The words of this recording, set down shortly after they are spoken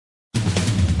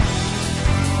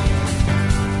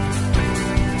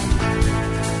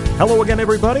Hello again,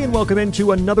 everybody, and welcome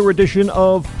into another edition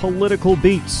of Political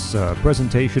Beats, a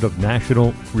presentation of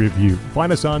National Review.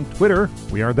 Find us on Twitter.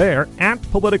 We are there, at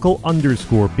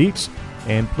political_beats.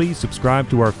 And please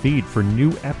subscribe to our feed for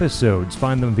new episodes.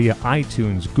 Find them via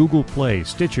iTunes, Google Play,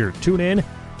 Stitcher, TuneIn,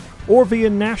 or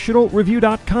via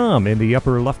nationalreview.com. In the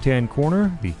upper left-hand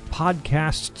corner, the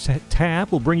Podcasts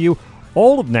tab will bring you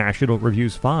all of National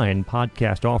Review's fine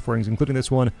podcast offerings, including this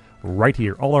one right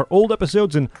here. All our old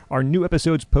episodes and our new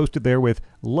episodes posted there with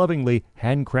lovingly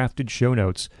handcrafted show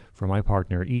notes from my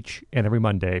partner each and every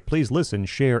Monday. Please listen,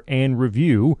 share, and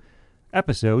review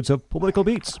episodes of Political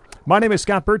Beats. My name is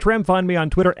Scott Bertram. Find me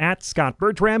on Twitter at Scott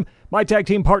Bertram. My tag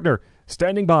team partner,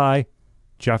 standing by,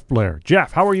 Jeff Blair.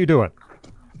 Jeff, how are you doing?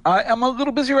 I'm a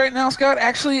little busy right now, Scott.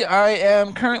 Actually, I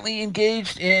am currently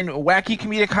engaged in wacky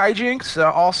comedic hijinks,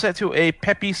 all set to a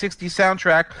peppy 60s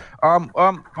soundtrack.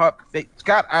 Hey,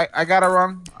 Scott, I gotta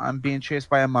run. I'm being chased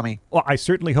by a mummy. Well, I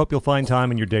certainly hope you'll find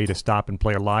time in your day to stop and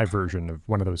play a live version of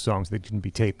one of those songs that can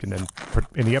be taped and then put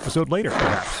in the episode later,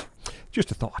 perhaps. Just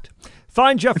a thought.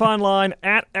 Find Jeff online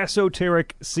at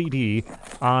Esoteric CD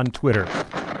on Twitter.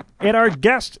 And our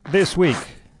guest this week,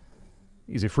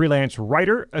 he's a freelance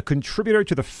writer, a contributor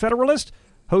to The Federalist,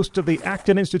 host of the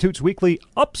Acton Institute's weekly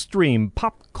Upstream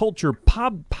Pop Culture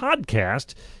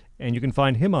podcast, and you can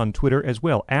find him on Twitter as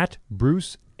well, at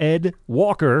Bruce Ed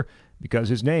Walker, because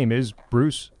his name is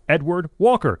Bruce Edward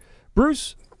Walker.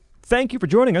 Bruce, thank you for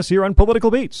joining us here on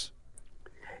Political Beats.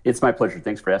 It's my pleasure.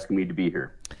 Thanks for asking me to be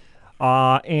here.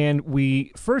 And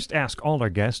we first ask all our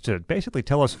guests to basically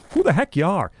tell us who the heck you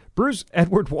are. Bruce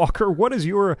Edward Walker, what is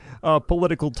your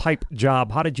political type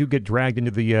job? How did you get dragged into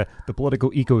the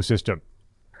political ecosystem?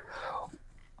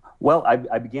 Well,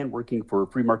 I began working for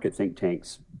free market think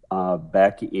tanks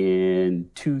back in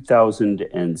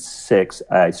 2006.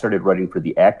 I started writing for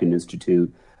the Acton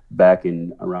Institute back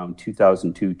in around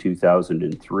 2002,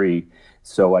 2003.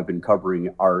 So I've been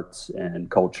covering arts and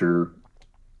culture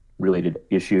related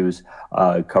issues,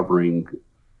 covering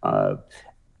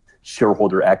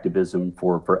shareholder activism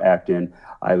for Acton.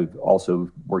 I've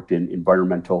also worked in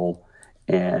environmental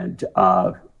and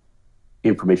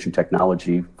information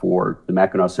technology for the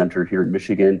Mackinac Center here in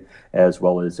Michigan, as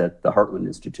well as at the Heartland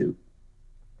Institute.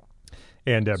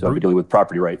 And so I've been dealing with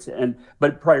property rights.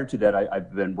 But prior to that,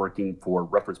 I've been working for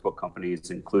reference book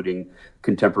companies, including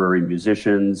Contemporary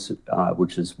Musicians,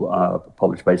 which is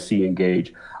published by C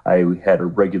Engage. I had a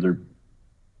regular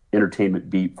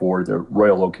entertainment beat for the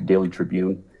Royal Oak Daily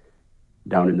Tribune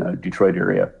down in the Detroit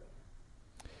area.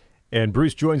 And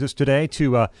Bruce joins us today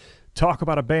to talk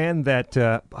about a band that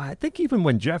I think even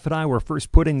when Jeff and I were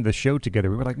first putting the show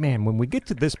together, we were like, man, when we get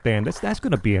to this band, that's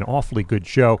going to be an awfully good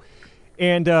show.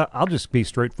 And I'll just be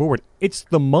straightforward. It's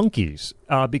the Monkees,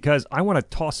 because I want to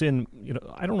toss in,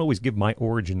 I don't always give my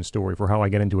origin story for how I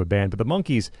get into a band, but the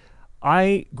Monkees,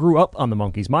 I grew up on the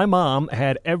Monkees. My mom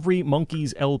had every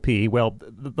Monkees LP, well,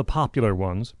 the popular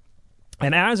ones.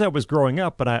 And as I was growing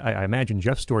up, but I imagine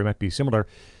Jeff's story might be similar,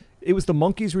 it was the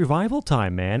Monkees revival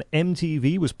time, man.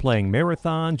 MTV was playing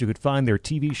marathons. You could find their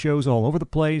TV shows all over the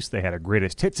place. They had a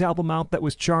greatest hits album out that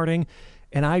was charting.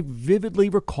 And I vividly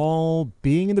recall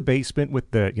being in the basement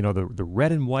with the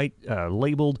red and white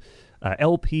labeled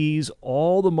LPs,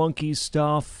 all the Monkees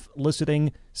stuff,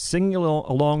 listening, singing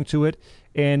along to it,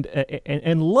 and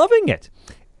loving it.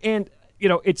 And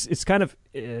it's kind of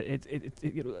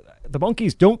the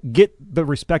Monkees don't get the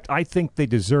respect I think they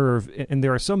deserve. And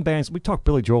there are some bands. We talked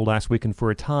Billy Joel last week, and for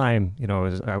a time,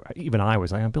 even I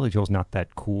was like, Billy Joel's not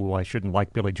that cool. I shouldn't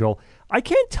like Billy Joel. I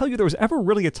can't tell you there was ever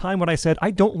really a time when I said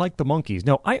I don't like the Monkees.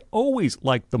 No, I always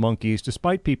liked the Monkees,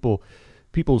 despite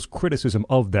people's criticism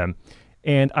of them.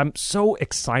 And I'm so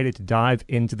excited to dive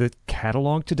into the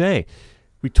catalog today.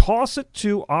 We toss it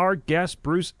to our guest,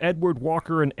 Bruce Edward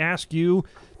Walker, and ask you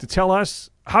to tell us,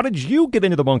 how did you get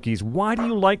into the Monkees? Why do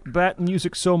you like that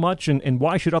music so much, and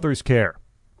why should others care?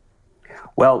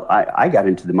 Well, I got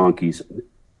into the Monkees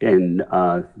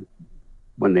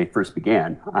when they first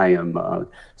began. I am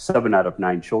 7 out of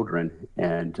 9 children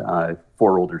and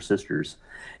 4 older sisters.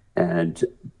 And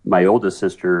my oldest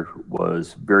sister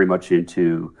was very much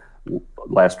into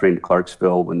Last Train to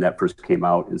Clarksville when that first came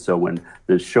out. And so when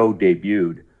the show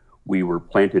debuted, we were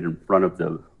planted in front of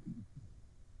the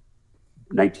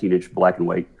 19-inch black and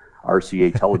white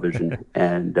RCA television,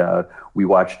 and we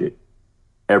watched it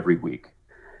every week.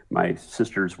 My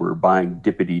sisters were buying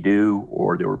Dippity-Doo,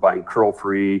 or they were buying Curl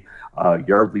Free,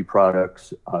 Yardley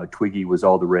products. Twiggy was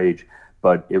all the rage,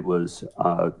 but it was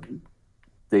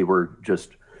they were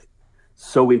just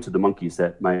so into the Monkees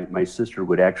that my sister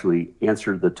would actually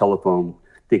answer the telephone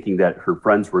thinking that her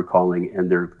friends were calling, and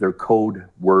their code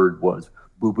word was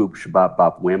boop boop shabop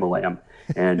bop wham-a-lam.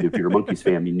 And if you're a Monkees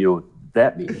fan, you know what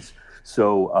that means.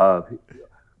 So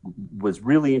was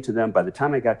really into them. By the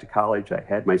time I got to college, I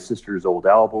had my sister's old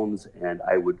albums, and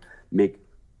I would make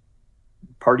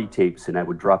party tapes, and I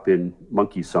would drop in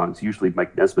Monkees songs, usually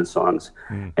Mike Nesmith songs,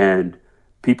 and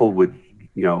people would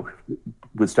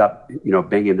stop,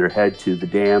 banging their head to the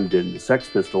Damned and the Sex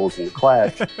Pistols and the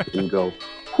Clash and go,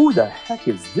 who the heck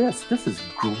is this? This is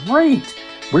great.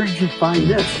 Where did you find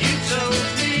this? You told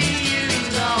me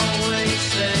you'd always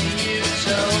say you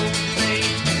told me.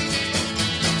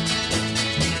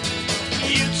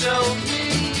 You told me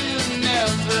you'd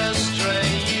never stray.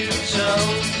 You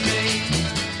told me.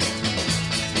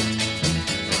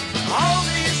 All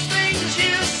these things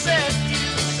you said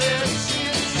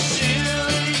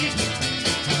sincerely.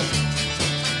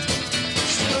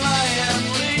 Still I am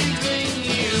leaving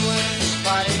you in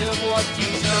spite of what you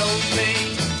told me.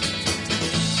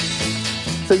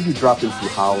 So you drop in some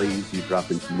Hollies, you drop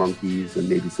in some Monkees, and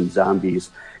maybe some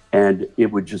Zombies, and it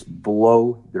would just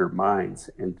blow their minds.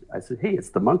 And I said, hey,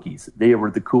 it's the Monkees. They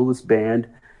were the coolest band,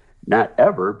 not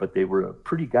ever, but they were a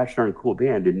pretty gosh darn cool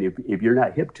band. And if you're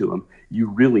not hip to them, you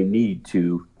really need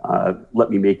to let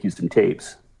me make you some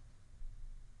tapes.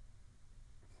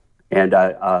 And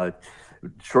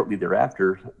shortly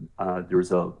thereafter, there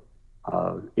was a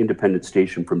independent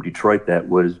station from Detroit that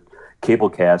was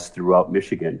cablecast throughout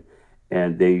Michigan.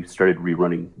 And they started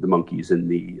rerunning the Monkees in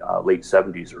the late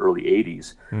 70s, early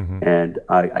 80s. Mm-hmm. And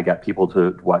I got people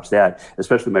to watch that,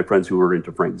 especially my friends who were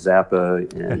into Frank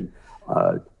Zappa and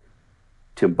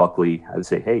Tim Buckley. I would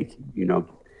say, hey,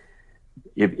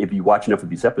 if you watch enough of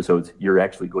these episodes, you're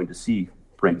actually going to see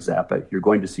Frank Zappa. You're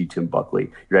going to see Tim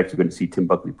Buckley. You're actually going to see Tim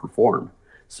Buckley perform.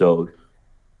 So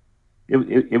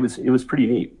it was pretty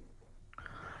neat.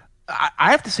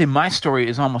 I have to say my story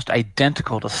is almost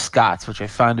identical to Scott's, which I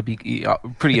found to be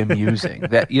pretty amusing.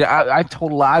 That I've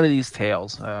told a lot of these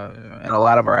tales in a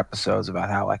lot of our episodes about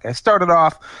how I started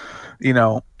off,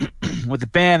 with a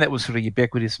band that was sort of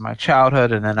ubiquitous in my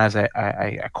childhood, and then as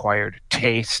I acquired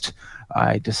taste,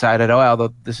 I decided,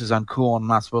 this is uncool, and I'm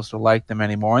not supposed to like them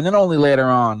anymore. And then only later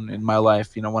on in my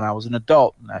life, when I was an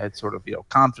adult and I had sort of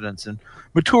confidence and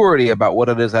maturity about what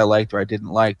it is I liked or I didn't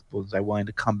like, was I willing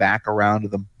to come back around to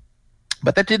them.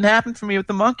 But that didn't happen for me with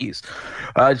the Monkees.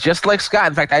 Just like Scott.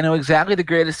 In fact, I know exactly the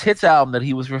greatest hits album that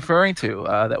he was referring to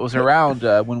that was around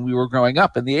when we were growing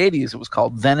up in the 80s. It was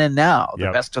called Then and Now, the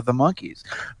best of the Monkees.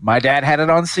 My dad had it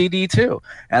on CD too.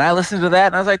 And I listened to that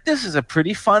and I was like, this is a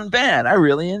pretty fun band. I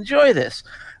really enjoy this.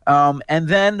 And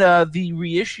then the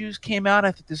reissues came out.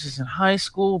 I think this is in high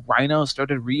school. Rhino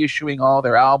started reissuing all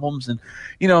their albums. And,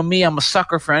 me, I'm a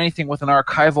sucker for anything with an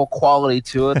archival quality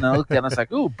to it. And I looked at it and I was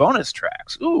like, ooh, bonus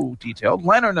tracks. Ooh, detailed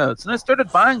liner notes. And I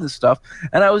started buying this stuff.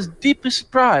 And I was deeply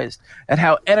surprised at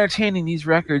how entertaining these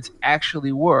records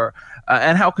actually were.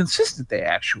 And how consistent they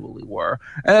actually were.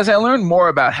 And as I learned more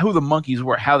about who the Monkees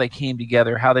were, how they came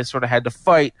together, how they sort of had to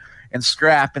fight and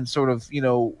scrap and sort of,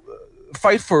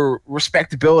 fight for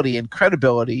respectability and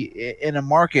credibility in a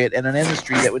market and an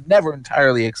industry that would never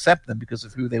entirely accept them because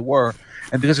of who they were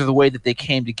and because of the way that they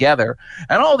came together,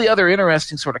 and all the other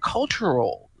interesting sort of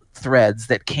cultural threads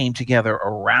that came together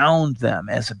around them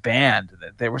as a band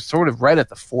that they were sort of right at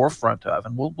the forefront of.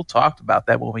 And we'll talk about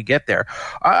that when we get there.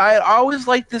 I always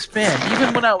liked this band,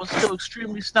 even when I was still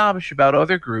extremely snobbish about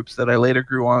other groups that I later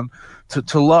grew on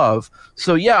to love.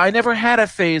 So yeah, I never had a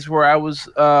phase where I was,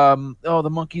 the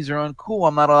Monkees are uncool,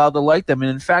 I'm not allowed to like them. And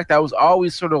in fact, I was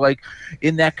always sort of like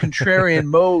in that contrarian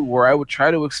mode where I would try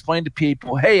to explain to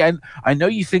people, hey, I know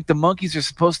you think the Monkees are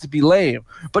supposed to be lame,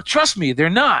 but trust me, they're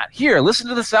not. Here, listen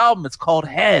to this album. It's called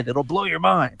Head. It'll blow your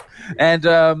mind. And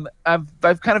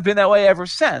I've kind of been that way ever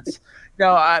since.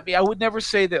 Now, I mean, I would never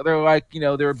say that they're like,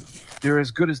 they're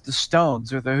as good as the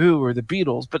Stones or the Who or the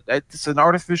Beatles, but it's an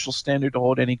artificial standard to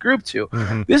hold any group to.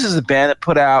 Mm-hmm. This is a band that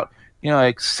put out,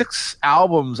 like 6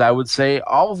 albums, I would say,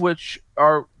 all of which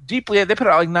are deeply, they put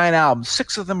out like 9 albums.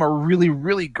 6 of them are really,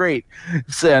 really great.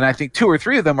 And I think 2 or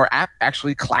 3 of them are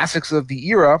actually classics of the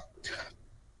era.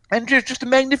 And just a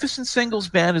magnificent singles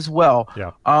band as well.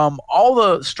 Yeah. All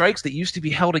the strikes that used to be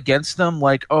held against them,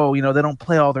 like, they don't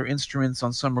play all their instruments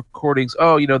on some recordings.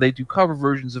 They do cover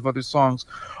versions of other songs,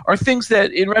 are things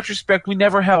that, in retrospect, we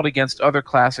never held against other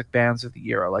classic bands of the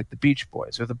era, like the Beach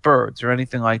Boys or the Byrds or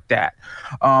anything like that.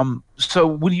 So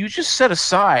when you just set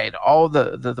aside all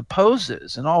the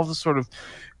poses and all the sort of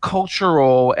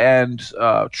cultural and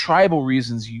tribal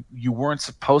reasons you weren't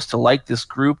supposed to like this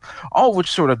group, all of which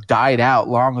sort of died out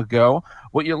long ago,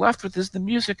 what you're left with is the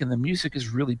music, and the music is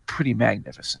really pretty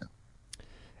magnificent.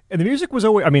 And the music was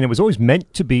always, it was always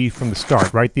meant to be from the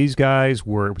start, right? These guys it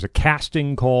was a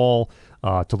casting call.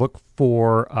 to look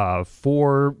for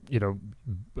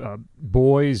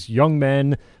boys, young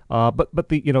men. But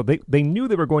they knew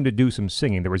they were going to do some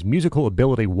singing. There was musical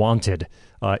ability wanted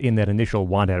in that initial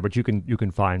want ad, which you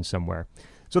can find somewhere.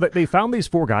 So that they found these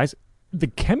 4 guys. The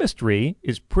chemistry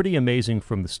is pretty amazing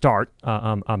from the start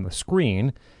on the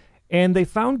screen, and they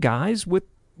found guys with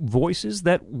voices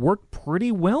that work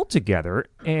pretty well together.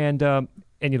 And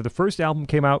the first album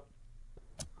came out.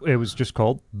 It was just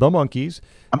called The Monkees.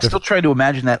 I'm still trying to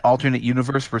imagine that alternate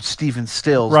universe where Stephen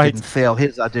Stills Right. didn't fail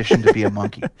his audition to be a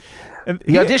monkey. And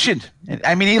He auditioned.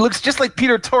 I mean, he looks just like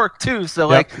Peter Tork too. So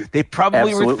they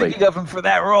probably were Absolutely. thinking of him for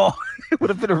that role. It would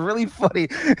have been really funny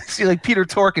to see like Peter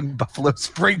Tork in Buffalo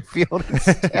Springfield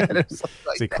instead or something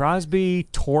like See, that. Crosby,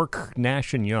 Tork,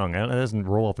 Nash, and Young. That doesn't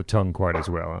roll off the tongue quite as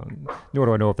well. Nor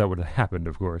do I know if that would have happened,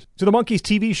 of course. So the Monkees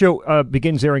TV show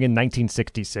begins airing in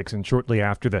 1966, and shortly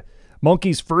after, the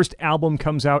Monkees' first album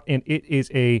comes out, and it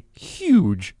is a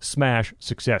huge smash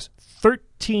success.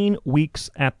 13 weeks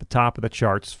at the top of the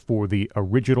charts for the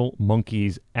original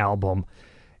Monkees album.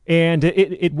 And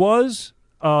it was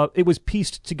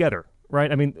pieced together. Right,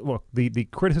 I mean, look, the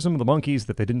criticism of the Monkees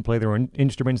that they didn't play their own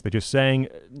instruments, they just sang,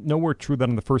 nowhere true that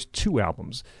on the first 2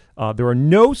 albums. There are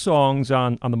no songs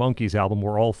on the Monkees album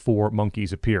where all 4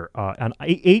 Monkees appear. On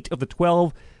 8 of the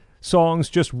 12 songs,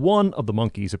 just 1 of the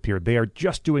Monkees appeared. They are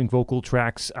just doing vocal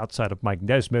tracks outside of Mike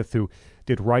Nesmith, who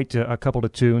did write a couple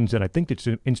of tunes, and I think did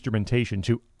some instrumentation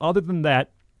too. Other than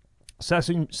that,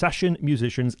 session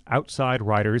musicians, outside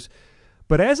writers.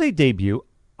 But as a debut,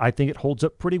 I think it holds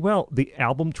up pretty well. The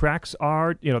album tracks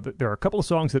are, there are a couple of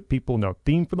songs that people know.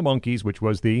 Theme from the Monkees, which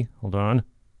was the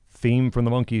theme from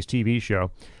the Monkees TV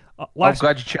show. I'm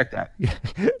glad you checked that.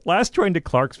 Last Train to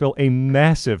Clarksville, a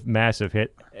massive, massive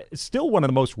hit. It's still one of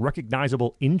the most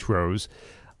recognizable intros,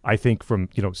 I think, from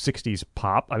 60s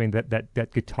pop. I mean, that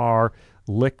guitar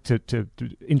lick to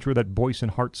intro that Boyce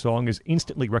and Hart song is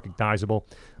instantly recognizable.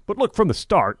 But look, from the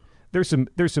start, there's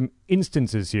some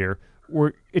instances here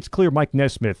where it's clear Mike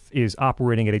Nesmith is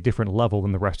operating at a different level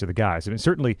than the rest of the guys. I mean,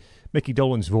 certainly Mickey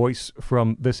Dolenz voice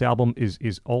from this album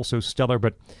is also stellar,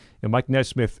 but Mike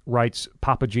Nesmith writes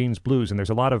Papa Jean's Blues, and there's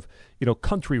a lot of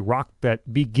country rock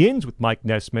that begins with Mike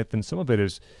Nesmith, and some of it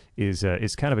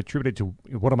is kind of attributed to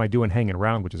What Am I Doing Hanging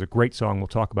Around, which is a great song we'll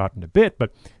talk about in a bit,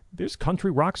 but there's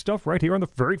country rock stuff right here on the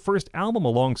very first album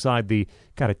alongside the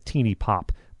kind of teeny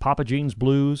pop. Papa Jean's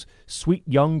Blues, Sweet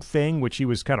Young Thing, which he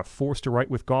was kind of forced to write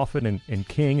with Goffin and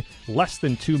King, less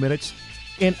than 2 minutes.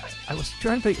 And I was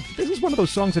trying to think, this is one of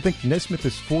those songs I think Nesmith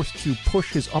is forced to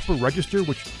push his upper register,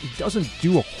 which he doesn't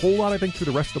do a whole lot, I think, through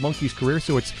the rest of the Monkees' career.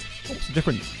 So it's almost a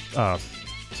different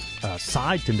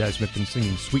side to Nesmith than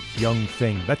singing Sweet Young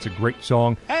Thing. That's a great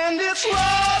song. And it's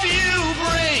love you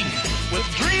bring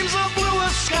with dreams of bluer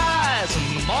skies,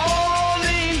 and the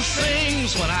morning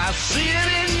sings when I see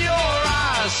it in your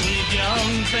eyes, sweet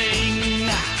young thing.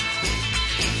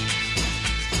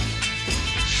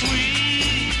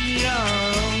 Sweet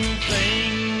young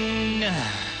thing.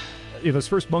 This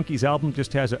first Monkees album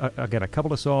just has, again, a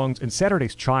couple of songs, and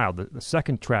Saturday's Child, the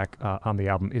second track on the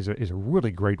album, is a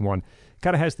really great one.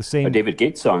 Kind of has the same... A David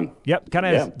Gates song. Yep, kind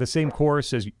of has the same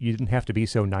chorus as You Didn't Have to Be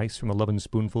So Nice from The Lovin'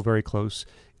 Spoonful, very close.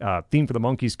 Theme for the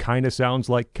Monkees kind of sounds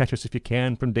like Catch Us If You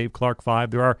Can from Dave Clark 5.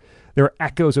 There are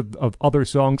echoes of other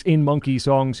songs in Monkee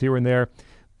songs here and there.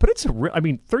 But it's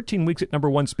 13 weeks at number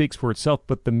 1 speaks for itself,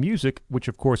 but the music, which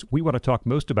of course we want to talk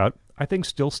most about, I think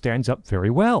still stands up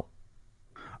very well.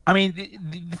 I mean,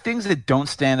 the things that don't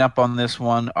stand up on this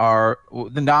one are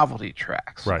the novelty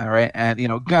tracks, right? All right, and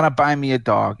 "Gonna Buy Me a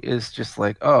Dog" is just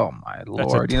like, oh my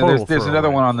lord! There's another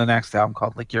one on the next album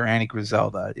called like "Your Annie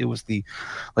Griselda." It was the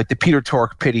Peter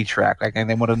Tork pity track, and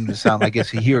they wanted them to sound like it's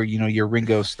here, your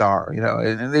Ringo Starr,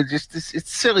 and they're just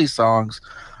it's silly songs.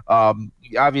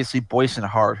 Obviously, Boyce and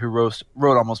Hart, who wrote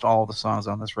almost all of the songs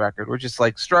on this record, were just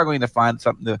like struggling to find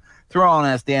something to throw on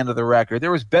as the end of the record.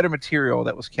 There was better material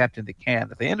that was kept in the can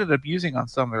that they ended up using on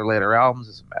some of their later albums,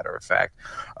 as a matter of fact,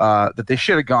 that they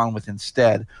should have gone with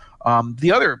instead.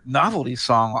 The other novelty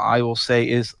song, I will say,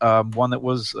 is one that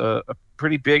was a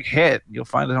pretty big hit. You'll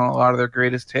find it on a lot of their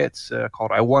greatest hits,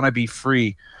 called "I Wanna Be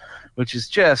Free," which is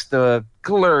just a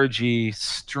glurgy,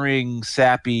 string,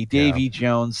 sappy Davy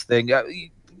Jones thing.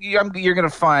 You're going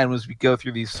to find as we go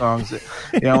through these songs that,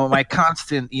 my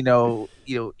constant,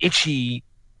 itchy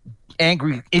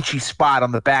spot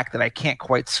on the back that I can't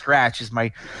quite scratch is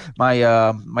my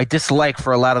dislike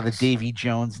for a lot of the Davy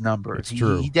Jones numbers. It's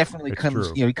true. He definitely It's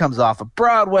comes, true. he comes off of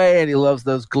Broadway and he loves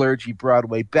those glurgy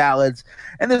Broadway ballads.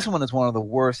 And this one is one of the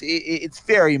worst. It's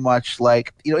very much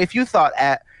like, if you thought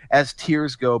As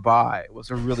Tears Go By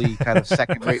was a really kind of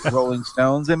second-rate Rolling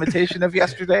Stones imitation of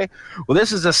Yesterday. Well,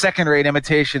 this is a second-rate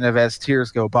imitation of As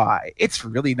Tears Go By. It's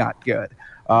really not good,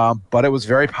 but it was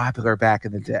very popular back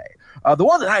in the day. The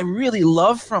one that I really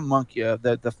love from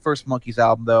the first Monkees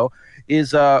album, though,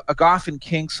 is a Goffin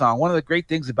King song. One of the great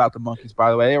things about the Monkees,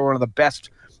 by the way, they were one of the best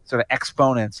sort of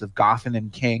exponents of Goffin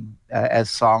and King as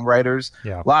songwriters.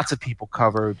 Yeah. Lots of people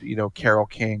covered, Carole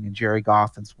King and Jerry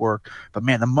Goffin's work. But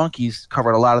man, the Monkees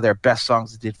covered a lot of their best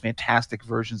songs and did fantastic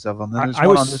versions of them. And there's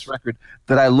one on this record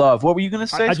that I love. What were you going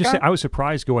to say, Scott? I was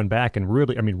surprised going back and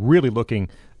really looking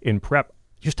in prep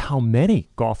just how many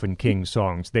Goffin King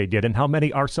songs they did and how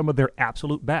many are some of their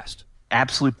absolute best.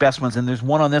 Absolute best ones, and there's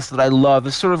one on this that I love.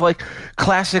 It's sort of like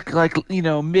classic,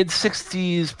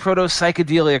 mid-60s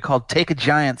proto-psychedelia called Take a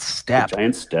Giant Step.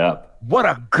 What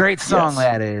a great song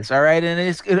that is, all right? And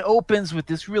it opens with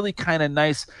this really kind of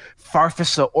nice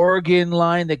Farfisa organ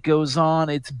line that goes on.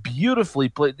 It's beautifully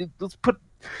played. The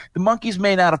Monkees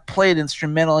may not have played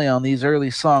instrumentally on these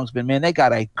early songs, but man, they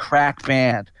got a crack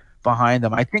band behind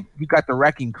them. I think you got the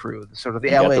Wrecking Crew, sort of the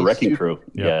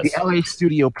LA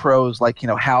studio pros like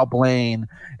Hal Blaine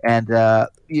and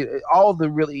all the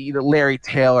really Larry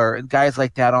Taylor and guys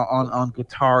like that on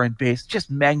guitar and bass. Just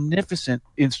magnificent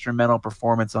instrumental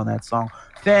performance on that song.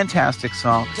 Fantastic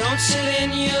song. Don't sit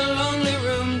in your lonely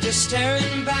room just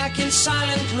staring back in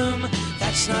silent gloom.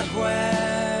 That's not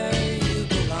where you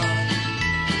belong.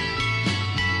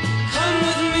 Come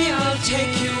with me, I'll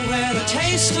take you where the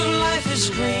taste of life is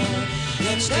green,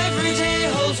 and every day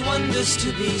holds wonders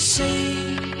to be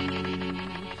seen.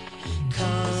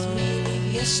 Come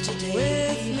yesterday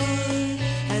with me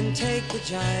and take a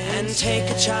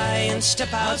giant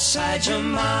step outside your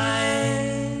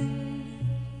mind.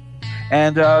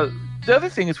 And the other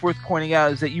thing that's worth pointing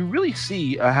out is that you really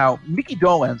see how Mickey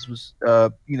Dolenz was,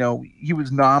 he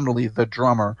was nominally the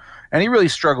drummer, and he really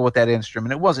struggled with that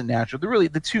instrument. It wasn't natural.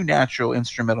 The two natural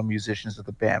instrumental musicians of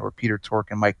the band were Peter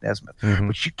Tork and Mike Nesmith. Mm-hmm.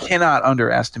 But you cannot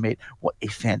underestimate what a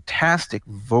fantastic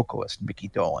vocalist Mickey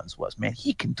Dolenz was. Man,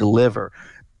 he can deliver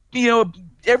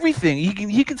everything.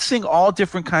 He can sing all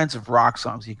different kinds of rock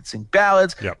songs. He can sing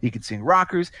ballads. Yep. He can sing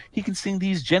rockers. He can sing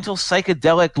these gentle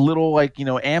psychedelic little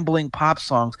ambling pop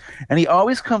songs. And he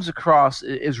always comes across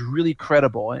as really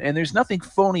credible. And there's nothing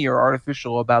phony or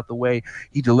artificial about the way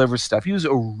he delivers stuff. He was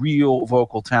a real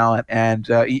vocal talent. And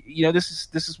this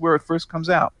is where it first comes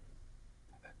out.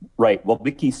 Right. Well,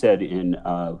 Mickey said in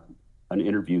an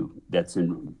interview that's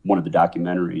in one of the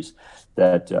documentaries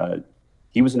that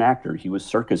he was an actor. He was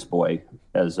circus boy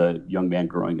as a young man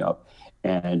growing up.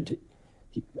 And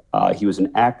he was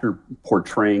an actor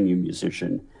portraying a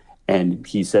musician. And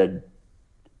he said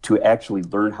to actually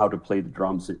learn how to play the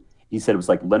drums, he said it was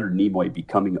like Leonard Nimoy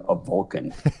becoming a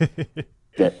Vulcan.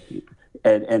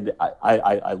 And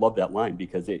I love that line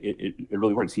because it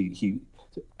really works. He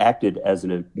acted as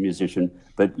a musician,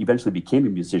 but eventually became a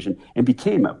musician and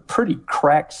became a pretty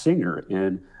crack singer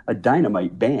in a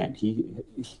dynamite band.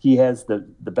 He has the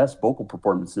best vocal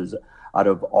performances out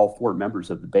of all four members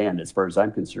of the band, as far as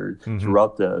I'm concerned, mm-hmm.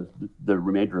 throughout the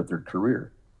remainder of their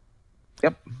career.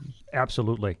 Yep,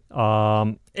 absolutely.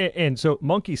 And so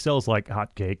Monkey sells like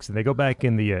hotcakes, and they go back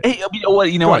in the. Hey,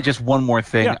 you know what? Just one more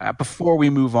thing before we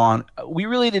move on. We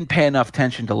really didn't pay enough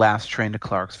attention to Last Train to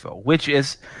Clarksville, which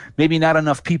is maybe not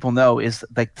enough people know is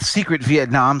like the secret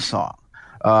Vietnam song.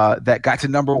 That got to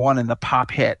number one in the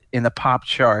pop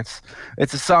charts.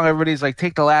 It's a song everybody's like,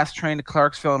 take the last train to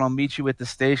Clarksville and I'll meet you at the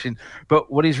station.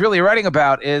 But what he's really writing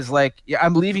about is like,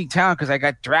 I'm leaving town because I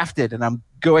got drafted and I'm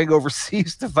going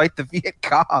overseas to fight the Viet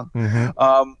Cong,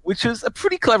 mm-hmm. Which is a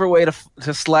pretty clever way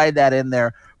to slide that in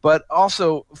there. But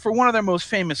also, for one of their most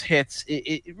famous hits,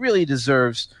 it really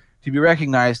deserves to be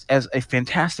recognized as a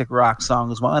fantastic rock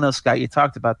song as well. I know, Scott, you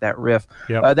talked about that riff.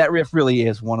 Yep. That riff really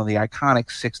is one of the iconic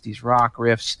 60s rock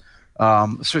riffs,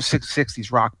 sort of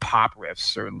 60s rock pop riffs,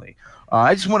 certainly.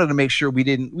 I just wanted to make sure we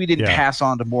didn't pass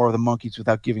on to more of the Monkees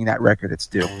without giving that record its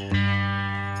due.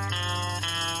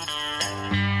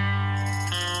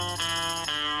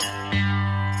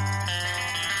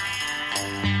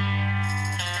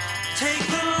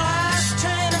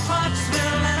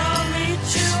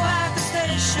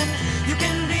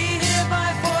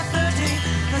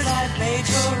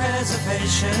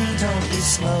 Don't be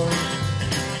slow.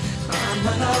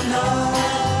 No.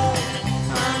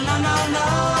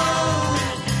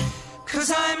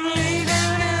 'Cause I'm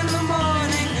leaving in the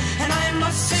morning and I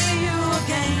must see you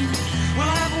again. We'll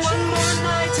have one more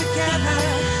night together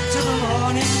till the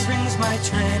morning brings my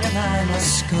train and I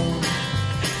must go.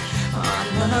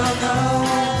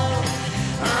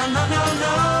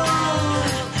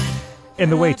 No.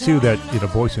 And the way too that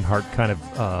Boyce and Hart kind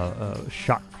of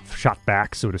shot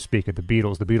back, so to speak, at the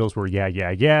Beatles. The Beatles were yeah,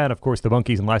 and of course the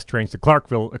Monkees and Last Trains to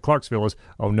Clarksville is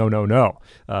oh no.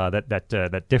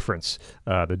 That difference,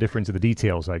 the difference of the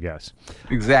details, I guess.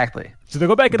 Exactly. So they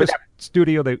go back in the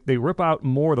studio. They rip out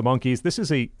more of the Monkees. This is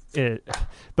the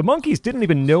Monkees didn't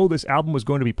even know this album was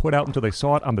going to be put out until they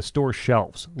saw it on the store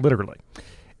shelves, literally.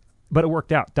 But it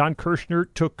worked out. Don Kirshner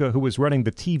who was running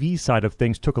the TV side of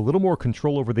things, took a little more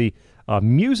control over the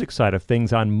music side of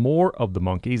things on more of the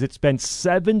Monkees. It spent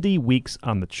 70 weeks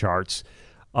on the charts,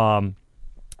 and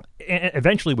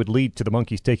eventually would lead to the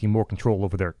Monkees taking more control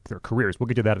over their careers. We'll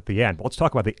get to that at the end. But let's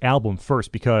talk about the album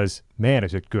first, because, man,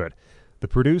 is it good. The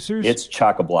producers... It's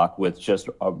chock-a-block with just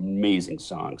amazing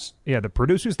songs. Yeah, the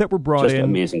producers that were brought in... Just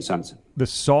amazing songs. The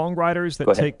songwriters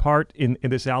that take part in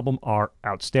this album are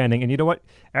outstanding. And you know what?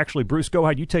 Actually, Bruce, go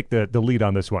ahead. You take the lead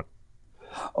on this one.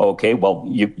 Okay, well,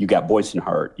 you got Boyce and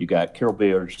Hart. You got Carol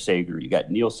Bayer Sager. You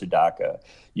got Neil Sedaka.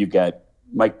 You got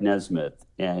Mike Nesmith.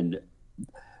 And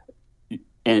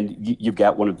you've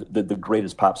got one of the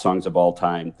greatest pop songs of all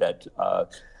time that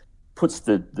puts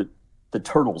the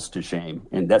Turtles to shame,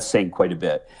 and that's saying quite a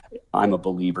bit. I'm a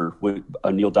Believer, with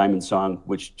a Neil Diamond song,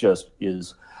 which just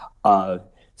is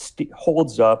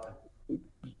holds up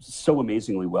so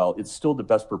amazingly well. It's still the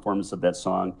best performance of that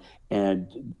song,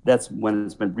 and that's when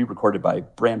it's been re-recorded by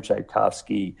Bram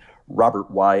Tchaikovsky,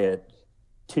 Robert Wyatt,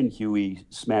 Tin Huey,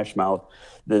 Smash Mouth.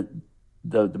 The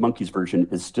Monkees version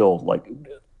is still like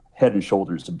head and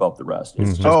shoulders above the rest.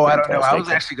 It's just I don't know. I was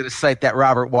actually going to cite that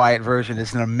Robert Wyatt version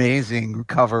as an amazing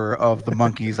cover of the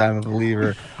Monkees' "I'm a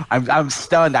Believer." I'm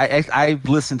stunned. I've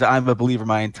listened to "I'm a Believer"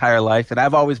 my entire life, and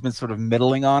I've always been sort of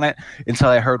middling on it until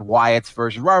I heard Wyatt's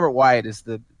version. Robert Wyatt is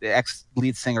the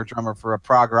ex-lead singer drummer for a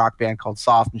prog rock band called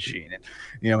Soft Machine, and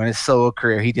in his solo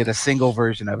career he did a single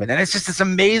version of it, and it's just this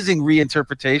amazing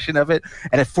reinterpretation of it,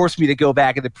 and it forced me to go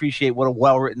back and appreciate what a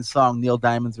well-written song Neil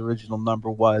Diamond's original number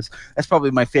was. That's probably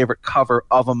my favorite cover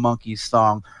of a Monkees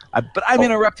song. But I'm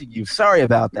interrupting you. Sorry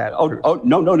about that.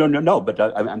 No. But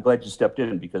I'm glad you stepped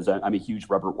in, because I'm a huge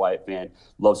Robert Wyatt fan.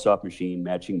 Love Soft Machine,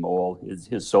 Matching Mole,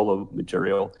 his solo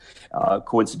material.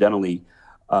 Coincidentally,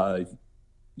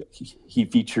 he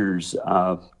features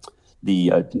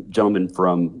the gentleman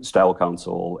from Style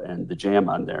Council and The Jam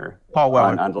on there. Paul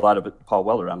Weller. On a lot of it, Paul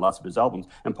Weller on lots of his albums,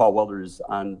 and Paul Weller is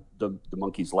on the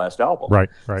Monkees' last album. Right.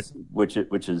 Which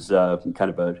is kind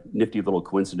of a nifty little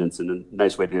coincidence and a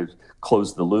nice way to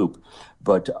close the loop.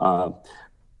 But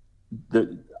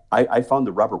I found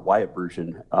the Robert Wyatt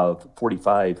version of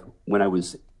 45 when I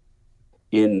was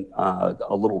in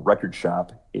a little record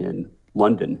shop in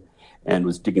London and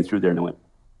was digging through there, and I went,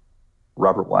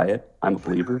 Robert Wyatt, I'm a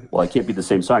Believer. Well, I can't be the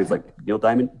same song. It's like, Neil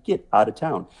Diamond, get out of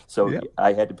town. So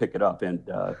I had to pick it up. And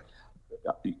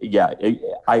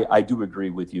I do agree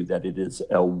with you that it is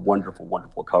a wonderful,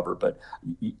 wonderful cover. But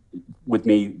with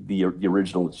me, the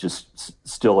original is just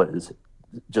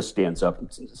stands up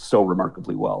so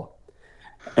remarkably well.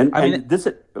 And this,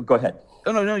 go ahead.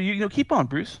 No, you keep on,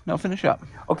 Bruce. No, finish up.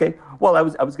 Okay. Well, I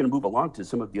was going to move along to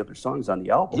some of the other songs on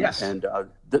the album. Yes. And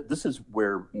this is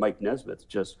where Mike Nesmith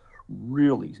just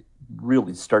really,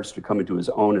 really starts to come into his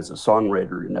own as a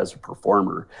songwriter and as a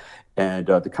performer. And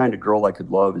The Kind of Girl I Could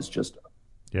Love is just...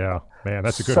 Yeah, man,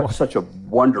 that's a good one. Such a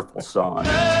wonderful song.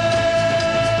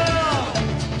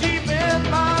 Deep in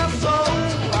my soul,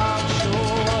 I'm sure,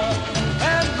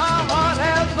 and my heart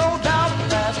has no doubt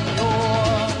that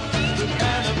you're the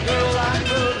kind of girl I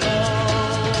could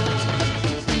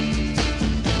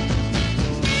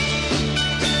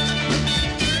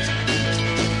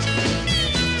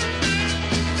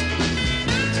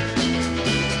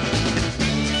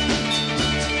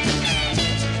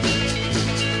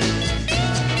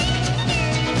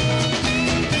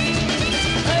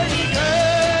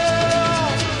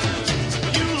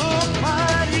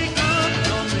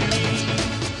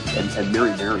And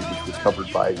Mary Mary, which was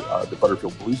covered by the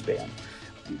Butterfield Blues Band.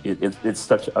 It's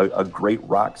such a great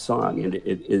rock song, and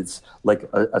it's like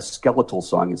a skeletal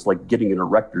song. It's like getting an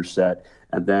erector set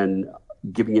and then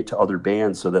giving it to other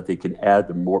bands so that they can add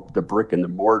the brick and the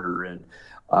mortar and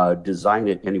design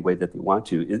it any way that they want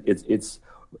to. It's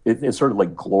sort of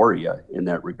like Gloria in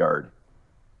that regard.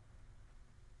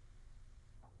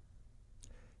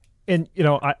 And,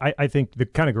 I think The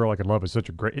Kind of Girl I Could Love is such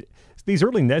a great... These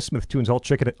early Nesmith tunes all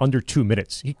check it at under 2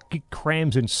 minutes. He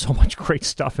crams in so much great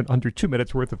stuff in under 2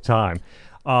 minutes worth of time.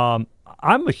 I'm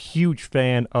a huge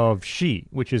fan of She,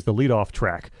 which is the lead-off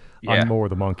track on More of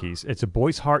the Monkees. It's a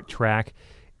Boyce Hart track.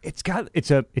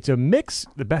 it's a mix,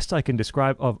 the best I can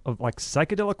describe, of like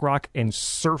psychedelic rock and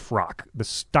surf rock, the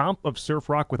stomp of surf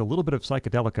rock with a little bit of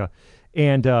psychedelica,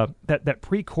 and that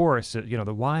pre-chorus,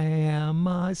 the "Why am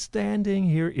I standing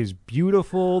here" is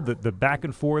beautiful. The back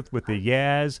and forth with the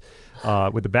Yaz,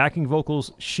 with the backing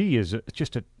vocals, she is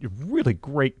just a really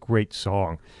great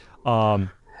song.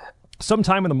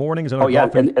 Sometime in the morning is another.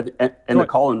 And the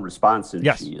call and response, and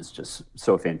yes. She is just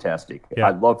so fantastic. Yeah. I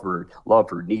love her,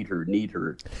 need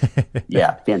her.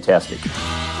 Yeah, fantastic.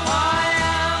 Why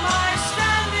am I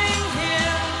standing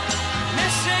here,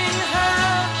 missing her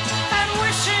and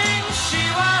wishing she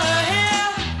were here?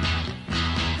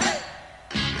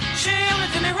 She only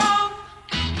did me wrong.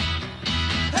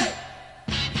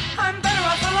 I'm better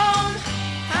off alone,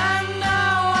 and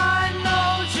now I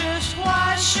know just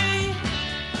why she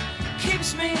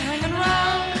keeps me hanging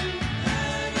round.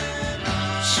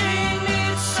 She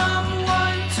needs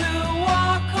someone to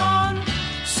walk on,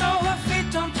 so her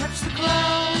feet don't touch the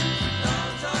ground.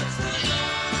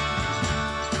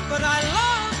 But I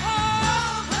love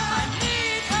her, I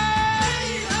need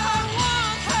her, I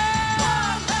want her.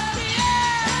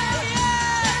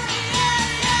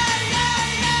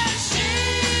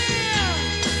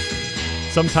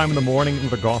 Yeah. Sometime in the morning,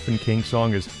 the Goffin King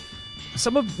song is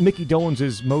some of Mickey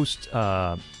Dolenz' most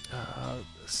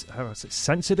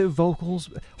sensitive vocals,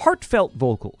 heartfelt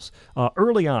vocals.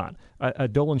 Early on,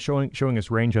 Dolan showing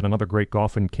his range on another great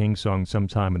Goffin King song,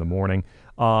 Sometime in the Morning.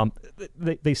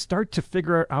 They start to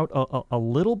figure out a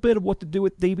little bit of what to do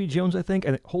with Davy Jones, I think.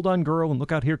 And Hold On Girl and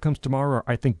Look Out Here Comes Tomorrow are,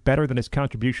 I think, better than his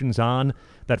contributions on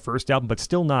that first album, but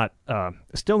still not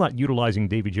utilizing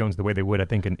Davy Jones the way they would, I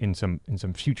think, in some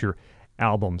future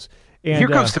albums. And, Here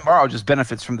Comes Tomorrow just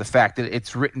benefits from the fact that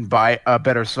it's written by a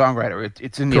better songwriter.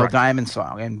 It's a Neil Correct. Diamond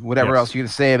song, and whatever Yes. else you're going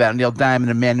to say about Neil Diamond,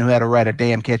 a man who had to write a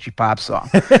damn catchy pop song.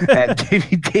 And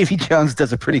Davy Jones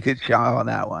does a pretty good job on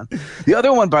that one. The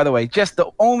other one, by the way, just the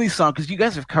only song, because you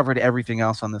guys have covered everything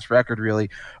else on this record, really,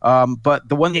 but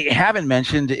the one that you haven't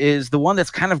mentioned is the one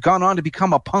that's kind of gone on to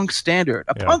become a punk standard.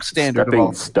 Yeah. Punk standard.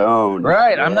 Stepping Stone.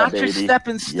 Right, Yeah, I'm not baby. just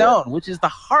Stepping Stone, which is the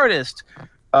hardest.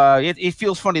 It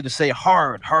feels funny to say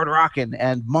hard rockin'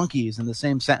 and monkeys in the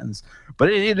same sentence, but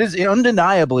it is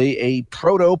undeniably a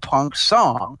proto-punk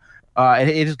song.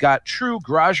 It has got true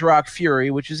garage rock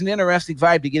fury, which is an interesting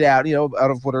vibe to get out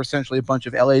of what are essentially a bunch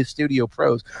of LA studio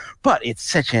pros. But it's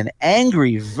such an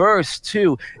angry verse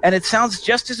too, and it sounds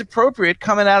just as appropriate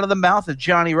coming out of the mouth of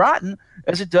Johnny Rotten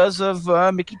as it does of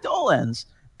Mickey Dolenz.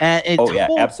 And Yeah,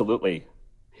 absolutely.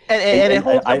 And it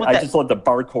holds up with I that. just love the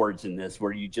bar chords in this,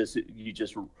 where you just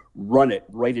run it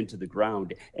right into the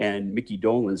ground, and Mickey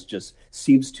Dolenz just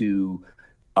seems to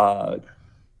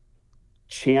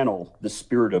channel the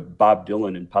spirit of Bob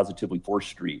Dylan and Positively 4th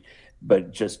Street,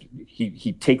 but just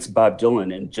he takes Bob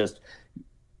Dylan and just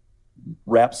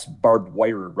wraps barbed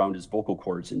wire around his vocal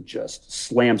cords and just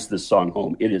slams this song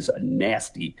home. It is a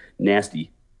nasty,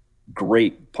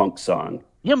 great punk song.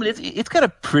 Yeah, but it's got a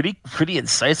pretty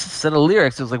incisive set of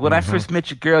lyrics. It was like, when I first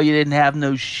met you, girl, you didn't have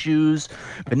no shoes,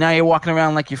 but now you're walking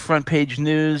around like your front page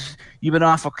news. You've been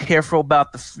awful careful about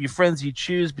your friends you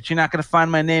choose, but you're not going to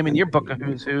find my name in your book of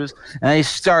who's who's. And he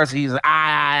starts, he's like,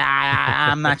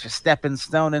 I'm not your stepping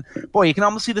stone. And boy, you can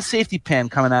almost see the safety pin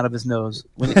coming out of his nose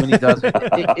when he does it.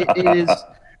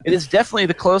 It is definitely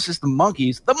the closest the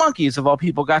Monkees of all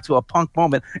people got to a punk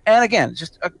moment. And again,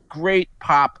 just a great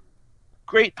pop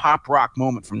rock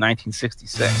moment from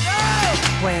 1966.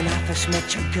 When I first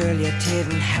met you, girl, you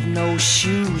didn't have no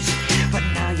shoes, but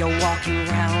now you're walking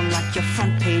around like your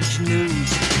front page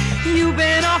news. You've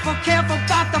been awful careful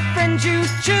about the friends you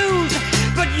choose,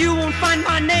 but you won't find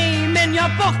my name in your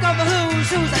book of who's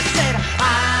who's. I said,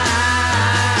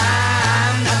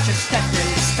 I'm not your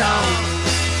stepping stone.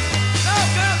 No,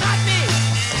 girl, not me.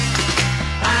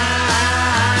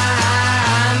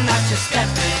 I'm not your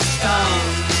stepping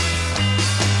stone.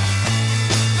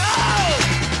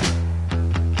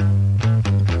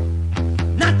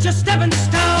 Not your stepping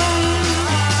stone.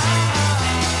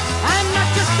 I'm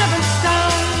not your stepping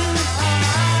stone.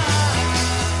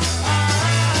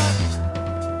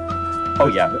 Oh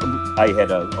yeah, I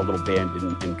had a little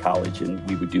band in college, and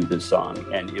we would do this song,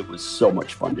 and it was so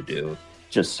much fun to do.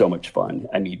 Just so much fun.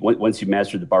 I mean, once you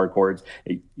mastered the bar chords,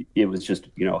 it was just,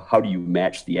 how do you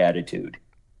match the attitude?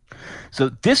 So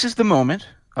this is the moment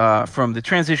from the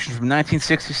transition from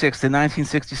 1966 to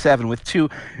 1967 with two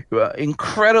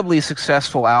incredibly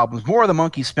successful albums. More of the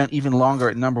Monkees spent even longer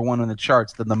at number one on the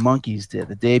charts than the Monkees did,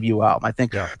 the debut album. I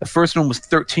think the first one was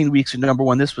 13 weeks at number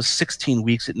one. This was 16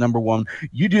 weeks at number one.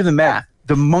 You do the math.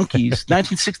 the Monkees.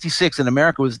 1966 in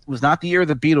America was not the year of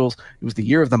the Beatles. It was the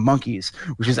year of the Monkees,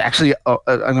 which is actually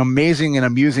an amazing and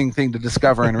amusing thing to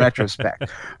discover in retrospect.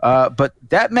 But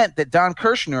that meant that Don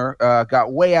Kirshner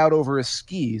got way out over his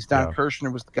skis. Don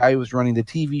Kirshner was the guy who was running the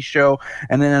TV show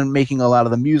and then making a lot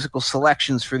of the musical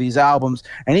selections for these albums.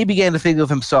 And he began to think of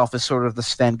himself as sort of the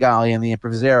Svengali and the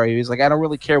impresario. He was like, I don't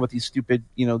really care what these stupid,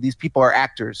 these people are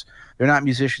actors. They're not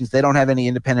musicians. They don't have any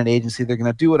independent agency. They're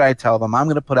going to do what I tell them. I'm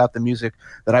going to put out the music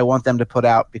that I want them to put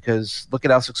out because look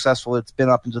at how successful it's been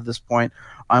up until this point.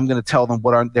 I'm going to tell them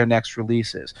what their next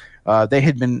release is. They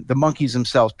had been, the Monkees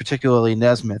themselves, particularly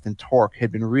Nesmith and Torque,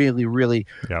 had been really, really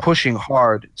pushing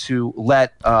hard to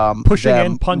let pushing them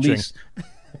and punching.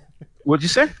 What'd you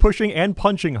say? Pushing and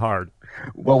punching hard.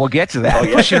 Well, we'll get to that.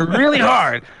 Pushing really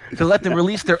hard to let them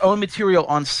release their own material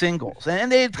on singles.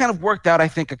 And they kind of worked out, I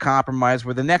think, a compromise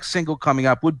where the next single coming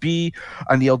up would be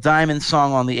a Neil Diamond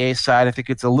song on the A side. I think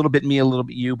it's A Little Bit Me, A Little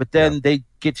Bit You. But then they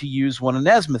get to use one of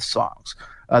Nesmith's songs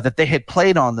that they had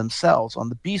played on themselves on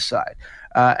the B side.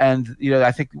 And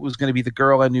I think it was going to be The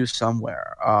Girl I Knew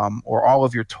Somewhere or All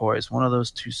of Your Toys, one of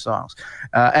those two songs.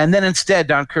 And then instead,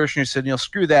 Don Kirshner said,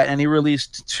 screw that. And he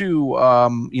released two,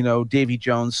 Davy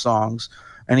Jones songs.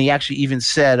 And he actually even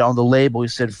said on the label, he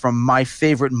said, from my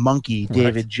favorite monkey,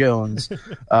 David Jones,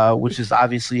 which is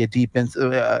obviously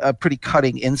a pretty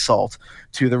cutting insult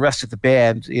to the rest of the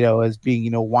band, as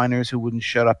being, whiners who wouldn't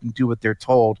shut up and do what they're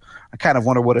told. I kind of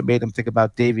wonder what it made him think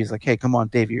about Davey. He's like, hey, come on,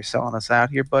 Davey, you're selling us out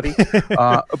here, buddy.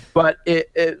 But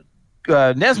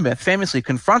Nesmith famously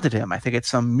confronted him, I think at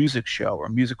some music show or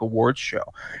music awards show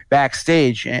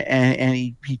backstage, and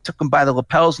he took him by the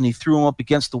lapels and he threw him up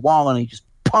against the wall and he just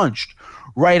punched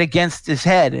right against his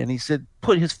head, and he said,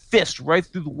 put his fist right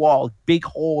through the wall, big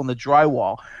hole in the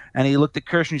drywall, and he looked at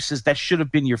Kirshner and he says, that should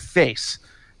have been your face.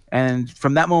 And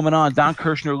from that moment on, Don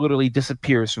Kirshner literally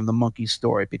disappears from the Monkees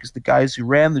story because the guys who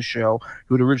ran the show,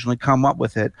 who had originally come up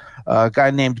with it, a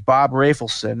guy named Bob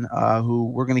Rafelson, who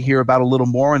we're going to hear about a little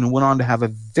more and went on to have a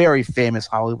very famous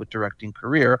Hollywood directing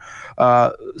career,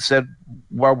 said,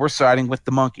 well, we're siding with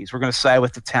the Monkees. We're going to side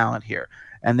with the talent here.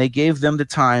 And they gave them the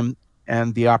time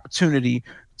and the opportunity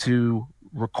to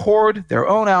record their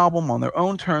own album on their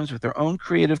own terms with their own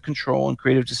creative control and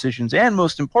creative decisions, and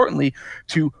most importantly,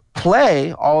 to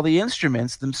play all the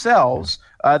instruments themselves.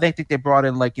 They think they brought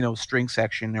in string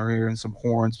section or here and some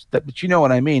horns, but you know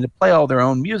what I mean, to play all their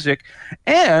own music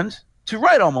and to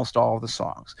write almost all of the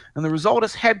songs. And the result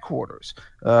is Headquarters.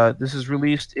 This is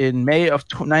released in May of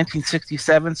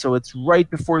 1967, so it's right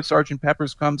before Sgt.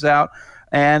 Pepper's comes out.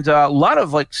 And a lot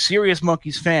of serious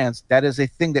Monkees fans, that is a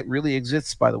thing that really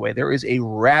exists, by the way. There is a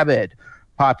rabid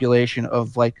population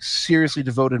of seriously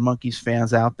devoted Monkees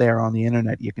fans out there on the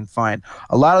internet you can find.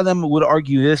 A lot of them would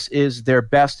argue this is their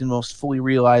best and most fully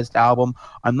realized album.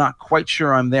 I'm not quite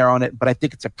sure I'm there on it, but I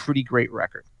think it's a pretty great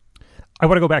record. I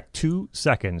want to go back 2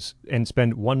 seconds and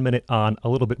spend 1 minute on A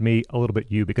Little Bit Me, A Little Bit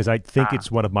You, because I think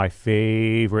it's one of my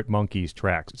favorite Monkees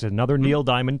tracks. It's another Neil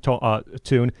Diamond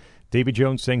tune. Davy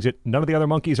Jones sings it. None of the other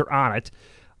Monkees are on it.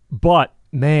 But,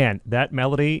 man, that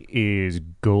melody is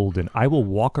golden. I will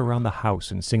walk around the house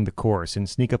and sing the chorus and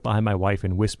sneak up behind my wife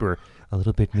and whisper, a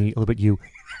little bit me, a little bit you,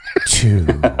 too.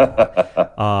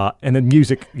 And then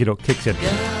music, kicks in.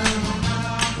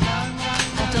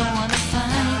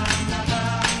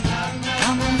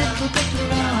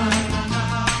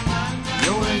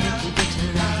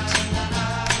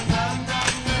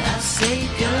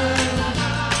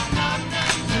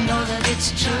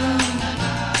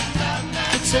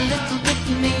 It's a little bit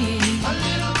me,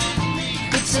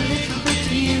 it's a little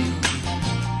bit you,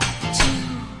 too.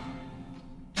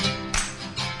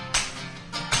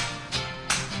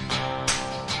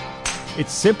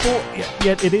 It's simple,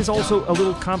 yet it is also a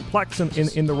little complex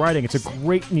in the writing. It's a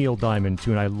great Neil Diamond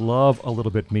tune. I love A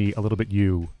Little Bit Me, A Little Bit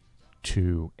You,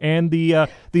 too. And the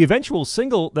eventual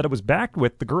single that it was backed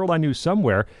with, The Girl I Knew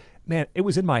Somewhere, man, it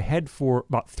was in my head for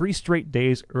about 3 straight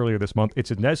days earlier this month.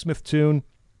 It's a Nesmith tune.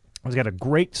 It's got a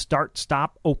great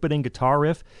start-stop opening guitar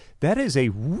riff. That is a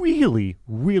really,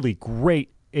 really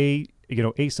great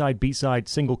A-side, B-side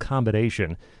single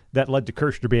combination that led to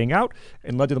Kirshner being out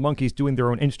and led to the Monkees doing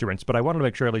their own instruments. But I wanted to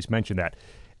make sure I at least mention that.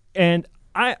 And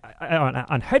I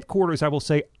on Headquarters, I will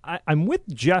say I'm with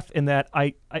Jeff in that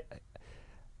I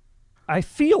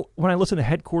feel when I listen to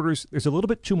Headquarters, there's a little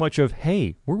bit too much of,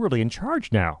 hey, we're really in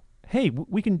charge now. Hey,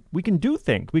 we can do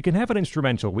things. We can have an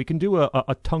instrumental. We can do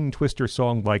a tongue twister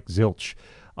song like Zilch,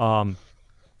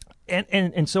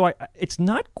 and so it's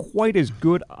not quite as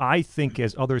good, I think,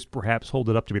 as others perhaps hold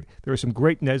it up to be. There are some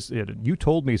great You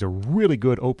Told Me is a really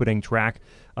good opening track.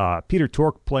 Peter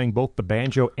Tork playing both the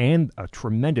banjo and a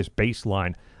tremendous bass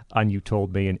line on You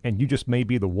Told Me, and You Just May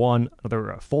Be the One.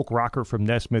 Another folk rocker from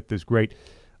Nesmith is great.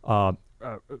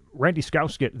 Randy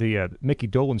Scousket, the Mickey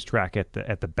Dolenz track at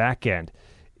the back end,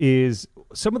 is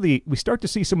we start to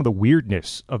see some of the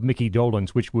weirdness of Mickey Dolenz,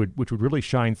 which would really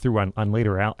shine through on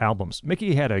later albums.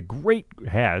 Mickey had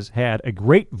has had a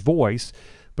great voice,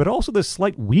 but also this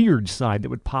slight weird side that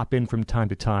would pop in from time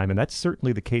to time, and that's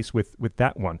certainly the case with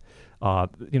that one.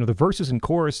 The verses and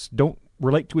chorus don't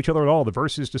relate to each other at all. The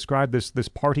verses describe this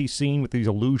party scene with these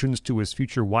allusions to his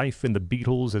future wife and the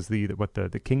Beatles as the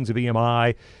kings of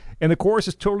EMI, and the chorus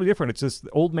is totally different. It's this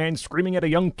old man screaming at a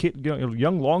young kid,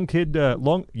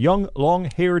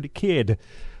 long-haired kid.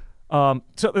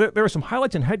 So there are some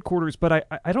highlights in Headquarters, but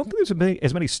I don't think there's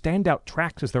as many standout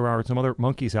tracks as there are in some other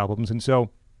Monkees albums. And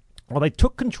so, while they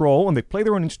took control and they play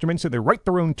their own instruments and they write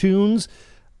their own tunes,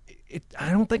 I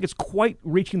don't think it's quite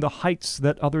reaching the heights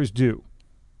that others do.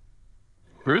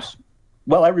 Bruce?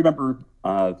 Well, I remember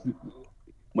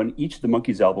when each of the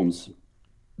Monkees albums,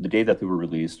 the day that they were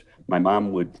released, my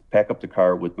mom would pack up the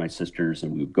car with my sisters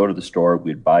and we would go to the store,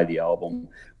 we'd buy the album,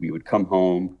 we would come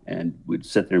home and we'd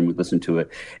sit there and we'd listen to it.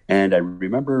 And I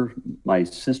remember my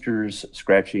sisters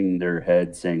scratching their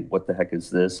head saying, "What the heck is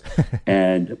this?"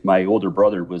 And my older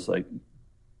brother was like,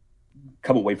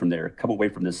 "Come away from there. Come away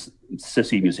from this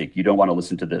sissy music. You don't want to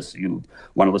listen to this. You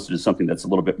want to listen to something that's a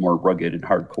little bit more rugged and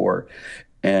hardcore."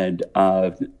 And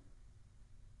I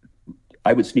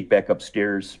would sneak back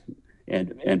upstairs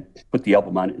and put the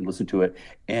album on and listen to it.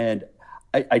 And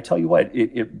I tell you what,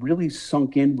 it really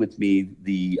sunk in with me,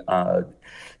 the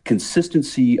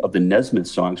consistency of the Nesmith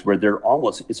songs, where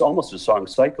it's almost a song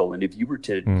cycle. And if you were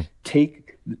to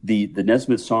take the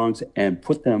Nesmith songs and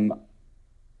put them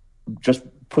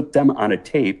on a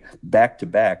tape back to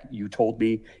back, You Told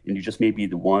Me, and You Just May Be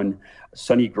the One,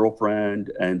 Sunny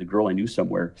Girlfriend, and The Girl I Knew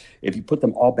Somewhere. If you put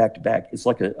them all back to back, it's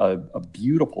like a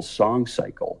beautiful song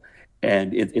cycle.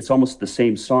 And it's almost the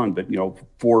same song, but,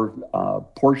 four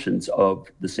portions of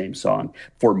the same song,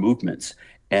 4 movements.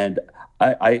 And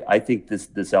I think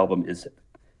this album is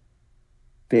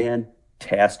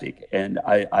fantastic. And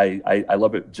I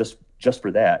love it just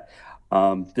for that.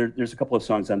 There's a couple of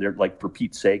songs on there, like For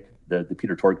Pete's Sake, the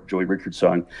Peter Tork, Joey Richards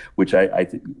song, which I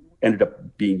think ended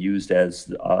up being used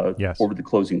as over the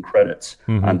closing credits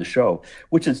on the show,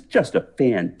 which is just a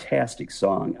fantastic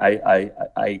song. I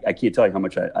can't tell you how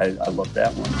much I love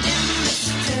that one.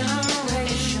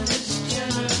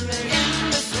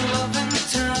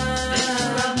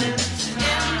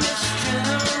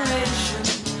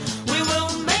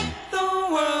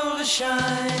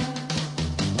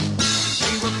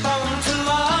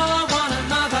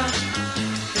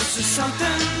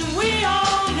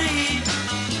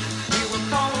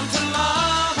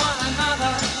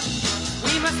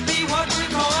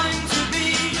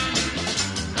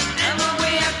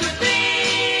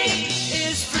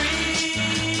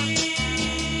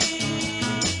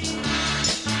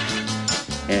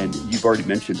 You've already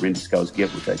mentioned Randy Scous's Get,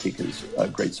 which I think is a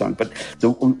great song. But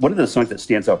one of the songs that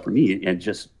stands out for me and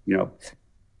just,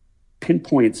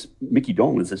 pinpoints Mickey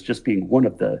Dolenz as just being one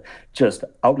of the just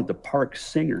out of the park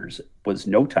singers was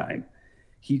No Time.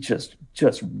 He just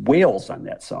wails on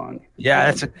that song. Yeah,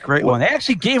 that's a great one. They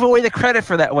actually gave away the credit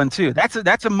for that one too. That's a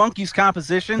Monkees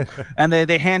composition, and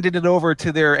they handed it over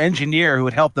to their engineer who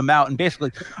would help them out. And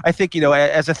basically, I think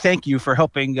as a thank you for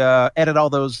helping edit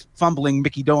all those fumbling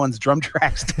Mickey Dolenz drum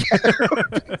tracks together.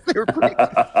 They were pretty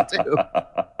cool too.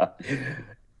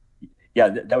 Yeah,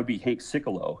 that would be Hank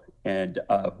Sicolo. And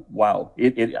wow,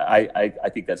 I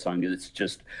think that song is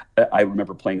just, I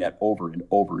remember playing that over and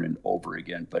over and over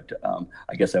again. But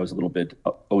I guess I was a little bit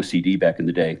OCD back in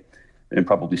the day, and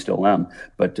probably still am.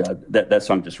 But that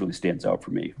song just really stands out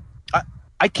for me.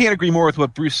 I can't agree more with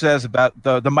what Bruce says about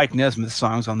the Mike Nesmith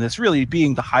songs on this really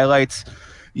being the highlights.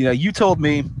 You Told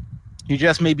Me, You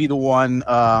Just May Be the One,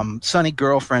 Sunny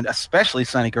Girlfriend, especially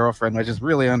Sunny Girlfriend, which is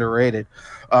really underrated.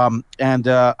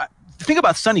 The thing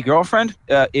about Sunny Girlfriend,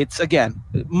 it's, again,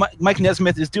 Mike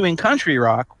Nesmith is doing country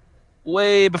rock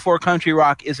way before country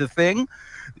rock is a thing.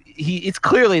 It's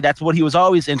clearly that's what he was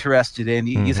always interested in.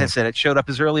 As I said, it showed up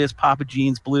as early as Papa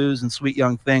Jean's Blues and Sweet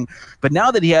Young Thing. But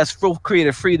now that he has full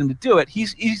creative freedom to do it,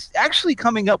 he's actually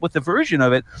coming up with a version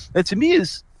of it that to me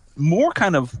is more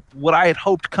kind of what I had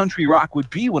hoped country rock would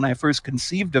be when I first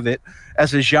conceived of it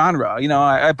as a genre.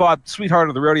 I bought Sweetheart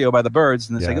of the Rodeo by the Byrds,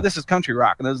 and it's like, this is country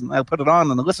rock. And I put it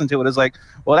on and I listened to it. It's like,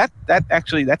 well,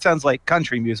 that sounds like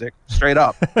country music, straight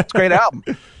up. It's a great album.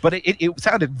 But it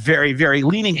sounded very, very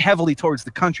leaning heavily towards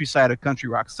the country side of country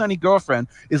rock. Sunny Girlfriend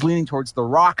is leaning towards the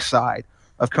rock side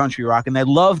of country rock, and I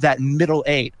love that middle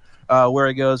 8. where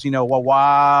it goes, well,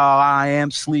 while I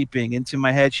am sleeping, into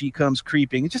my head she comes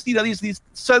creeping. It's just, these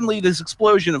suddenly this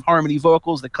explosion of harmony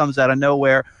vocals that comes out of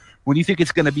nowhere when you think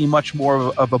it's going to be much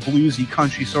more of a bluesy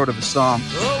country sort of a song.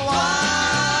 Oh, while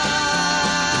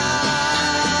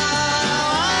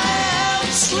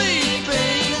I'm sleeping,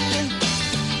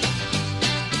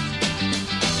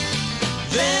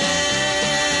 then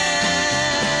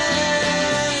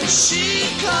she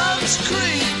comes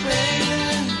creeping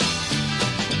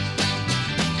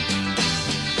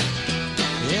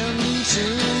into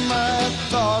my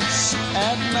thoughts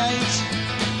at night,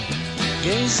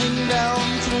 gazing down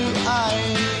through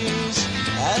eyes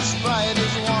as bright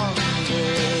as wonder.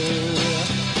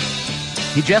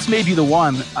 He Just May Be the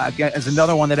One is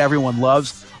another one that everyone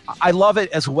loves. I love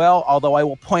it as well, although I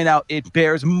will point out it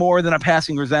bears more than a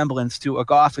passing resemblance to a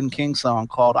Goff and King song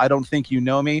called I Don't Think You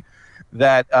Know Me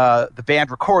that the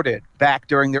band recorded back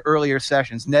during their earlier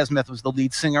sessions. Nesmith was the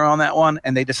lead singer on that one,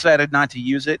 and they decided not to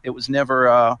use it. It was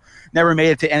never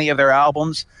made it to any of their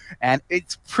albums, and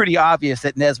it's pretty obvious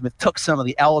that Nesmith took some of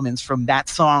the elements from that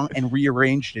song and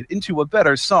rearranged it into a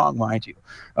better song, mind you.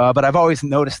 But I've always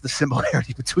noticed the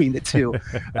similarity between the two.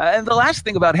 And the last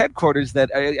thing about Headquarters that,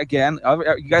 again,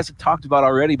 you guys have talked about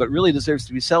already, but really deserves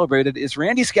to be celebrated is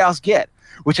Randy Scouse Get,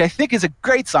 which I think is a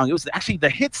great song. It was actually the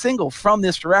hit single from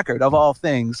this record, of all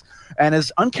things, and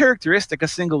as uncharacteristic a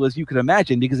single as you could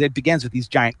imagine, because it begins with these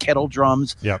giant kettle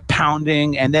drums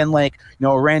pounding, and then a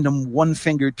random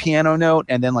one-fingered piano note,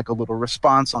 and then a little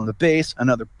response on the bass,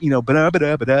 another,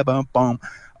 ba-da-ba-da-ba-da-bum-bum.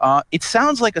 It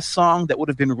sounds like a song that would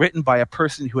have been written by a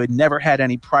person who had never had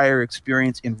any prior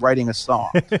experience in writing a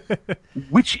song,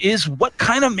 which is what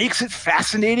kind of makes it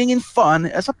fascinating and fun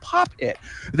as a pop hit.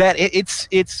 That it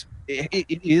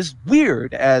is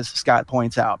weird, as Scott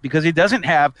points out, because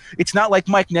it's not like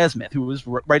Mike Nesmith, who was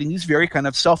writing these very kind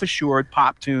of self-assured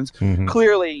pop tunes. Mm-hmm.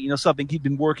 Clearly, something he'd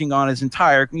been working on his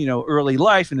entire, early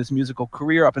life and his musical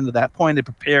career up until that point. It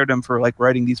prepared him for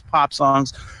writing these pop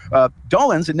songs.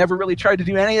 Dolenz had never really tried to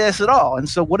do any of this at all. And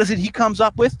so what is it he comes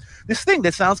up with? This thing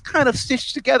that sounds kind of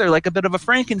stitched together like a bit of a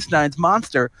Frankenstein's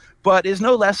monster, but is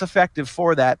no less effective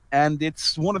for that. And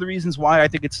it's one of the reasons why I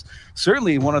think it's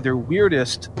certainly one of their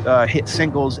weirdest hit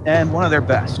singles and one of their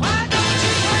best. Why don't you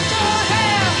cut your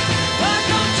hair? Why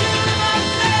don't you live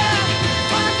up there?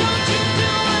 Why don't you do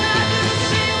what I do,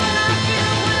 see what I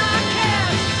feel when I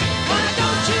can? Why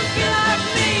don't you be like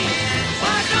me?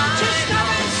 Why don't you stop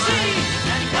and see?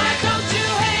 Why don't you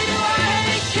hate who I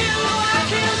hate, kill who I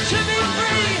kill to be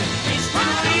free? Why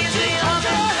don't you cut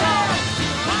your hair?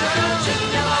 Why don't you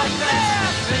live up there?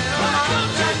 Why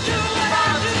don't you do what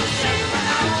I do, see what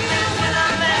I feel when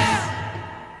I'm there?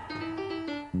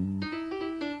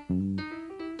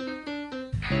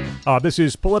 This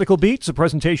is Political Beats, a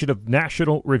presentation of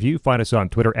National Review. Find us on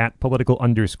Twitter at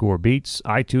 @political_beats,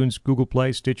 iTunes, Google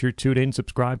Play, Stitcher. Tune in,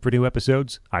 subscribe for new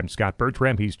episodes. I'm Scott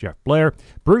Bertram. He's Jeff Blair.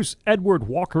 Bruce Edward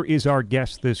Walker is our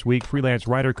guest this week. Freelance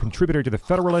writer, contributor to The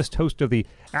Federalist, host of the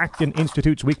Acton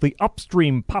Institute's weekly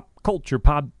Upstream Pop Culture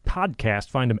podcast.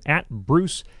 Find him at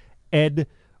Bruce Ed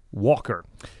Walker.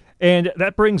 And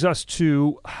that brings us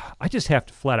to, I just have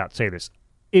to flat out say this.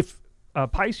 If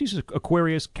Pisces,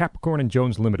 Aquarius, Capricorn, and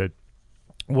Jones Limited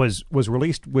was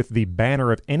released with the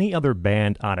banner of any other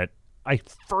band on it, I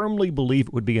firmly believe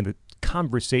it would be in the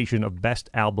conversation of best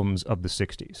albums of the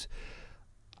 60s.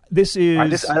 This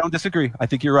is... I don't disagree. I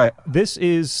think you're right. This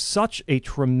is such a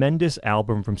tremendous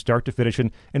album from start to finish,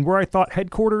 and where I thought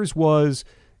Headquarters was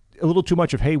a little too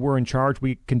much of, hey, we're in charge,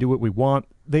 we can do what we want,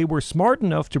 they were smart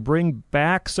enough to bring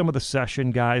back some of the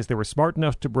session guys. They were smart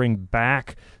enough to bring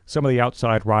back some of the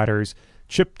outside writers.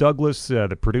 Chip Douglas,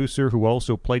 the producer, who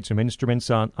also played some instruments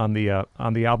on the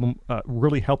album,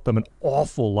 really helped them an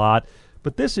awful lot.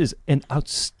 But this is an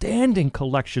outstanding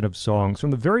collection of songs.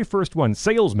 From the very first one,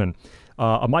 Salesman,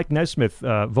 a Mike Nesmith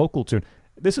vocal tune.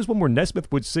 This is one where Nesmith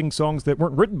would sing songs that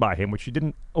weren't written by him, which he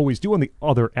didn't always do on the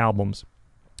other albums.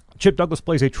 Chip Douglas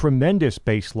plays a tremendous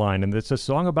bass line, and it's a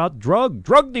song about drug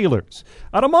dealers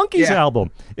on a Monkees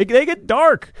album. They get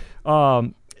dark.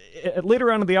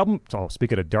 Later on in the album,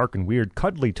 speaking of dark and weird,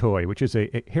 Cuddly Toy, which is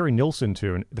a Harry Nilsson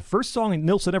tune. The first song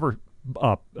Nilsson ever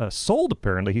sold,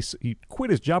 apparently. He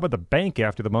quit his job at the bank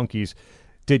after the Monkees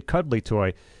did Cuddly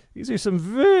Toy. These are some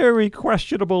very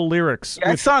questionable lyrics.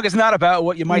 Yeah, that song is not about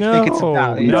what you might think it's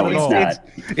about.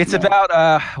 It's about,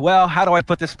 how do I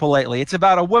put this politely? It's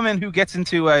about a woman who gets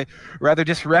into a rather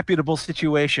disreputable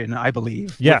situation, I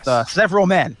believe. Yes. With several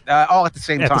men, all at the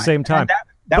same time. At the same time. And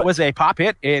that was a pop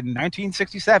hit in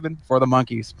 1967 for the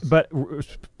Monkees. But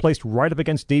placed right up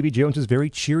against Davy Jones's very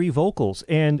cheery vocals.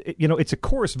 And, it's a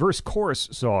chorus-verse-chorus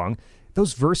song.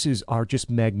 those verses are just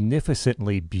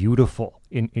magnificently beautiful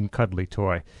in Cuddly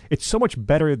Toy. It's so much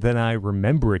better than I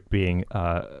remember it being,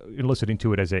 listening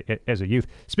to it as a youth.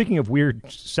 Speaking of weird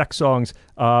sex songs,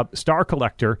 Star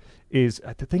Collector is,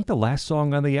 I think, the last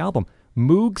song on the album.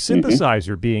 Moog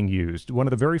synthesizer being used. One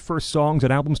of the very first songs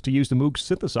and albums to use the Moog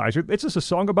synthesizer. It's just a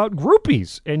song about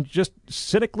groupies and just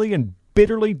cynically and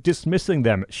bitterly dismissing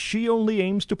them. She only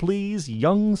aims to please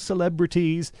young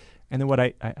celebrities. And then what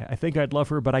I think I'd love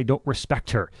her, but I don't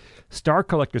respect her. Star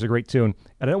Collector's a great tune.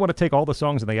 And I don't want to take all the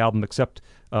songs on the album, except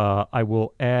I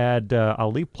will add,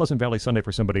 I'll leave Pleasant Valley Sunday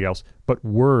for somebody else. But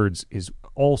Words is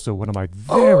also one of my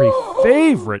very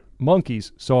favorite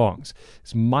Monkees songs.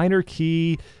 It's minor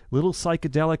key, little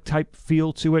psychedelic type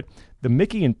feel to it. The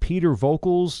Mickey and Peter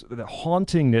vocals, the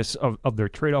hauntingness of their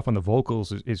trade-off on the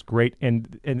vocals is great,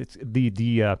 and it's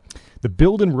the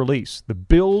build and release, the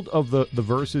build of the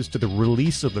verses to the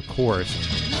release of the chorus.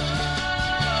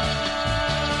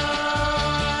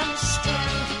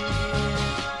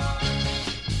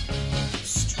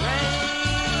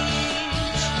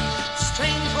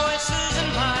 Strange voices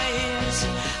in my ears.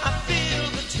 I feel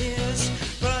the tears,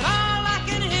 but all I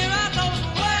can hear are those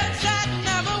words that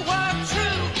never were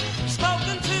true,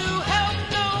 spoken to help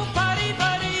nobody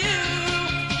but you.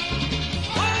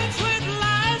 Words with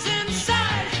lies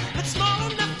inside, but small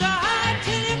enough to hide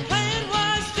till your plan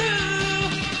was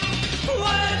through.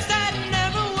 Words that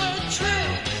never were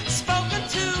true, spoken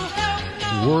to help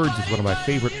nobody. Words is one of my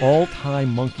favorite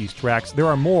all-time Monkees tracks. There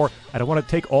are more. I don't want to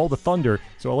take all the thunder,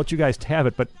 so I'll let you guys have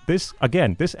it. But this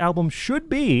album should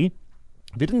be,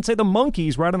 if it didn't say the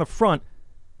Monkees right on the front,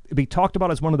 it'd be talked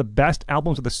about as one of the best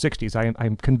albums of the 60s.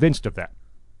 I'm convinced of that.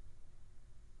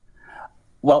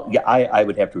 Well, yeah, I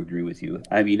would have to agree with you.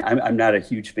 I mean, I'm not a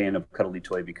huge fan of Cuddly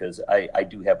Toy because I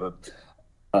do have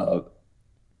a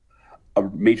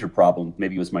major problem.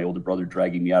 Maybe it was my older brother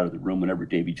dragging me out of the room whenever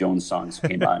Davy Jones songs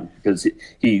came on, because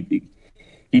he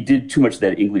did too much of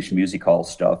that English music hall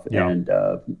stuff. Yeah. And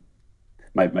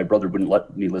my brother wouldn't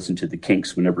let me listen to the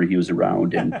Kinks whenever he was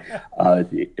around. And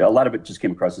a lot of it just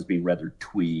came across as being rather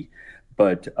twee.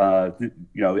 But, I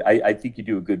think you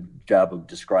do a good job of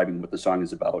describing what the song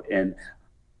is about and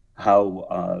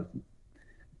how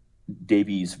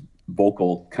Davy's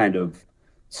vocal kind of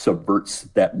subverts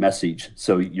that message.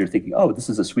 So you're thinking, oh, this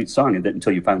is a sweet song, and then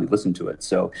until you finally listen to it.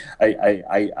 So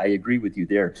I agree with you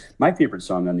there. My favorite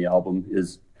song on the album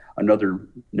is another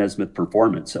Nesmith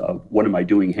performance of What Am I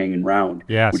Doing Hanging Round,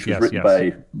 which was written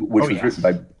by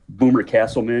Boomer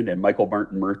Castleman and Michael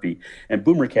Martin Murphey. And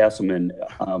Boomer Castleman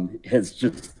has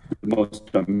just the most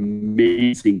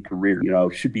amazing career.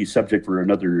 Should be subject for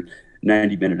another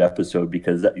 90-minute episode,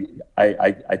 because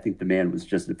I think the man was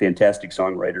just a fantastic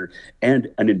songwriter and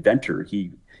an inventor.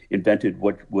 He invented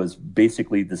what was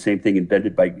basically the same thing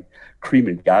invented by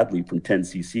Cream Godley from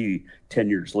 10cc 10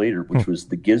 years later, which was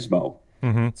the gizmo.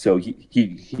 Mm-hmm. So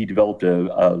he developed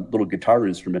a little guitar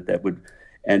instrument that would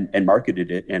and marketed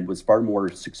it and was far more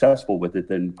successful with it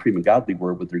than Cream and Godley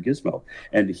were with their gizmo.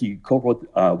 And he co-wrote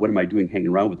What Am I Doing Hanging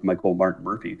Around with Michael Martin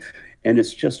Murphey. And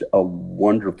it's just a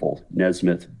wonderful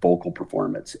Nesmith vocal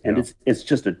performance. And it's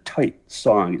just a tight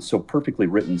song. It's so perfectly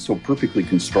written, so perfectly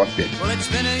constructed. Well, it's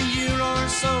been a year or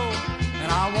so,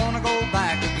 and I want to go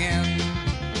back again.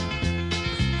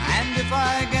 And if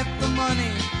I get the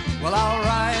money, well, I'll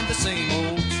ride the same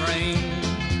old train.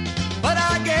 But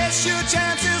I guess your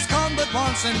chances come but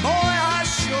once, and boy, I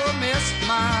sure missed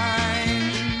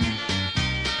mine.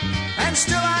 And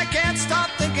still I can't stop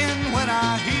thinking when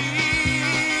I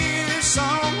hear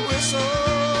some whistle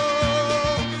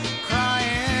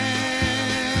crying.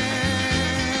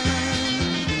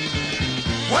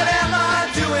 What am I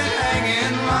doing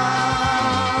hanging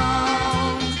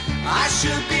round? I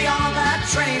should be on that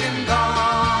train and gone.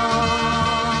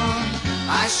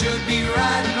 I should be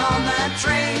riding on that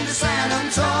train to San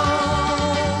Antone.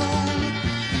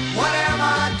 What am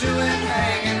I doing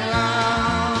hanging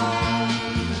round?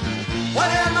 What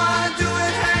am I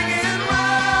doing hanging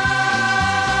round?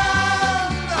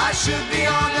 I should be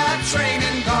on that train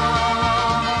and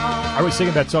gone. I was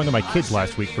singing that song to my kids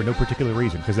last week for no particular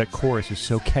reason, because that chorus is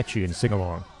so catchy and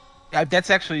sing-along. That's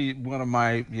actually one of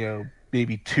my,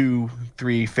 maybe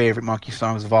 2-3 favorite Monkey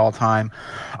songs of all time.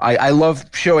 I love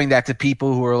showing that to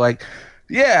people who are like,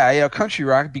 Yeah, country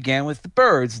rock began with the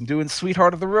Byrds and doing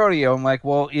 "Sweetheart of the Rodeo." I'm like,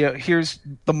 well, here's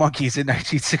the Monkees in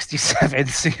 1967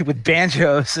 singing with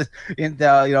banjos and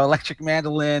electric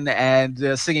mandolin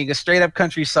and singing a straight up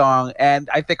country song, and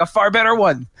I think a far better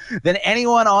one than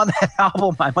anyone on that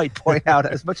album. I might point out,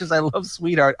 as much as I love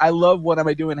 "Sweetheart," I love "What Am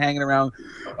I Doing Hanging Around"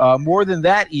 more than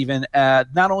that. Even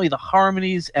not only the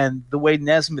harmonies and the way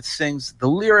Nesmith sings the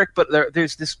lyric, but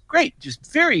there's this great,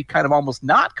 just very kind of almost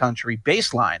not country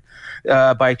bass line.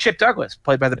 By Chip Douglas,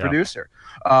 played by the producer,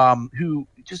 who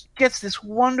just gets this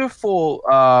wonderful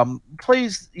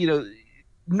plays,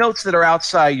 notes that are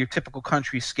outside your typical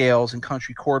country scales and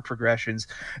country chord progressions.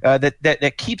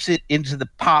 That keeps it into the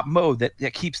pop mode.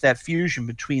 That keeps that fusion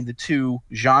between the two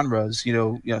genres,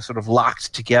 sort of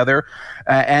locked together,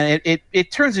 and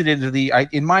it turns it into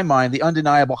in my mind, the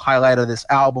undeniable highlight of this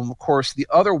album. Of course, the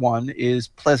other one is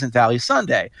Pleasant Valley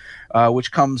Sunday,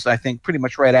 which comes, I think, pretty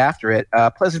much right after it.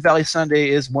 Pleasant Valley Sunday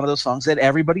is one of those songs that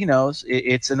everybody knows.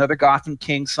 It's another Gotham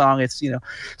King song. It's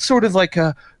sort of like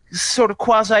a sort of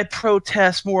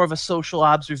quasi-protest, more of a social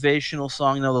observational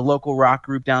song. The local rock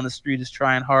group down the street is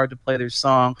trying hard to play their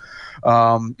song.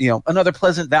 Another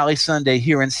Pleasant Valley Sunday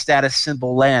here in status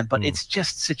symbol land, but it's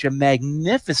just such a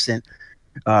magnificent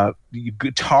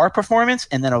guitar performance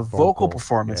and then a vocal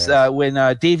performance. When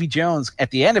Davy Jones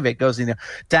at the end of it goes da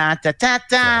da da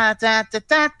da da da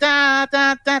da da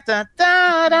da da da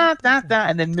da da da,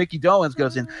 and then Mickey Dolenz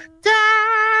goes in da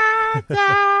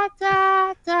da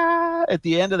da da at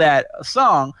the end of that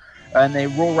song, and they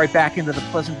roll right back into the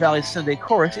Pleasant Valley Sunday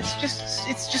chorus. It's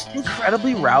just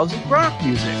incredibly rousing rock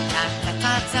music.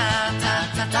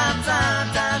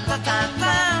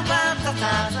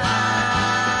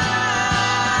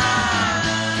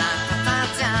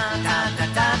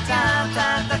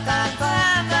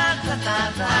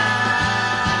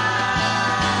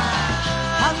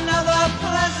 Another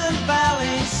Pleasant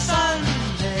Valley Sunday,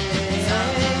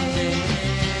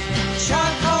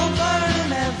 charcoal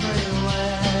burning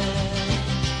everywhere.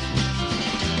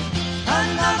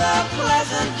 Another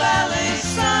Pleasant Valley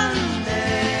Sunday,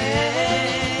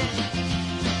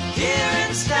 here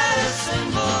in status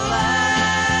symbol land.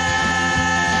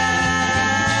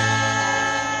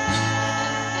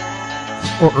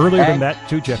 Or earlier than that,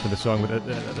 too, Jeff, in the song,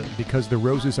 because the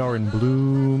roses are in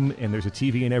bloom and there's a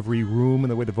TV in every room,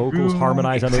 and the way the vocals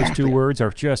harmonize on those two words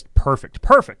are just perfect.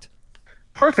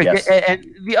 Perfect. Yes. And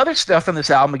the other stuff on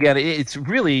this album, again, it's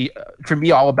really, for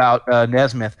me, all about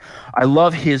Nesmith. I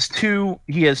love he has two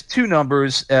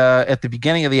numbers at the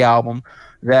beginning of the album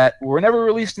that were never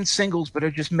released in singles, but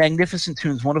are just magnificent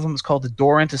tunes. One of them is called The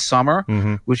Door into Summer,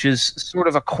 which is sort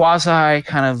of a quasi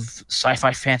kind of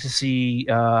sci-fi fantasy,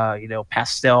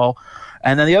 pastel.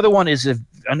 And then the other one is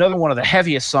another one of the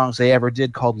heaviest songs they ever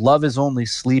did, called Love Is Only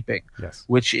Sleeping,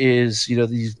 which is,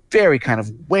 these very kind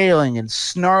of wailing and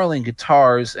snarling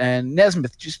guitars, and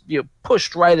Nesmith just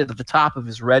pushed right at the top of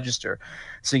his register,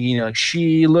 singing like,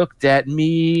 she looked at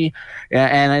me,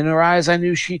 and in her eyes I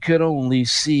knew she could only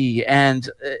see. And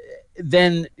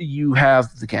then you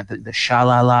have, again, the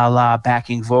sha-la-la-la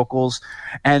backing vocals,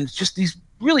 and just these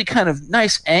really kind of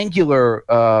nice angular,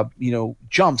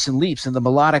 jumps and leaps in the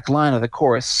melodic line of the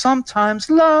chorus.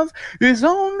 Sometimes love is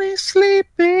only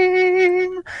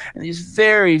sleeping, and these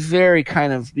very, very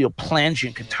kind of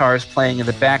plangent guitars playing in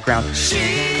the background. She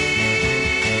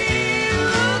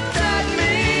looked at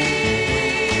me,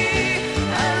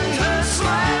 and her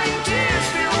smiling tears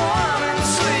feel warm and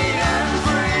sweet and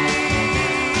free.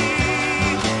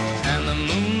 And the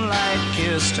moonlight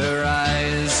kissed her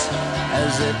eyes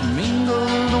as it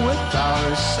mingled with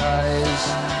our sighs,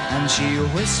 and she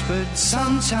whispered,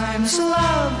 sometimes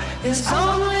love is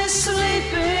only sleeping.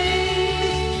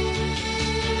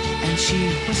 And she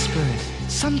whispered,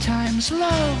 sometimes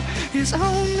love is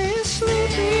only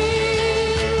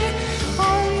sleeping,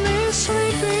 only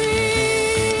sleeping,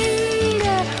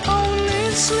 yeah,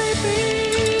 only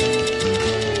sleeping,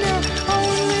 yeah,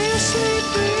 only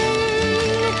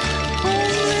sleeping,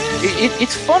 only.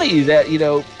 It's funny that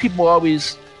people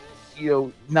always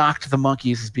knocked the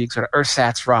Monkees as being sort of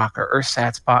ersatz rock or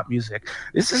ersatz pop music.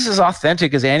 This is as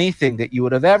authentic as anything that you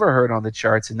would have ever heard on the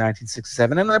charts in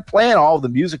 1967, and they're playing all of the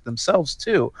music themselves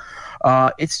too.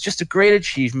 It's just a great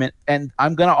achievement, and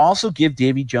I'm going to also give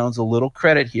Davy Jones a little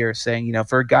credit here, saying,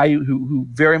 for a guy who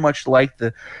very much liked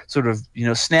the sort of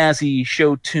snazzy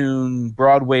show tune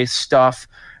Broadway stuff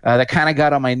that kind of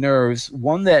got on my nerves,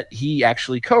 one that he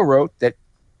actually co-wrote that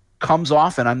comes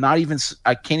off, and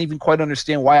I can't even quite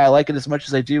understand why I like it as much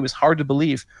as I do, is Hard to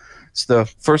Believe. It's the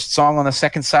first song on the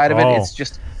second side of it. It's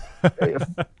just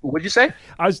What'd you say?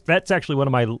 That's actually one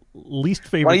of my least One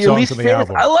favorite of your songs least on the favorites?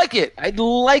 album. I like it. I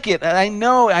like it. And I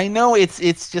know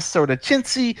it's just sort of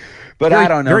chintzy, but very, I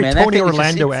don't know, very man. That Tony thing is just-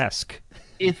 Orlando-esque.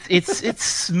 it's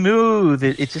smooth.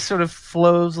 It just sort of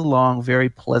flows along very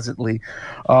pleasantly.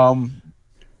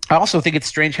 I also think it's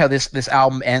strange how this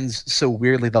album ends so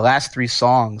weirdly. The last three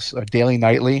songs, Daily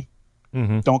Nightly,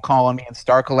 Don't Call on Me, and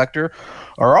Star Collector,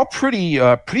 are all pretty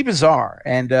bizarre.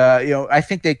 And I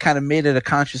think they kind of made it a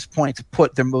conscious point to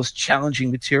put their most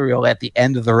challenging material at the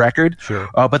end of the record. Sure.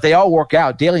 But they all work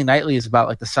out. Daily Nightly is about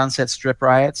like the Sunset Strip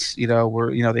riots,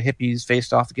 where the hippies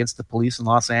faced off against the police in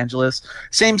Los Angeles.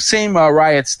 Same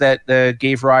riots that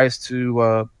gave rise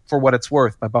to For What It's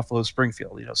Worth by Buffalo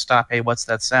Springfield. Stop, Hey, What's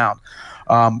That Sound?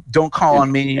 Don't Call on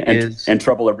Me is... And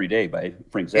Trouble Every Day by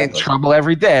Frank Zappa. And Trouble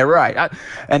Every Day, right.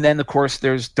 And then, of course,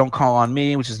 there's Don't Call on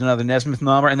Me, which is another Nesmith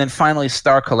number. And then finally,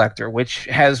 Star Collector, which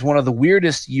has one of the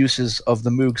weirdest uses of the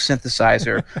Moog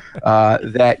synthesizer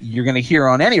that you're going to hear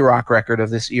on any rock record of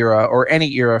this era, or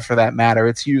any era for that matter.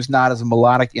 It's used not as a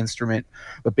melodic instrument,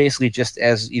 but basically just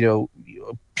as,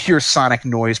 pure sonic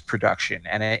noise production,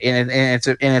 and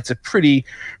it's a pretty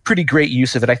great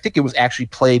use of it. I think it was actually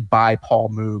played by Paul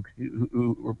Moog,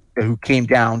 who came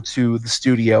down to the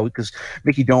studio because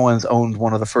Mickey Dolenz owned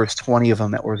one of the first 20 of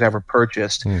them that was ever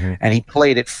purchased, and he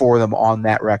played it for them on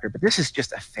that record. But this is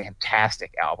just a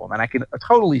fantastic album, and I can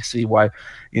totally see why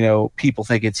people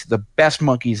think it's the best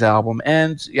Monkees album,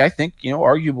 and I think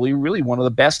arguably really one of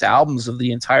the best albums of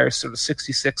the entire sort of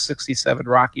 66, 67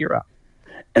 rock era.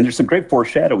 And there's some great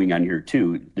foreshadowing on here,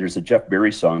 too. There's a Jeff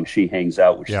Berry song, She Hangs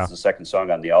Out, which is the second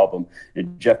song on the album.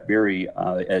 And Jeff Berry,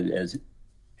 as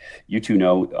you two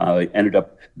know, ended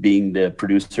up being the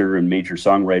producer and major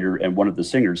songwriter and one of the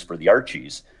singers for the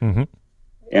Archies. Mm-hmm.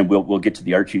 And we'll get to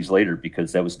the Archies later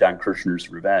because that was Don Kirshner's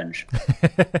revenge.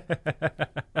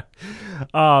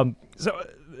 So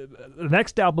the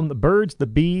next album, The Byrds, The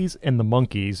Bees, and The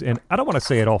Monkees. And I don't want to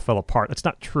say it all fell apart. That's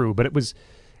not true, but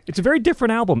it's a very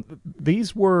different album.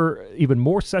 These were even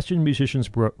more session musicians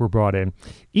were brought in.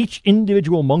 Each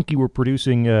individual Monkee were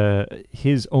producing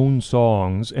his own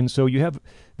songs, and so you have a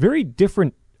very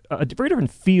different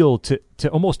feel to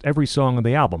almost every song on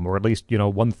the album, or at least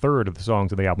 1/3 of the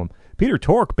songs of the album. Peter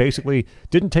Tork basically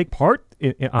didn't take part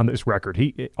on this record.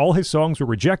 All his songs were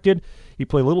rejected. He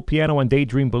played a little piano on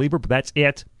Daydream Believer, but that's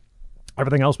it.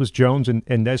 Everything else was Jones and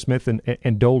Nesmith and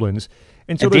Dolenz.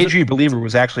 And so Daydream Believer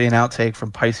was actually an outtake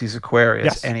from Pisces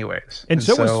Aquarius anyways. And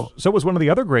so was one of the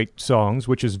other great songs,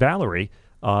 which is Valerie.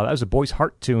 That was a Boyce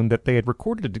Hart tune that they had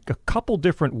recorded a couple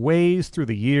different ways through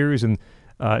the years, and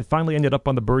it finally ended up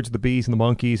on The Byrds, The Bees, and The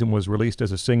Monkees and was released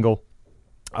as a single.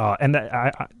 And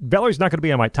Valerie's not going to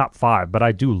be on my top 5, but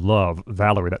I do love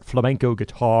Valerie. That flamenco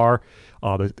guitar,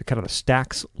 the kind of the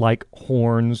Stax-like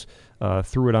horns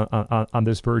through it on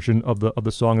this version of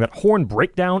the song. That horn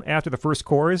breakdown after the first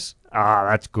chorus,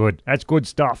 that's good. That's good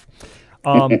stuff.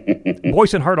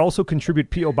 Boyce and Hart also contribute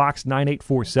P.O. Box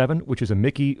 9847, which is a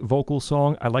Mickey vocal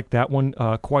song. I like that one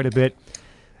quite a bit.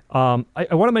 I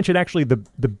want to mention actually the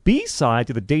B-side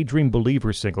to the Daydream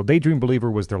Believer single. Daydream Believer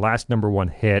was their last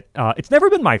 #1 hit. It's never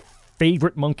been my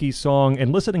favorite Monkees song,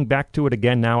 and listening back to it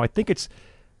again now, I think it's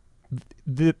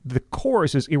the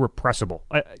chorus is irrepressible.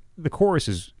 The chorus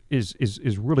is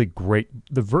really great.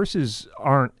 The verses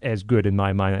aren't as good in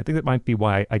my mind. I think that might be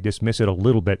why I dismiss it a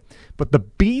little bit. But the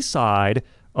B-side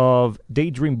of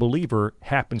Daydream Believer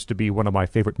happens to be one of my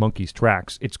favorite Monkees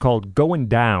tracks. It's called Going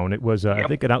Down. It was, I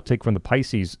think, an outtake from the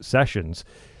Pisces sessions.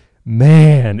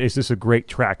 Man, is this a great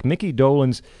track. Mickey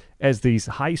Dolenz as these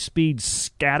high-speed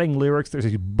scatting lyrics. There's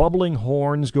these bubbling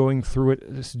horns going through it,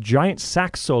 this giant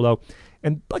sax solo.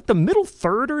 And like the middle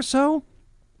third or so,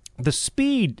 the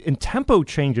speed and tempo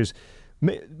changes.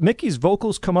 Mickey's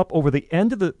vocals come up over the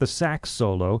end of the sax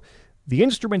solo. The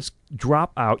instruments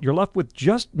drop out. You're left with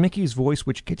just Mickey's voice,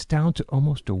 which gets down to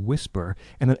almost a whisper.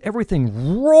 And then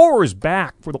everything roars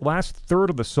back for the last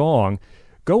third of the song.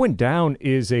 Going Down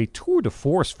is a tour de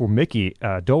force for Mickey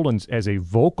Dolenz as a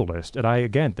vocalist. And I,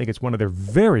 again, think it's one of their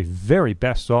very, very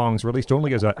best songs, released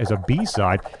only as a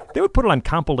B-side. They would put it on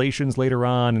compilations later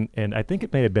on, and I think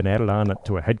it may have been added on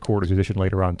to a headquarters edition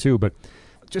later on, too. But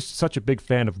just such a big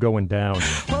fan of Going Down.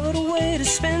 What a way to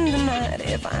spend the night.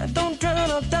 If I don't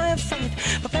drown, I'll die of fright.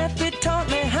 My pappy taught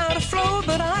me how to float,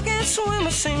 but I can't swim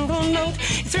a single note.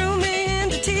 He threw me in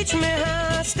to teach me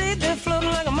how. I stayed there floating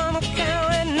like a mama cow,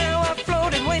 and now I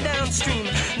floated way downstream.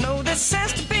 No, this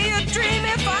has to be a dream.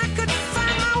 If I could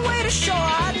find my way to shore,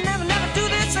 I'd never do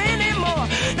this anymore.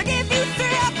 Now give you 3,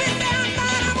 I've been down,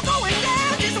 but I'm going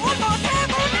down. Just one more time,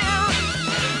 go down.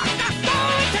 I'm not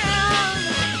going down.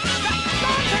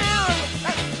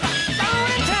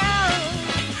 Going down.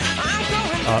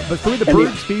 But for me, the And they-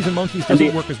 Birds, Bees, and Monkeys and doesn't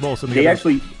they- work as well as some of They the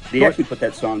other. actually put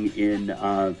that song in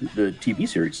the TV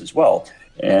series as well,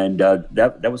 and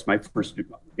that was my first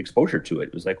exposure to it.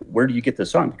 It was like, where do you get this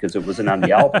song? Because it wasn't on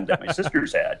the album that my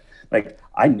sisters had. Like,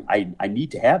 I need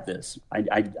to have this.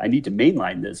 I need to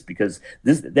mainline this because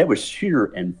that was sheer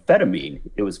amphetamine.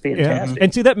 It was fantastic.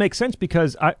 And see, that makes sense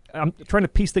because I'm trying to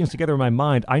piece things together in my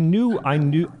mind. I knew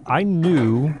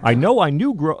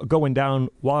going down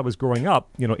while I was growing up,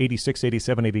 86,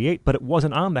 87, 88, but it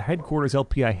wasn't on the Headquarters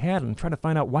LP I had. And I'm trying to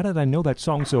find out, why did I know that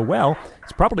song so well?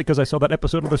 It's probably because I saw that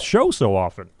episode of the show so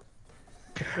often.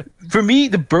 For me,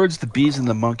 the Birds, the Bees, and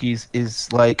the Monkeys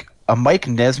is like a Mike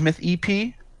Nesmith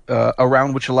EP,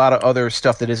 around which a lot of other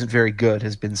stuff that isn't very good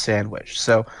has been sandwiched.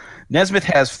 So Nesmith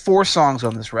has 4 songs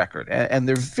on this record, and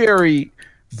they're very,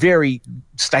 very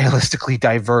stylistically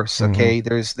diverse. Okay,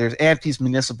 there's Auntie's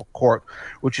Municipal Court,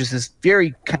 which is this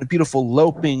very kind of beautiful,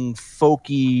 loping,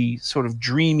 folky, sort of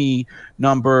dreamy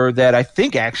number that I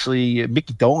think actually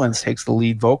Mickey Dolenz takes the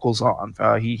lead vocals on.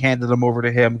 He handed them over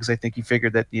to him because I think he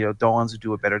figured that Dolenz would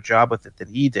do a better job with it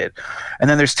than he did. And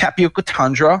then there's Tapioca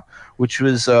Tundra, which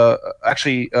was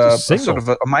actually sort of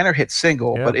a minor hit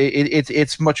single, but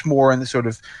it's much more in the sort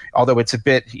of, although it's a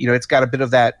bit, it's got a bit of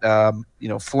that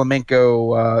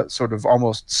flamenco sort of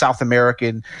almost South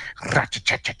American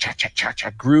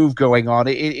groove going on.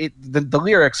 The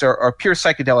lyrics are pure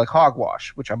psychedelic hogwash,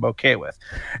 which I'm okay with.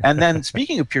 And then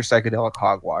speaking of pure psychedelic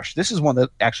hogwash, this is one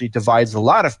that actually divides a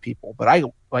lot of people, but I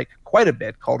like quite a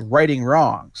bit, called Righting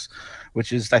Wrongs,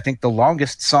 which is, I think, the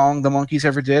longest song the Monkees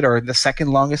ever did, or the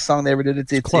second longest song they ever did.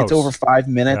 It's over 5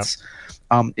 minutes.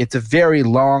 Yeah. It's a very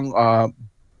long,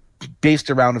 based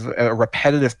around a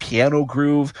repetitive piano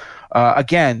groove.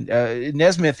 Again,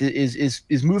 Nesmith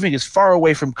is moving as far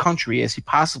away from country as he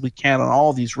possibly can on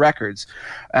all these records,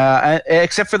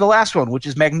 except for the last one, which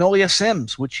is Magnolia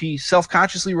Sims, which he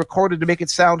self-consciously recorded to make it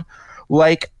sound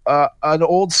like an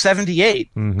old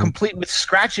 78, complete with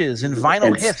scratches and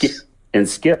vinyl hits. And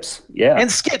skips, yeah.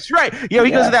 And skips, right. He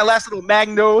goes to that last little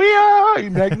Magnolia,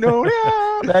 Magnolia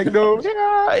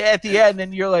at the end,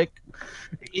 and you're like,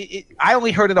 I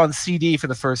only heard it on CD for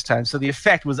the first time, so the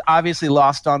effect was obviously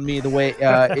lost on me the way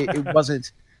it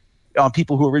wasn't on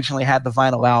people who originally had the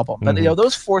vinyl album. But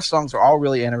those 4 songs are all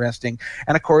really interesting,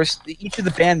 and of course, each of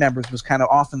the band members was kind of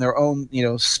off in their own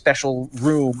special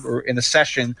room or in a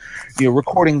session,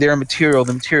 recording their material,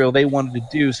 the material they wanted to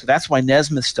do. So that's why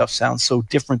Nesmith stuff sounds so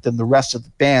different than the rest of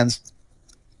the bands.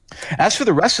 As for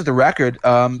the rest of the record,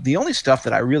 the only stuff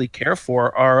that I really care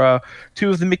for are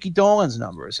 2 of the Mickey Dolenz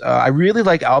numbers. I really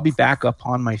like "I'll Be Back Up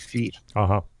on My Feet,"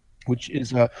 which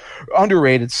is a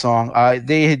underrated song.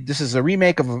 This is a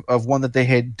remake of one that they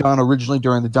had done originally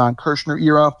during the Don Kirshner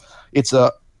era. It's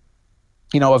a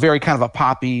very kind of a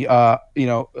poppy,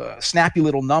 snappy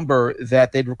little number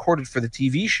that they'd recorded for the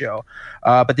TV show,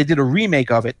 but they did a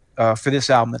remake of it for this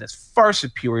album that is far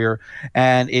superior,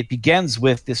 and it begins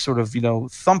with this sort of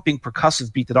thumping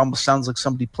percussive beat that almost sounds like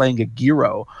somebody playing a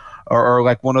gyro, or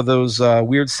like one of those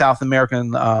weird South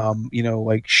American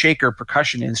like shaker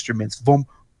percussion instruments. Boom,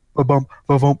 ba-bum,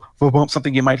 ba-bum, ba-bum,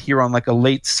 something you might hear on like a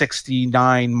late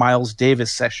 69 Miles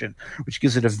Davis session, which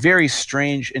gives it a very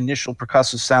strange initial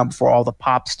percussive sound before all the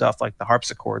pop stuff like the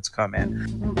harpsichords come in.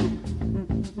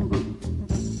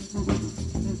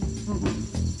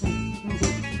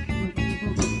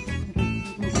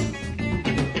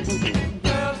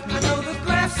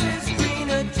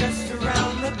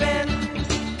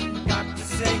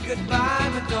 Goodbye,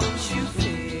 but don't you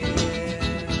fear.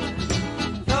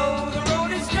 Though the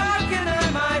road is dark and I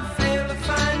might fail to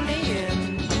find the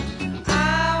end,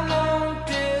 I won't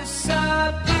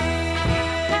disappear.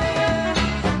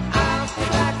 I'll be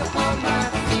back upon my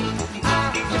feet.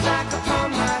 I'll be back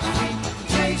upon my feet.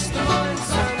 Chase the morning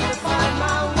sun to find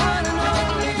my one and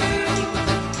only you.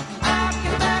 I'll be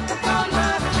back upon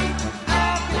my feet.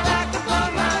 I'll be back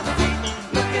upon my feet.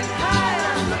 Looking high and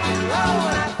I'm looking low,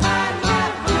 and I find my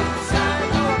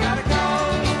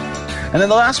And then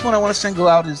the last one I want to single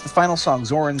out is the final song,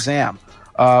 Zoran Zam,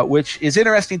 which is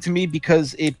interesting to me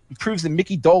because it proves that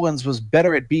Mickey Dolenz was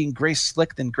better at being Grace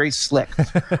Slick than Grace Slick.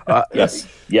 Yes.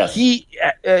 He,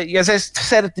 as I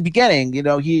said at the beginning,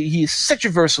 he's such a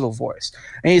versatile voice,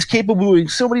 and he's capable of doing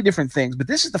so many different things. But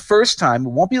this is the first time,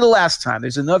 it won't be the last time.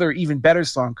 There's another even better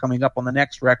song coming up on the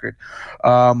next record,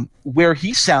 where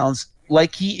he sounds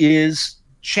like he is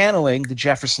channeling the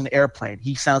Jefferson Airplane.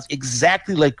 He sounds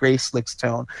exactly like Grace Slick's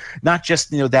tone, not just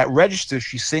that register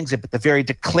she sings it, but the very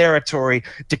declaratory,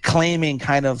 declaiming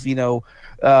kind of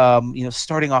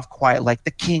starting off quiet, like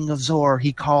the King of Zor,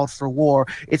 he called for war.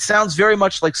 It sounds very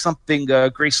much like something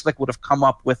Grace Slick would have come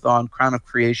up with on Crown of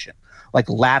Creation. like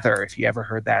Lather, if you ever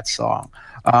heard that song.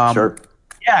 Sure.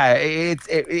 Yeah,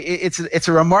 it's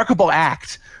a remarkable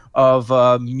act of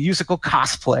musical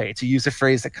cosplay, to use a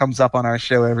phrase that comes up on our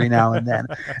show every now and then.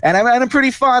 And I'm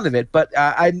pretty fond of it, but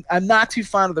I'm not too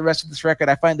fond of the rest of this record.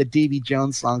 I find the Davy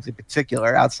Jones songs in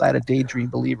particular, outside of Daydream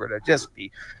Believer, to just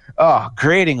be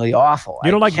gratingly awful.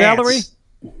 You don't like Valerie?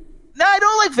 No, I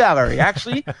don't like Valerie.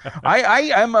 Actually,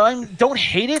 I don't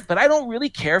hate it, but I don't really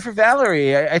care for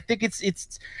Valerie. I think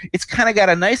it's kind of got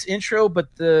a nice intro,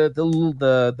 but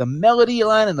the melody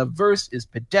line and the verse is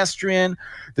pedestrian.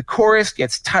 The chorus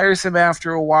gets tiresome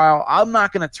after a while. I'm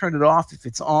not going to turn it off if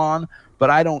it's on, but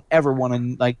I don't ever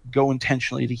want to go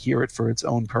intentionally to hear it for its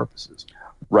own purposes.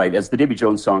 Right. As the Davy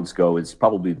Jones songs go, it's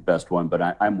probably the best one,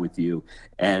 but I'm with you.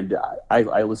 And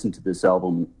I listened to this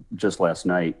album just last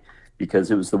night,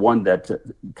 because it was the one that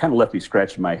kind of left me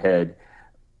scratching my head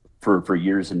for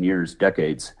years and years,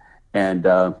 decades. And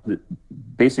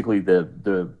basically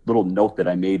the little note that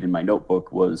I made in my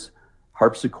notebook was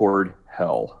harpsichord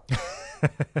hell.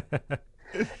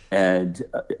 and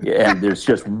there's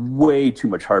just way too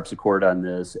much harpsichord on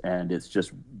this, and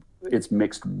it's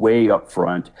mixed way up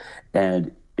front.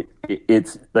 And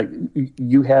it's like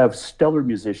you have stellar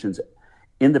musicians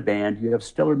in the band, you have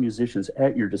stellar musicians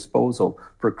at your disposal.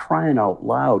 For crying out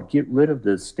loud, get rid of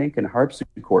the stinking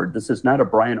harpsichord. This is not a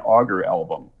Brian Auger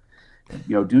album.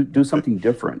 Do something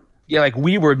different. Yeah, like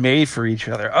we were made for each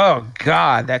other. Oh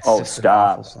God, that's just an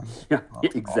awful song. Yeah,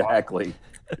 exactly.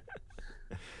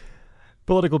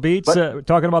 Political Beats,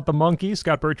 talking about the Monkees,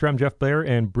 Scott Bertram, Jeff Blair,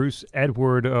 and Bruce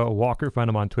Edward Walker. Find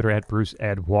him on Twitter at Bruce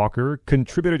Ed Walker.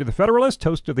 Contributor to The Federalist,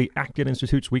 host of the Acton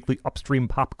Institute's weekly Upstream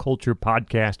Pop Culture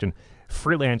podcast, and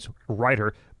freelance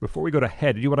writer. Before we go to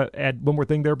Head, do you want to add one more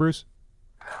thing there, Bruce?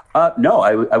 No,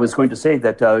 I was going to say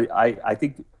that I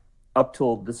think up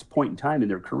till this point in time in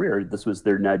their career, this was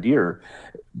their nadir.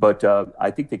 But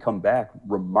I think they come back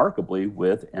remarkably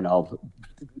with, and I'll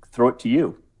throw it to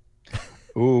you.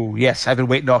 Ooh, yes. I've been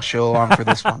waiting all show long for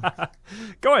this one.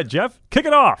 Go ahead, Jeff. Kick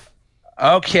it off.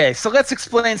 Okay, so let's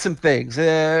explain some things.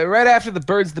 Right after The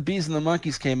Birds, the Bees, and the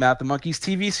Monkees came out, the Monkees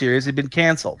TV series had been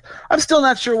canceled. I'm still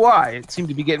not sure why. It seemed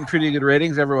to be getting pretty good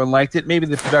ratings. Everyone liked it. Maybe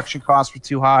the production costs were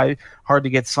too high, hard to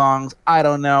get songs. I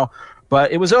don't know.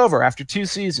 But it was over after 2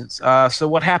 seasons. So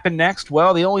what happened next?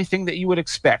 Well, the only thing that you would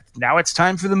expect. Now it's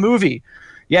time for the movie.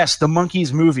 Yes, the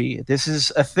Monkees movie. This is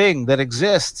a thing that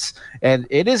exists, and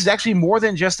it is actually more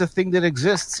than just a thing that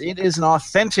exists. It is an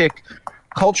authentic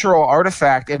cultural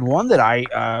artifact, and one that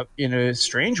I, in a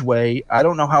strange way, I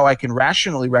don't know how I can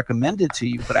rationally recommend it to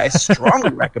you, but I strongly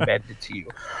recommend it to you.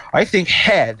 I think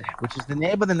Head, which is the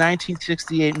name of the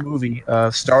 1968 movie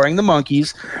starring the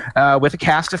Monkees, with a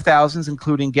cast of thousands,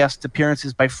 including guest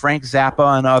appearances by Frank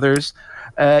Zappa and others,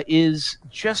 is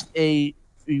just a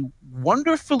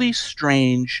wonderfully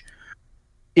strange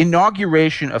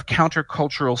inauguration of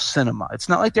countercultural cinema. It's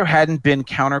not like there hadn't been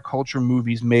counterculture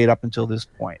movies made up until this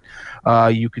point.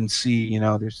 You can see,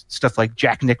 there's stuff like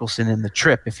Jack Nicholson in The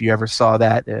Trip, if you ever saw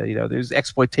that. There's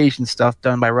exploitation stuff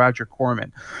done by Roger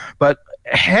Corman. But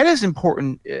Head is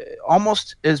important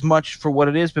almost as much for what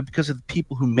it is, but because of the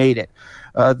people who made it.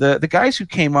 The guys who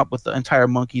came up with the entire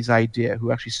Monkees idea,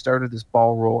 who actually started this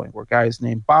ball rolling, were guys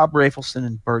named Bob Rafelson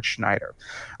and Bert Schneider.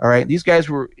 All right, these guys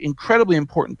were incredibly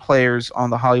important players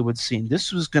on the Hollywood scene.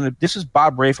 This was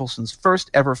Bob Rafelson's first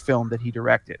ever film that he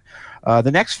directed.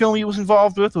 The next film he was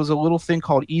involved with was a little thing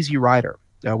called Easy Rider,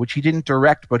 which he didn't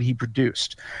direct, but he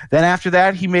produced. Then after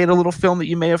that, he made a little film that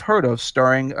you may have heard of,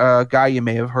 starring a guy you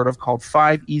may have heard of called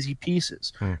Five Easy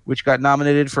Pieces, which got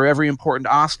nominated for every important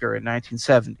Oscar in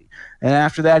 1970. And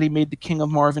after that, he made The King of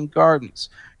Marvin Gardens.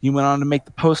 He went on to make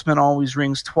The Postman Always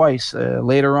Rings Twice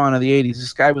later on in the 80s.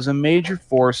 This guy was a major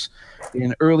force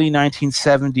in early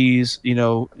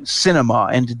 1970s, cinema,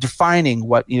 and defining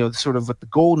what the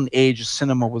golden age of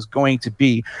cinema was going to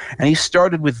be. And he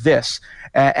started with this.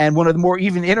 And one of the more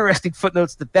even interesting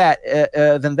footnotes than that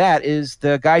is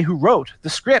the guy who wrote the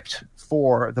script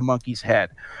for the Monkees' Head.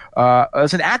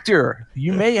 As an actor,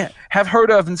 you may have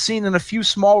heard of and seen in a few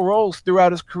small roles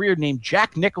throughout his career, named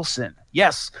Jack Nicholson.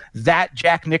 Yes, that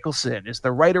Jack Nicholson is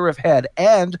the writer of Head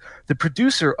and the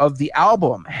producer of the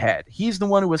album Head. He's the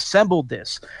one who assembled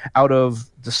this out of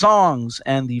the songs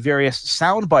and the various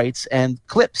sound bites and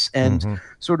clips and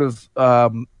sort of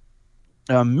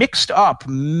mixed up,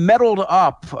 meddled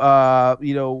up,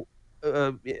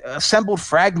 assembled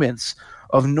fragments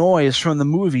of noise from the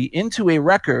movie into a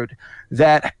record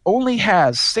that only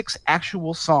has 6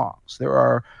 actual songs. There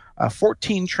are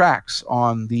 14 tracks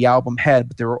on the album Head,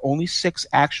 but there were only 6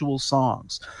 actual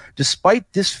songs.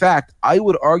 Despite this fact, I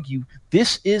would argue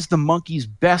this is the Monkees'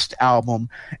 best album,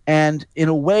 and in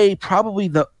a way, probably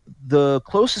the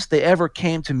closest they ever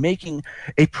came to making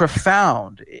a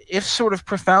profound, if sort of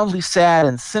profoundly sad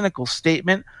and cynical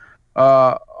statement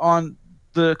on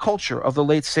the culture of the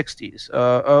late 60s,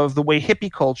 of the way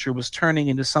hippie culture was turning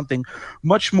into something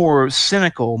much more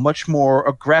cynical, much more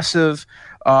aggressive,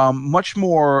 much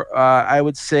more, I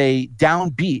would say,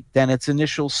 downbeat than its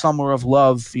initial Summer of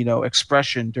Love,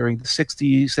 expression during the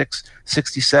 66,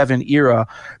 67 era.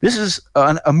 This is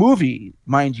a movie,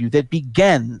 mind you, that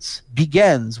begins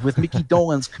with Mickey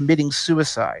Dolenz committing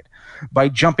suicide by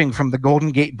jumping from the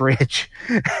Golden Gate Bridge,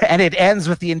 and it ends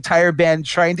with the entire band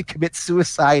trying to commit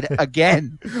suicide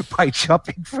again by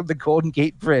jumping from the Golden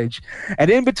Gate Bridge. And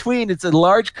in between, it's a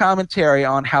large commentary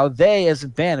on how they, as a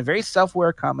band, a very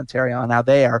self-aware commentary on how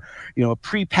they are,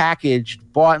 prepackaged,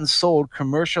 bought and sold,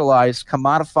 commercialized,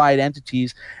 commodified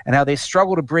entities, and how they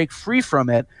struggle to break free from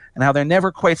it, and how they're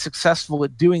never quite successful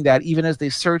at doing that, even as they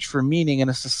search for meaning in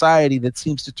a society that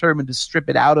seems determined to strip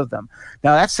it out of them.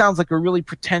 Now, that sounds like a really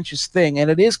pretentious thing, and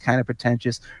it is kind of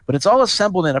pretentious, but it's all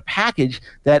assembled in a package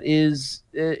that is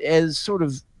as sort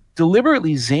of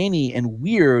deliberately zany and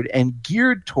weird and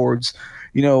geared towards,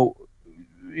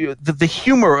 the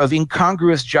humor of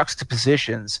incongruous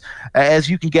juxtapositions as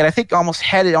you can get. I think it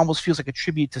almost feels like a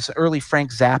tribute to early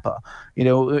Frank Zappa,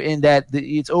 in that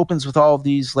it opens with all of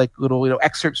these like little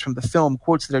excerpts from the film,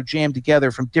 quotes that are jammed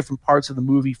together from different parts of the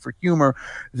movie for humor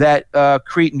that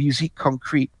create musique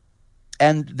concrète.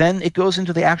 And then it goes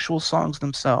into the actual songs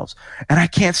themselves. And I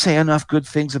can't say enough good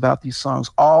things about these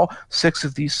songs. All 6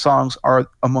 of these songs are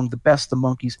among the best the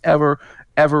Monkees ever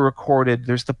recorded.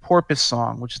 There's the Porpoise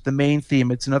song, which is the main theme.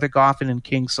 It's another Goffin and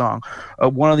King song.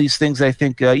 One of these things I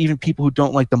think even people who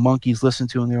don't like the Monkees listen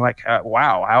to, and they're like,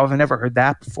 wow, how have I never heard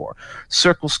that before?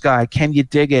 Circle Sky, Can You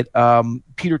Dig It?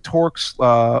 Peter Tork's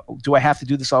Do I Have to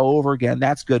Do This All Over Again?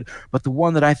 That's good. But the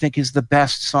one that I think is the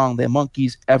best song the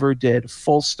Monkees ever did,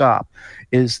 full stop,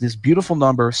 is this beautiful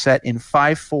number set in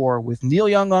 5/4 with Neil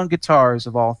Young on guitars,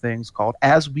 of all things, called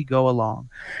As We Go Along.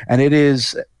 And it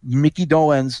is Mickey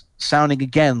Dolenz sounding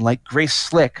again like Grace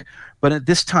Slick, but at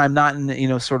this time not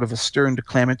in sort of a stern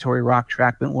declamatory rock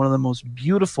track, but one of the most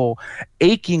beautiful,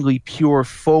 achingly pure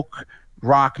folk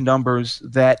rock numbers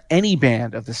that any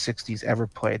band of the 60s ever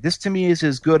played. This to me is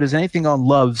as good as anything on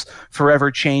Love's Forever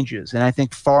Changes, and I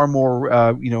think far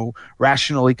more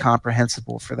rationally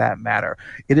comprehensible for that matter.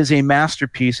 It is a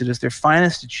masterpiece. It is their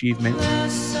finest achievement.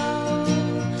 There's so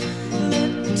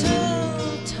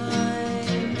little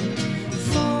time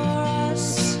for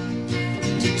us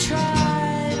to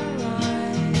try to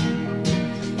rhyme,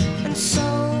 and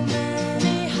so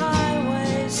many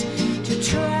highways to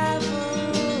travel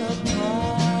upon.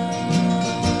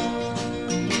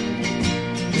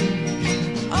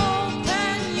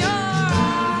 Open your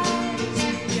eyes,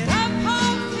 get up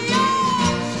off the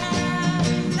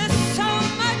ocean. There's so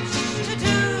much to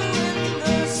do in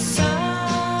the sun.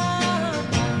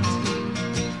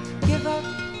 Give up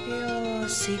your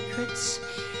secrets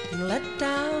and let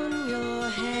down your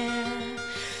hair,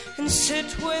 and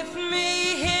sit with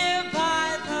me here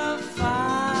by the firelight.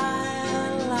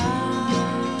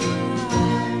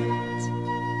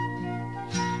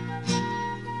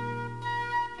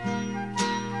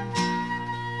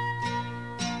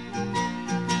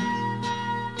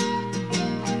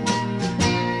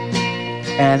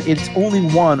 And it's only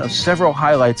one of several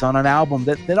highlights on an album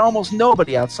that almost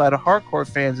nobody outside of hardcore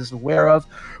fans is aware of,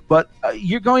 but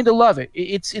you're going to love it.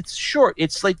 It's short.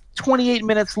 It's like 28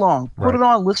 minutes long. Put it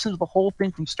on, listen to the whole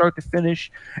thing from start to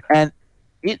finish, and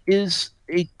it is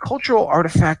a cultural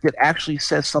artifact that actually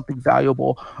says something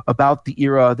valuable about the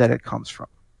era that it comes from.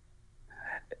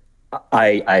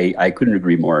 I couldn't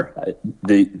agree more.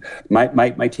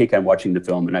 My take on watching the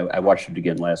film, and I watched it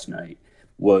again last night,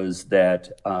 was that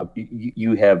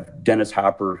you have Dennis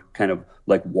Hopper kind of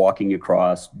like walking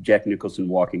across, Jack Nicholson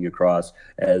walking across,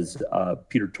 as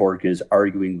Peter Tork is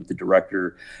arguing with the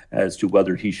director as to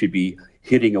whether he should be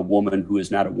hitting a woman who is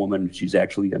not a woman, she's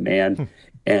actually a man.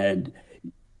 And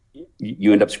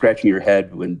you end up scratching your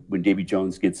head when Davy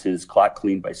Jones gets his clock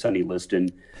cleaned by Sonny Liston,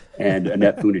 and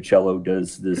Annette Funicello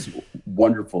does this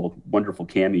wonderful, wonderful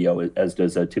cameo, as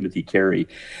does Timothy Carey.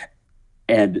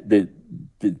 And the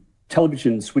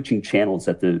television switching channels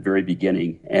at the very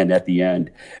beginning and at the end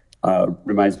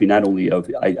reminds me not only of,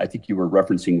 I think you were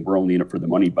referencing We're Only in It for the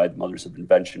Money by the Mothers of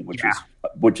Invention,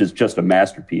 which is just a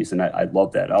masterpiece, and I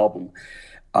love that album.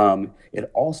 It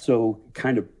also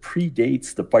kind of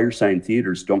predates the Firesign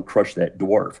Theater's Don't Crush That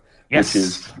Dwarf,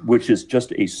 Yes. which is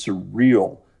just a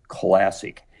surreal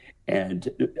classic. And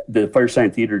the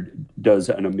Firesign Theater does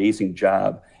an amazing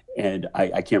job, and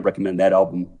I can't recommend that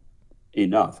album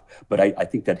enough. But I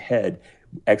think that Head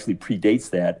actually predates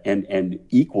that and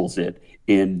equals it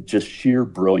in just sheer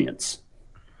brilliance.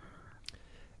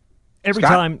 Every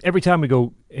time we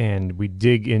go and we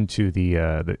dig into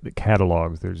the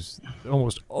catalogs, there's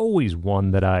almost always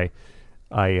one that I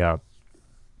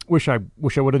wish I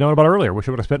would have known about earlier. Wish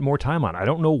I would have spent more time on. I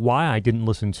don't know why I didn't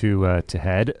listen to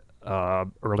Head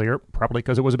earlier. Probably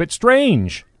because it was a bit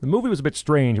strange. The movie was a bit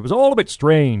strange. It was all a bit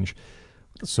strange.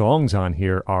 The songs on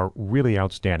here are really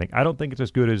outstanding. I don't think it's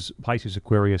as good as Pisces,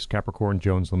 Aquarius, Capricorn,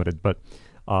 Jones Limited, but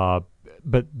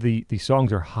the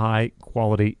songs are high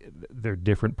quality. They're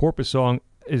different. Porpoise Song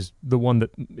is the one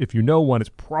that, if you know one, it's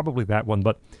probably that one.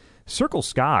 But Circle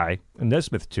Sky, a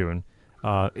Nesmith tune,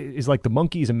 is like the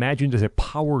Monkees imagined as a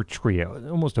power trio,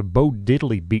 almost a Bo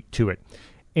Diddley beat to it.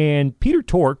 And Peter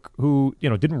Tork, who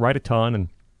didn't write a ton and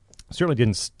certainly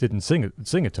didn't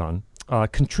sing a ton,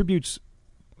 contributes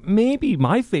maybe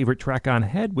my favorite track on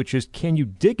Head, which is Can You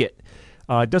Dig It?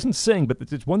 It doesn't sing, but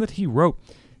it's one that he wrote.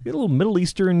 A little Middle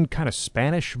Eastern kind of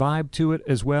Spanish vibe to it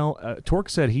as well. Tork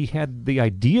said he had the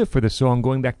idea for the song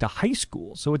going back to high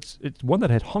school, so it's one that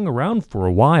had hung around for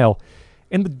a while.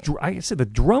 And the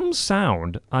drum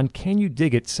sound on Can You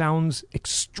Dig It sounds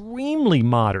extremely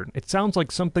modern. It sounds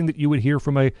like something that you would hear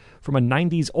from a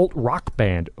 90s alt rock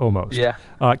band almost. Yeah.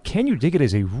 Can You Dig It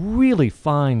is a really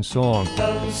fine song.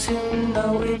 Those who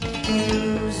know it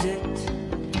use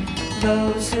it,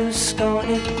 those who scorn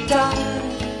it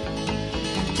die.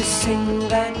 To sing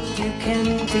that you can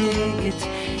dig it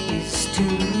is to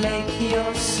make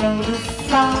your soul to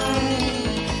fly.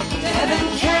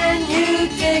 Heaven, can you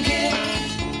dig it?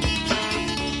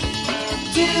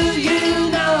 Do you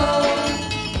know?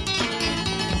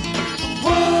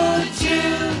 Would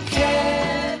you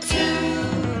care to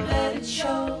let it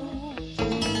show?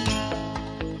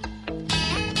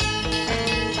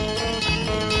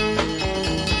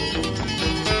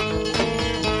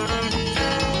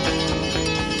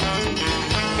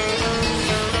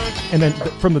 And then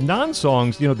from the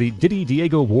non-songs, the Diddy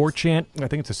Diego War Chant, I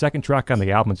think it's the second track on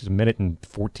the album. It's a minute and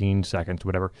 14 seconds,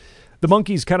 whatever. The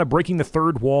Monkees kind of breaking the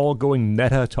third wall, going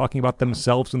meta, talking about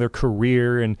themselves and their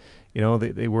career, and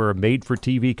they were a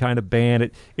made-for-TV kind of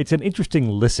band. It's an interesting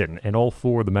listen, and all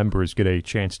four of the members get a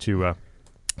chance to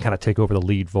kind of take over the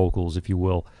lead vocals, if you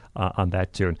will, on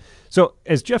that tune. So,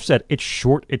 as Jeff said, it's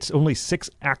short. It's only 6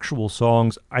 actual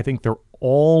songs. I think they're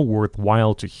all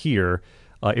worthwhile to hear.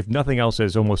 If nothing else,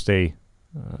 as almost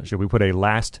should we put a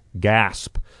last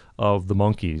gasp of the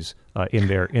Monkees in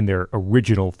their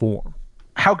original form.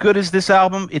 How good is this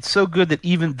album? It's so good that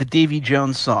even the Davy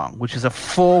Jones song, which is a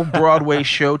full Broadway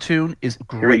show tune, is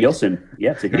great. Harry Nilsson.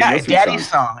 Yeah, it's a Harry Nilsson Daddy's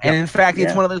song. And in fact,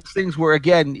 it's one of those things where,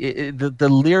 again, the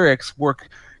lyrics work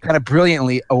kind of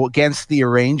brilliantly against the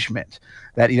arrangement.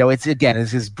 That,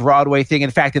 it's his Broadway thing.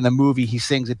 In fact, in the movie, he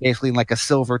sings it basically in like a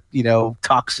silver,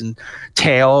 tux and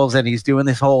tails, and he's doing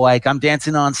this whole, I'm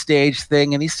dancing on stage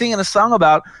thing, and he's singing a song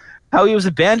about how he was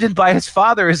abandoned by his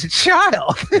father as a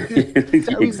child.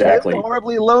 Exactly. A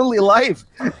horribly lonely life.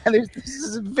 And this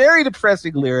is a very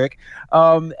depressing lyric.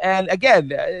 And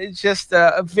again, it's just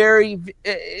a very,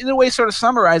 in a way, sort of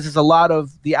summarizes a lot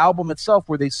of the album itself,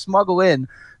 where they smuggle in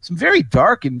some very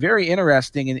dark and very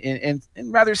interesting and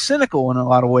rather cynical in a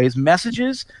lot of ways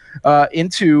messages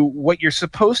into what you're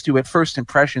supposed to, at first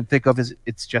impression, think of as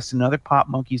it's just another Pop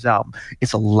Monkees album.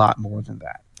 It's a lot more than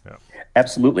that. Yeah.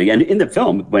 Absolutely. And in the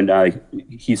film, when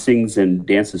he sings and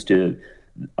dances to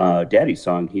Daddy's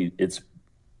song, it's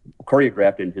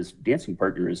choreographed, and his dancing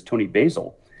partner is Tony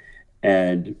Basil.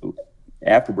 And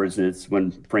afterwards, it's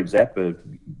when Frank Zappa,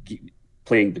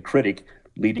 playing the critic,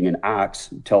 leading an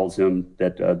ox, tells him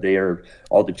that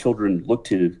all the children look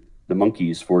to the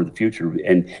Monkees for the future,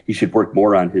 and he should work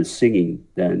more on his singing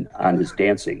than on his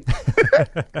dancing.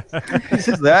 He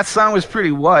says that song was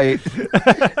pretty white.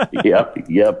 Yep.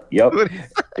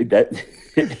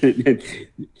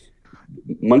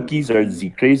 Monkeys are the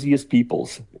craziest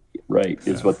peoples, right?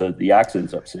 Is what the ox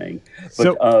ends up saying.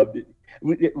 But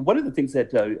one of the things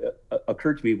that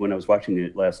occurred to me when I was watching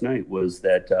it last night was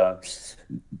that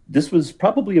this was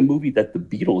probably a movie that the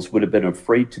Beatles would have been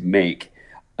afraid to make.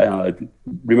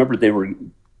 Remember, they were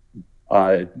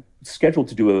scheduled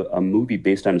to do a movie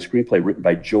based on a screenplay written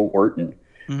by Joe Orton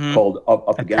called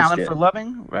Up Against It. Talent for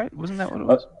Loving, right? Wasn't that what it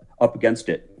was? Up Against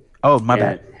It. Oh, my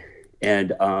bad.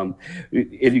 And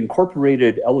it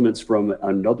incorporated elements from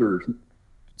another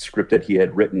script that he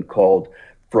had written called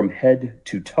From Head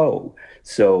to Toe.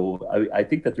 So I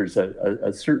think that there's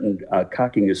a certain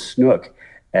cockiness snook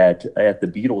at the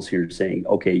Beatles here, saying,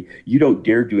 "Okay, you don't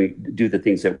dare do the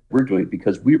things that we're doing,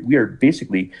 because we are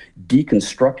basically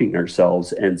deconstructing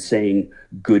ourselves and saying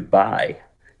goodbye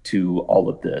to all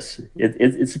of this."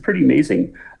 It's a pretty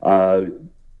amazing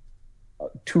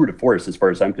tour de force, as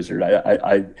far as I'm concerned.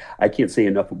 I can't say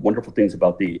enough wonderful things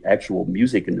about the actual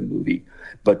music in the movie,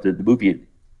 but the movie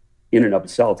in and of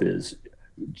itself is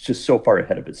just so far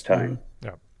ahead of its time.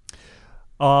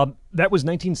 Yeah. That was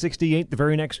 1968. The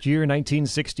very next year,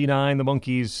 1969, the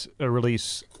Monkees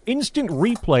release Instant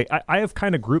Replay. I have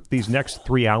kind of grouped these next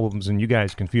three albums, and you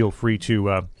guys can feel free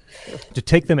to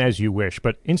take them as you wish.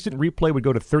 But Instant Replay would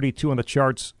go to 32 on the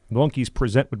charts. The Monkees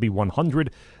Present would be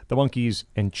 100. The Monkees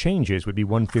and Changes would be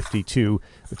 152.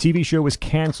 The TV show was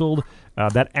canceled.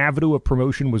 That avenue of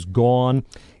promotion was gone.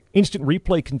 Instant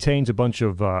Replay contains a bunch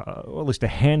of, at least a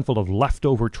handful of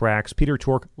leftover tracks. Peter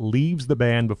Tork leaves the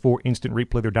band before Instant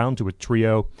Replay. They're down to a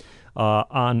trio.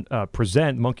 On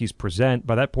Present, Monkees Present,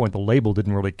 by that point the label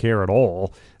didn't really care at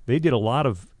all. They did a lot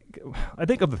of, I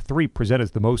think of the three, Present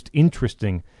is the most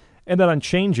interesting. And then on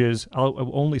Changes, I'll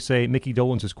only say Mickey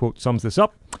Dolenz' quote sums this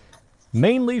up.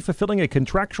 Mainly fulfilling a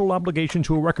contractual obligation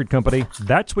to a record company.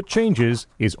 That's what Changes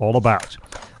is all about.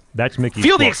 That's Mickey's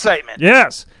Feel the quote. excitement.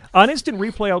 Yes. On Instant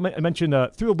Replay, I mentioned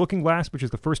Through the Looking Glass, which is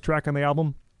the first track on the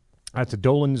album. That's a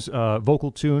Dolenz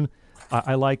vocal tune.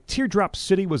 I like Teardrop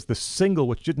City was the single,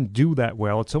 which didn't do that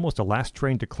well. It's almost a Last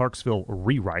Train to Clarksville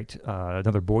rewrite,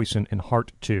 another Boyce and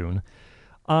Hart tune.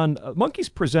 On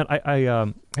Monkees Present,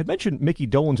 I had mentioned Mickey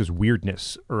Dolenz'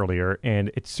 weirdness earlier,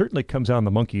 and it certainly comes out on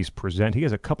the Monkees Present. He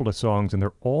has a couple of songs, and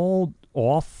they're all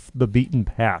off the beaten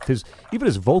path. Even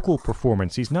his vocal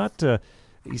performance, he's not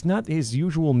his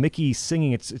usual Mickey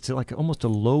singing. It's like almost a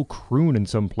low croon in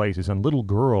some places. On Little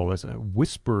Girl, as a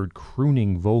whispered,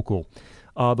 crooning vocal.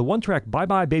 The one track, Bye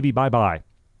Bye Baby Bye Bye,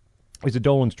 is a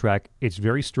Dolenz track. It's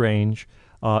very strange.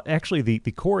 Actually, the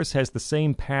chorus has the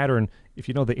same pattern. If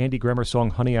you know the Andy Grammer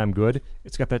song, Honey, I'm Good,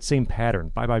 it's got that same pattern.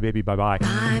 Bye Bye Baby Bye Bye.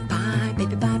 Bye bye,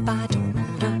 baby, bye bye, don't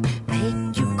wanna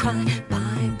make you cry.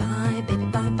 Bye bye, baby,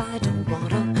 bye bye, don't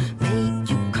wanna make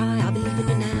you cry. I'll be leaving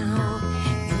you now.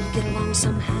 You'll get along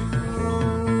somehow.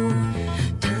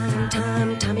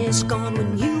 Time is gone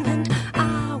when you and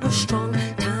I were strong.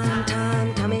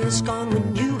 Time is gone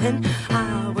when you and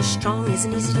I were strong.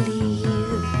 Isn't easy to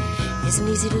leave. Isn't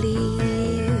easy to leave.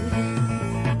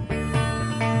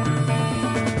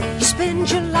 You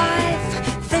spend your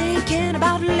life thinking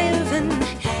about living.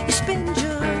 You spend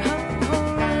your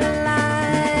whole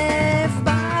life.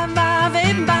 Bye bye,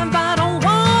 baby, bye bye. Don't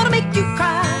wanna make you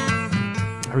cry.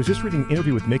 I was just reading an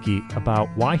interview with Mickey about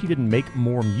why he didn't make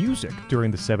more music during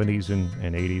the 70s and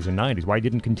 80s and 90s. Why he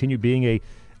didn't continue being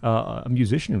a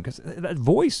musician, because that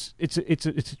voice, it's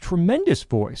a tremendous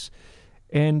voice.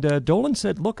 And Dolenz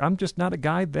said, "Look, I'm just not a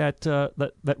guy that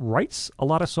writes a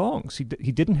lot of songs. He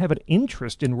didn't have an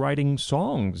interest in writing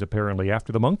songs, apparently,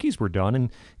 after the Monkees were done." And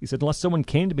he said, unless someone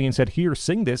came to me and said, "Here,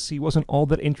 sing this," he wasn't all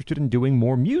that interested in doing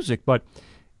more music. But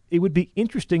it would be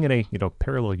interesting in a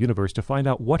parallel universe to find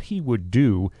out what he would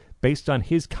do based on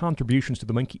his contributions to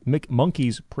the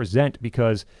Monkees Present,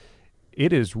 because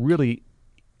it is really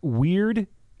weird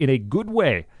in a good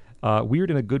way. Weird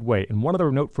in a good way. And one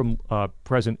other note from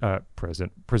Present.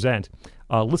 Listen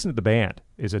to the Band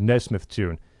is a Nesmith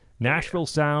tune. Nashville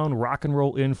sound, rock and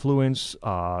roll influence.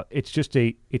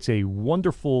 It's a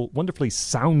wonderfully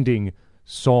sounding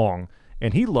song.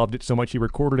 And he loved it so much he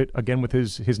recorded it again with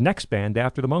his next band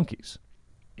after the Monkees.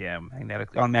 Yeah,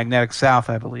 Magnetic South,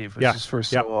 I believe, was his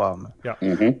first solo album. Yeah.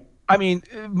 Mm-hmm. I mean,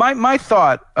 my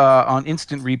thought on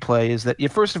Instant Replay is that,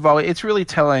 first of all, it's really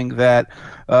telling that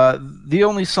the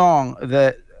only song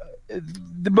that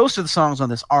most of the songs on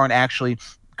this aren't actually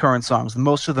current songs.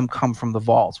 Most of them come from the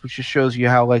vaults, which just shows you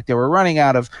how they were running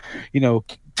out of,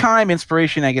 time,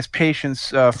 inspiration, I guess,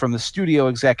 patience from the studio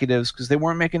executives, because they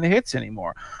weren't making the hits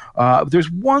anymore. There's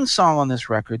one song on this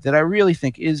record that I really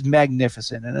think is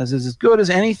magnificent and is as good as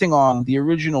anything on the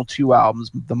original two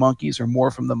albums, The Monkees or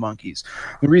More from the Monkees.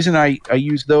 The reason I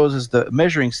use those as the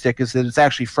measuring stick is that it's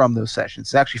actually from those sessions.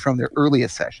 It's actually from their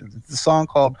earliest sessions. It's a song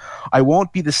called I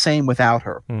Won't Be the Same Without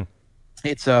Her.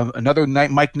 It's another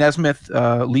Mike Nesmith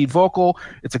lead vocal.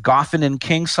 It's a Goffin and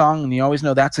King song, and you always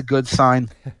know that's a good sign.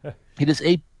 It is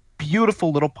a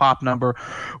beautiful little pop number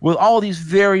with all these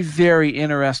very, very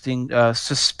interesting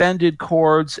suspended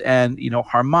chords and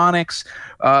harmonics,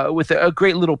 with a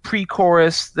great little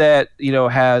pre-chorus that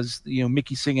has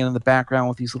Mickey singing in the background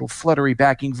with these little fluttery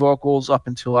backing vocals up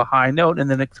until a high note,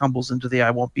 and then it tumbles into the I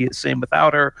Won't Be the Same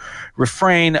Without Her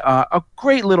refrain. A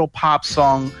great little pop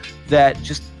song, that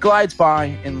just glides by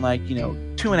in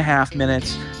 2.5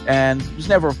 minutes, and was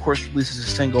never, of course, released as a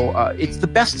single. It's the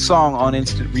best song on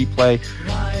Instant Replay.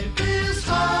 Life is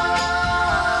hard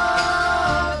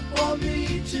for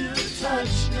me to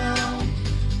touch now.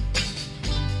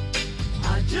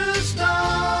 I just don't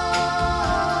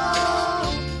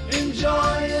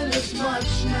enjoy it as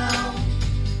much now.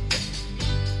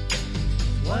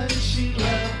 When she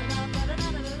left,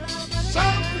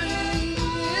 something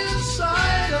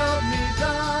inside of me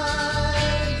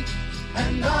died,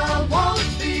 and I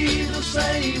won't be the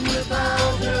same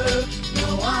without her.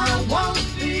 No, I won't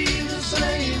be the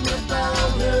same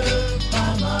without her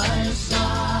by my side.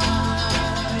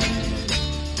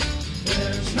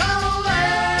 There's no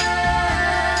end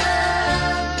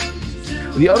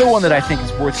to The other one that I think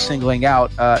is worth singling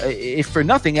out, if for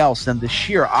nothing else than the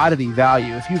sheer oddity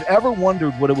value, if you've ever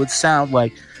wondered what it would sound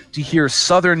like to hear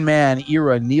Southern Man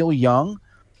era Neil Young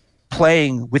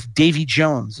playing with Davy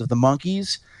Jones of the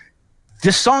Monkees,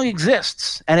 this song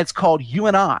exists, and it's called You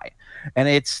and I. And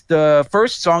it's the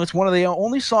first song. It's one of the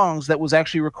only songs that was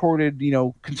actually recorded,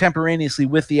 contemporaneously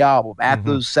with the album at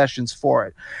those sessions for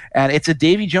it. And it's a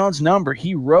Davy Jones number.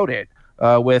 He wrote it.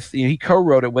 He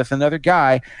co-wrote it with another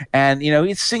guy, and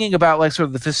he's singing about sort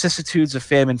of the vicissitudes of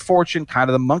fame and fortune, kind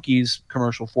of the Monkees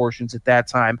commercial fortunes at that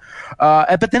time.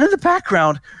 But then in the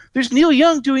background, there's Neil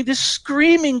Young doing this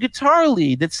screaming guitar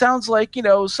lead that sounds like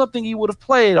something he would have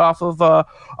played off of a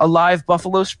live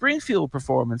Buffalo Springfield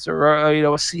performance, or a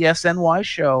CSNY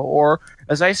show, or,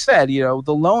 as I said, the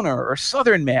Loner or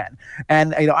Southern Man.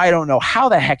 And I don't know how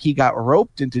the heck he got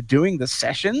roped into doing the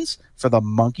sessions for the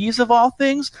Monkees of all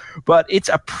things, but it's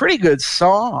a pretty good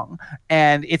song,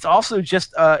 and it's also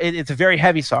just it's a very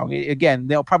heavy song. Again,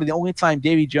 probably the only time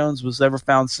Davy Jones was ever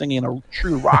found singing a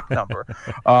true rock number.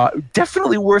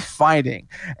 Definitely worth finding,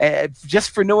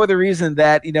 just for no other reason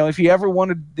that if you ever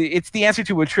wanted, it's the answer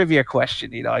to a trivia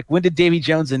question. When did Davy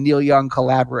Jones and Neil Young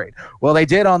collaborate? Well, they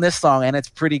did on this song, and it's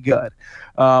pretty good.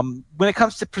 When it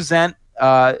comes to Present,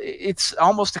 it's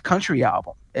almost a country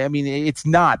album. I mean, it's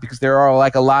not, because there are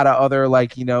a lot of other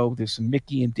there's some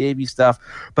Mickey and Davy stuff,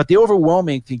 but the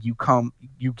overwhelming thing you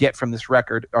get from this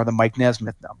record are the Mike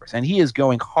Nesmith numbers, and he is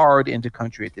going hard into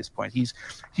country at this point. He's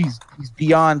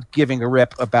beyond giving a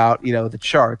rip about the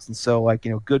charts, and so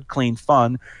Good Clean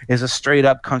Fun is a straight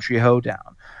up country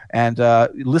hoedown. And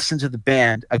Listen to the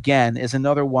Band, again, is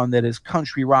another one that is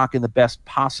country rock in the best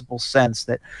possible sense,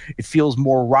 that it feels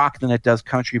more rock than it does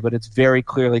country, but it's very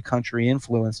clearly country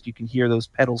influenced. You can hear those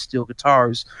pedal steel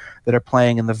guitars that are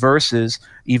playing in the verses,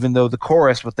 even though the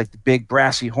chorus with the big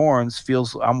brassy horns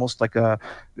feels almost like a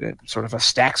sort of a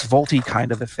Stax Volti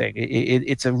kind of a thing.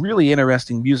 It's a really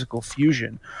interesting musical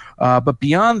fusion. But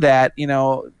beyond that,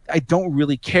 I don't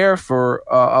really care for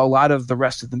a lot of the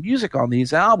rest of the music on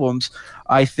these albums.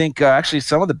 I think actually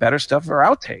some of the better stuff are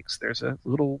outtakes. There's a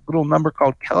little number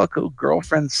called Calico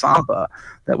Girlfriend Samba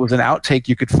that was an outtake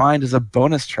you could find as a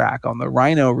bonus track on the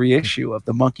Rhino reissue of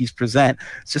the Monkees Present.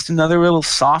 It's just another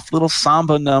soft little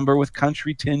samba number with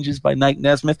country tinges by Mike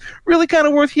Nesmith. Really kind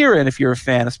of worth hearing if you're a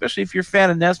fan, especially if you're a fan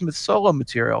of Nesmith's solo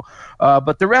material.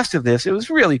 But the rest of this, it was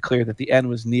really clear that the end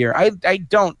was near.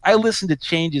 I listened to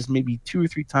Changes maybe 2 or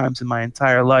 3 times in my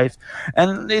entire life,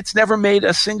 and it's never made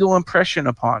a single impression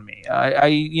upon me.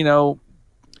 I'm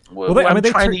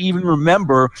trying to even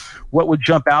remember what would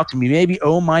jump out to me. Maybe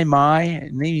Oh My,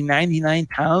 maybe 99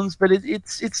 Pounds, but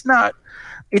it's not.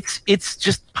 It's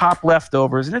just pop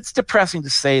leftovers, and it's depressing to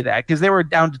say that, because they were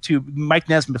down to 2. Mike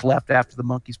Nesmith left after the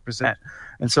Monkees Present,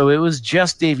 and so it was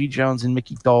just Davy Jones and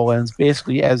Mickey Dolenz,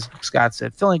 basically, as Scott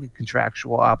said, filling a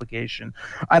contractual obligation.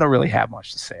 I don't really have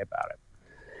much to say about it.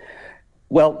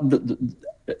 Well,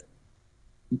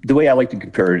 the way I like to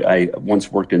compare it, I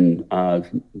once worked in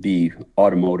the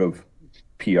automotive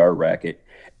PR racket,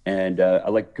 and I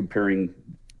like comparing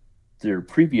their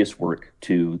previous work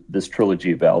to this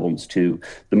trilogy of albums to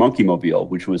the Monkey Mobile,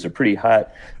 which was a pretty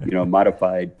hot,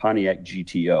 modified Pontiac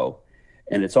GTO.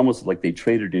 And it's almost like they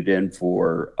traded it in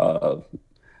for a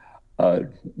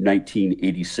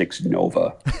 1986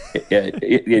 Nova.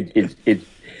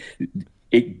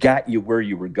 It got you where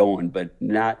you were going, but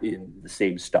not in the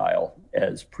same style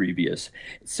as previous.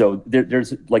 So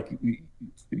there's, like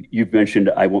you've mentioned,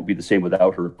 I Won't Be the Same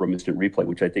Without Her from Instant Replay,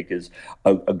 which I think is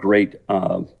a great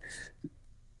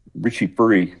Richie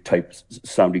Furay type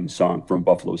sounding song from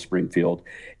Buffalo Springfield.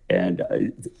 And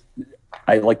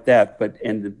I like that,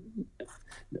 and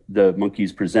the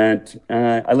Monkees Present,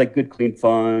 I like Good Clean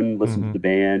Fun, Listen to the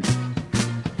Band.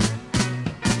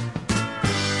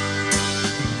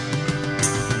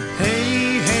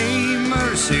 Hey, hey,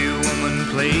 mercy, woman, one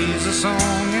plays a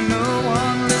song and no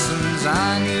one listens.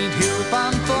 I need help,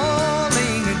 I'm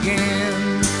falling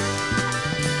again.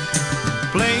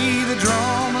 Play the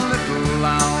drum a little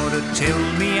louder, tell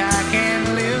me I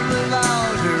can live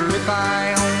without her if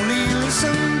I only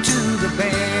listen to the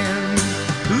band.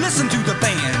 Listen to the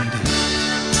band.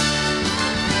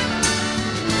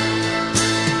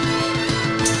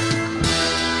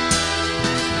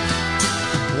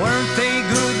 Weren't they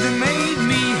good? They made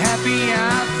me happy.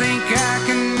 I think I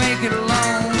can make it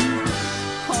alone.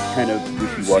 Kind of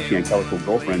wishy-washy on Calico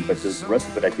Girlfriend, but the rest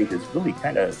of it I think is really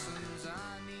kind of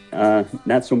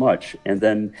not so much. And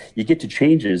then you get to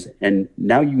Changes, and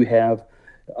now you have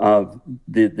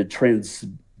the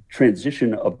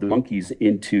transition of the Monkees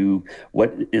into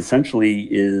what essentially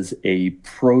is a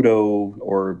proto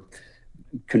or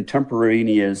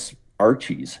contemporaneous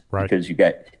Archies, right? Because you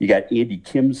got Andy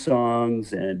Kim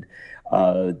songs and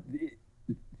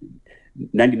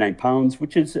 99 Pounds,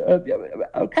 which is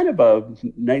a kind of a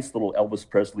nice little Elvis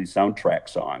Presley soundtrack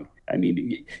song. I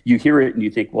mean, you hear it and you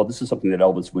think, well, this is something that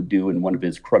Elvis would do in one of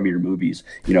his crummier movies.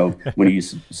 You know, when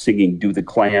he's singing "Do the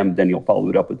Clam," then he'll follow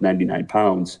it up with 99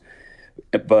 Pounds.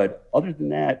 But other than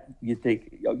that, you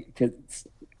think,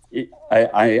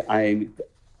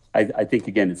 I think,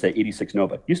 again, it's an 86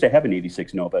 Nova. Used to have an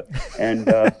 86 Nova, and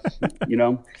you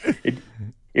know,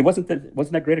 it wasn't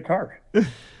that great a car.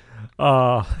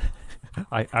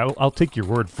 I'll take your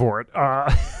word for it.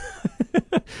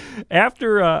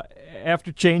 After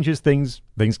Changes, things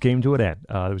came to an end.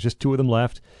 There was just two of them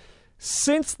left.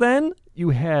 Since then, you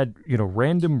had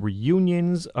random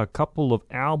reunions, a couple of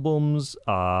albums.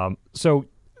 So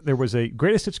there was a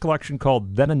greatest hits collection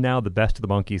called Then and Now: The Best of the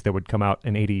Monkees that would come out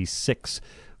in '86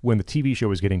 when the TV show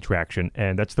was getting traction,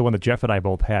 and that's the one that Jeff and I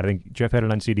both had. I think Jeff had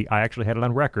it on CD. I actually had it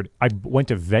on record. I went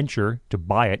to Venture to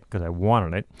buy it because I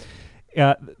wanted it.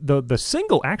 The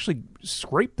single actually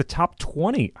scraped the top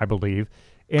 20, I believe.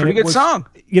 And Pretty good song.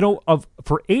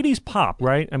 For 80s pop,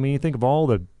 right? I mean, you think of all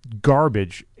the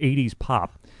garbage 80s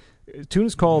pop. The tune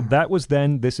is called That Was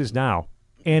Then, This Is Now.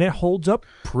 And it holds up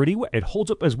pretty well. It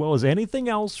holds up as well as anything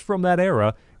else from that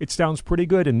era. It sounds pretty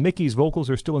good, and Mickey's vocals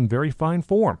are still in very fine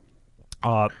form.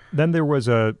 Then there was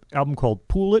a album called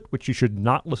Pool It, which you should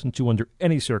not listen to under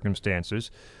any circumstances.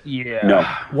 Yeah. No.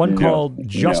 One called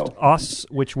Just Us,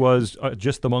 which was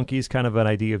just the Monkees, kind of an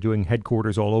idea of doing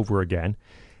Headquarters all over again.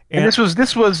 And this was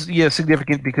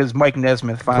significant because Mike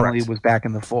Nesmith finally Correct. was back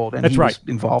in the fold, and That's he right. was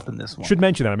involved in this one. Should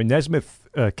mention that. I mean, Nesmith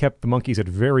kept the Monkees at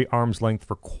very arm's length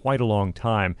for quite a long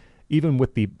time. Even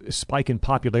with the spike in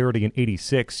popularity in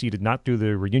 '86, he did not do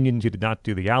the reunions. He did not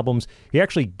do the albums. He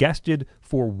actually guested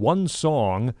for one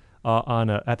song on,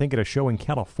 I think, at a show in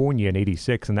California in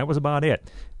 '86, and that was about it.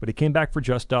 But he came back for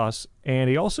Just Us, and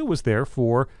he also was there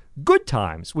for Good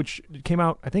Times, which came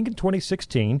out, I think, in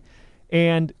 2016.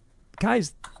 And,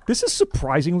 guys, this is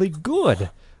surprisingly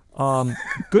good.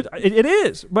 Good, it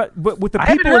is, but with the I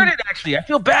people. haven't heard it actually. I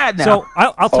feel bad now. So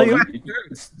I'll tell you.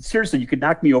 Seriously, you could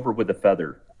knock me over with a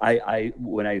feather. I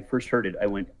when I first heard it, I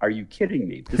went, "Are you kidding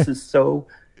me? This is so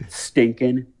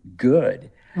stinking good."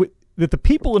 That the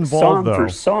people involved, song for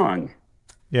song,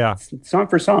 yeah, song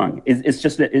for song, it's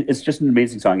just an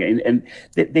amazing song, and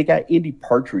they got Andy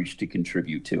Partridge to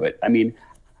contribute to it. I mean,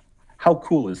 how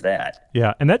cool is that?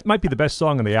 Yeah, and that might be the best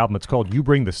song on the album. It's called "You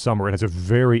Bring the Summer." It has a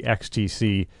very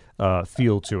XTC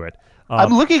feel to it.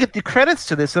 I'm looking at the credits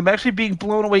to this. I'm actually being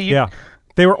blown away. Yeah.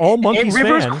 They were all Monkees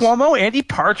Rivers fans. Cuomo, Andy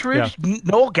Partridge,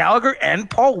 Noel Gallagher, and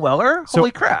Paul Weller. Holy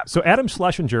crap. So Adam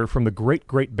Schlesinger from the great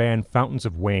band Fountains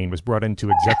of Wayne was brought in to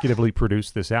executively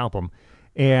produce this album.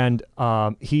 And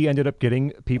he ended up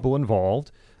getting people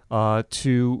involved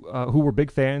who were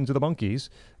big fans of the Monkees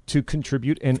to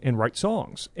contribute and write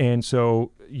songs. And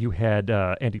so you had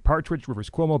Andy Partridge, Rivers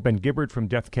Cuomo, Ben Gibbard from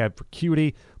Death Cab for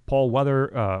Cutie, Paul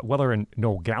Weller and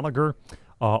Noel Gallagher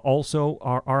also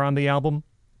are on the album.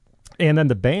 And then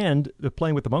the band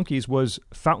playing with the Monkees was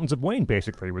Fountains of Wayne,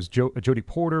 basically. It was Jody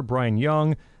Porter, Brian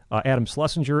Young, Adam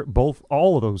Schlesinger.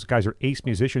 All of those guys are ace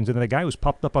musicians. And then the guy who's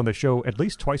popped up on the show at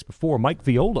least twice before, Mike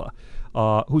Viola,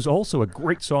 who's also a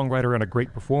great songwriter and a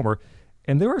great performer.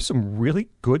 And there are some really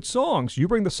good songs. You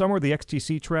Bring the Summer, the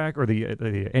XTC track, or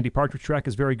the Andy Partridge track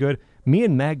is very good. Me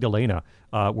and Magdalena,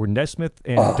 where Nesmith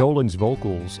and Dolan's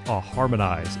vocals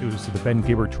harmonized. It was the Ben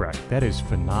Gibbard track. That is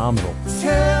phenomenal.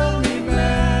 Tell me,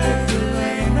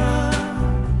 Magdalena,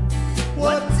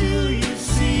 what do you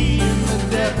see in the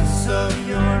depths of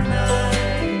your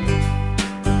night?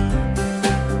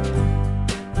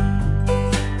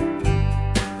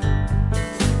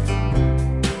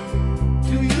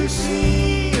 Do you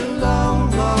see a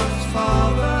long-lost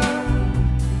father?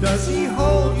 Does he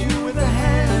hold you with a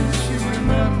hand you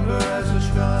remember as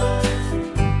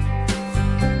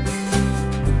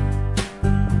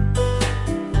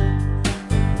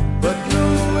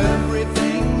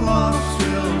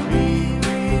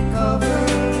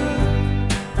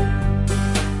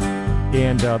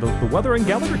the Weather and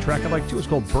Gallagher track I like too is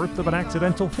called Birth of an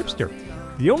Accidental Hipster.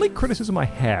 The only criticism I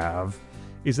have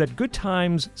is that Good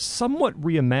Times somewhat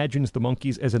reimagines the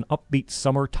Monkees as an upbeat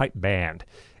summer-type band.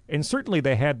 And certainly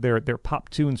they had their pop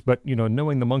tunes, but,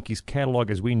 knowing the Monkees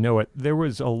catalog as we know it, there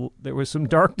was some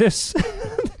darkness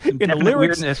in the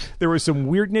lyrics. Weirdness. There was some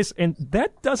weirdness, and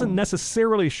that doesn't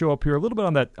necessarily show up here. A little bit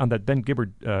on that Ben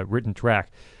Gibbard written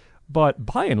track. But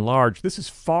by and large, this is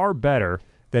far better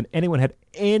than anyone had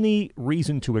any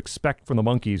reason to expect from the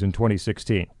Monkees in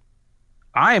 2016.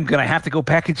 I am going to have to go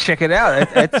back and check it out.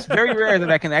 It's very rare that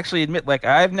I can actually admit, like,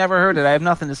 I've never heard it. I have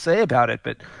nothing to say about it.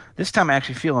 But this time I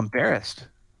actually feel embarrassed.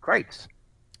 Great.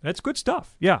 That's good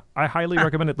stuff. Yeah, I highly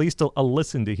recommend at least a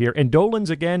listen to hear. And Dolenz,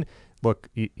 again, look,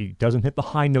 he doesn't hit the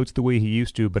high notes the way he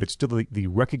used to, but it's still the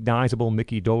recognizable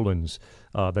Mickey Dolenz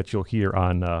that you'll hear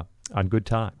on Good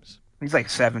Times. He's like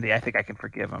 70. I think I can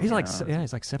forgive him. He's like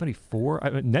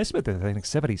 74. Nesmith is, I think,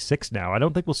 76 now. I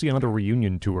don't think we'll see another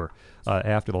reunion tour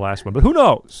after the last one, but who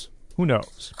knows? Who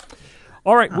knows?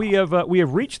 All right, we have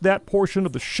reached that portion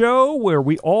of the show where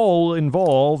we all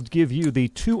involved give you the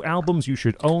 2 albums you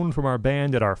should own from our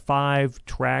band and our 5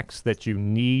 tracks that you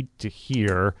need to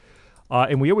hear.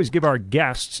 And we always give our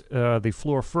guests the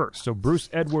floor first. So Bruce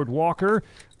Edward Walker,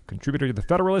 contributor to The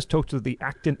Federalist, host of the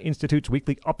Acton Institute's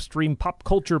weekly Upstream Pop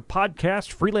Culture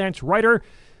podcast, freelance writer.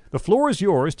 The floor is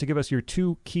yours to give us your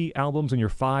 2 key albums and your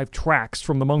 5 tracks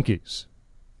from the Monkees.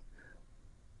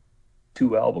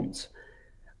 2 albums.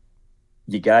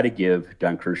 You got to give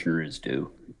Don Kirshner his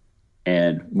due.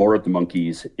 And More of the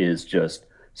Monkees is just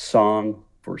song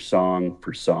for song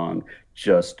for song,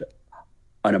 just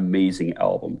an amazing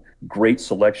album. Great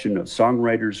selection of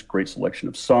songwriters, great selection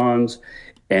of songs.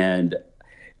 And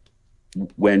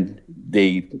when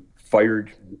they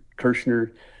fired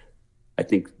Kirshner, I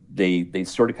think they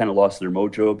sort of kind of lost their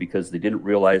mojo because they didn't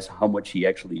realize how much he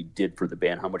actually did for the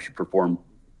band, how much he performed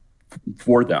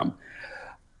for them.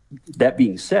 That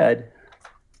being said,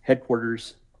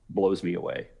 Headquarters blows me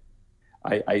away.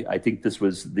 I think this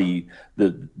was the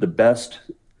best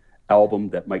album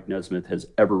that Mike Nesmith has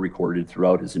ever recorded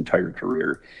throughout his entire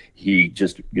career. He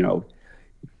just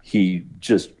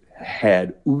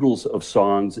had oodles of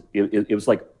songs. It was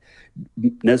like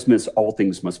Nesmith's All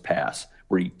Things Must Pass,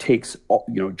 where he takes,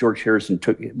 George Harrison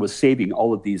was saving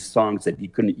all of these songs that he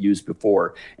couldn't use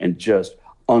before and just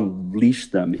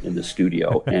unleashed them in the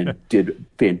studio and did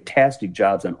fantastic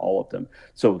jobs on all of them.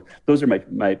 So those are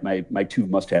my 2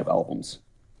 must-have albums.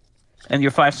 And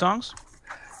your 5 songs?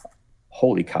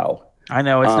 Holy cow. I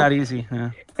know, it's not easy. Yeah.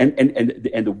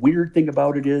 And the weird thing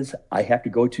about it is I have to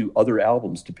go to other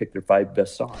albums to pick their 5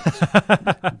 best songs.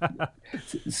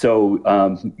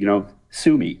 So,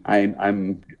 sue me.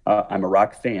 I'm a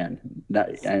rock fan,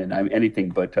 and I'm anything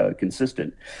but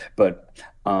consistent. But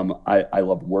I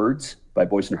love Words by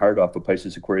Boyce and Hart off of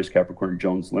Pisces, Aquarius, Capricorn,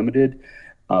 Jones Limited.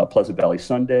 Pleasant Valley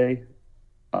Sunday.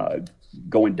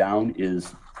 Going Down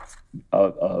is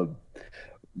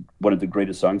one of the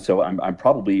greatest songs. So I'm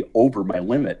probably over my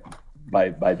limit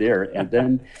by there. And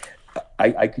then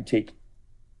I could take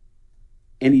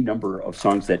any number of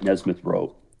songs that Nesmith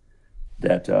wrote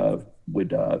that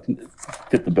would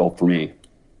fit the bill for me.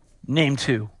 Name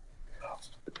 2.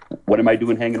 What Am I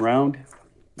Doing Hanging Around?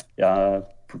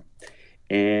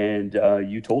 And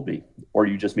You Told Me, or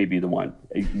You Just May Be the One.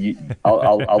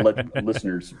 I'll let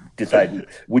listeners decide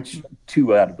which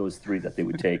 2 out of those 3 that they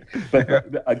would take.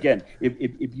 But again,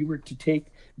 if you were to take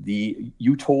the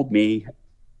You Told Me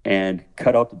and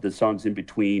cut out the songs in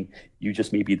between, You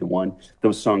Just May Be the One,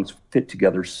 those songs fit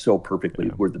together so perfectly,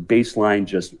 where the bass line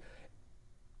just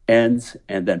ends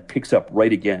and then picks up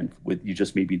right again with You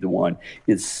Just May Be the One.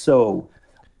 It's so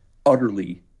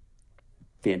utterly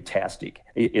fantastic.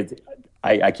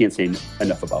 I can't say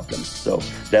enough about them. So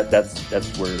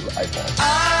that's where I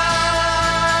fall.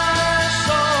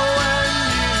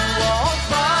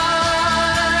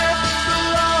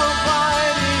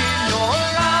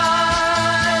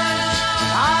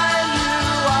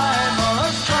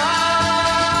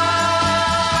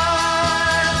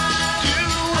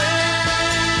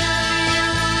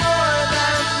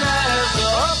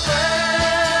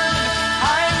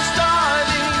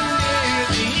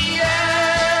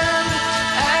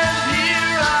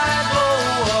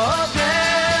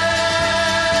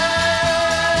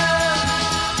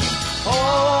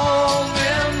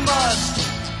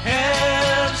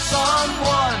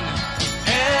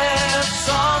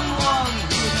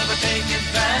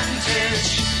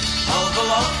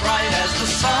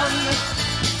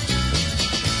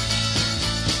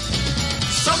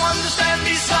 Someone to stand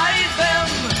beside them,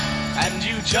 and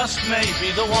you just may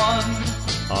be the one.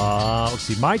 Let's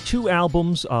see. My two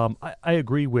albums, I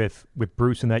agree with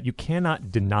Bruce in that you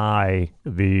cannot deny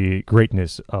the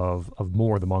greatness of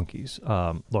More of the Monkees.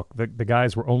 Look, the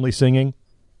guys were only singing.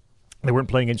 They weren't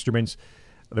playing instruments.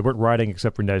 They weren't writing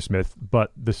except for Nesmith.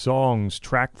 But the songs,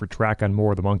 track for track on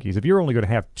More of the Monkees, if you're only going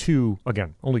to have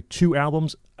only two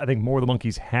albums, I think More of the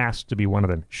Monkees has to be one of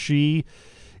them. She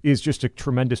is just a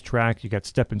tremendous track. You got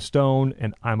Steppin' Stone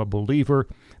and I'm a Believer.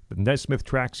 The Nesmith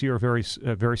tracks here are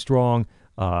very strong.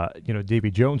 Davy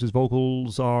Jones's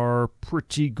vocals are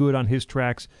pretty good on his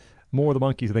tracks. More of the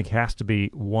Monkees, I think, has to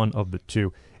be one of the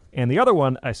two. And the other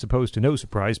one, I suppose to no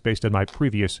surprise, based on my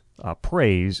previous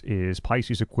praise, is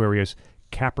Pisces, Aquarius,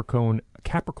 Capricorn,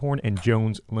 and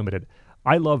Jones Limited.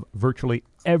 I love virtually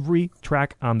every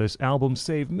track on this album,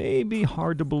 save maybe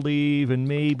Hard to Believe and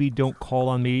maybe Don't Call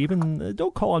on Me. Even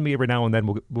Don't Call on Me every now and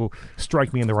then will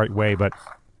strike me in the right way. But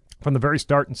from the very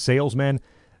start in Salesman,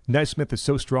 Nesmith is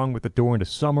so strong with The Door into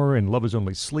Summer and Love is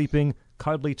Only Sleeping,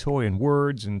 Cuddly Toy and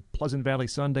Words, and Pleasant Valley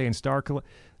Sunday and Star.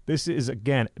 This is,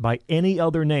 again, by any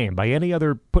other name,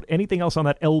 put anything else on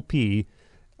that LP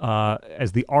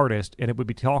as the artist, and it would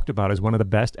be talked about as one of the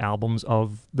best albums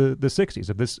of the 60s,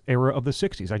 of this era of the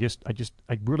 60s.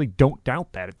 I really don't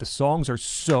doubt that. The songs are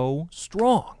so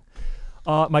strong.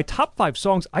 My top 5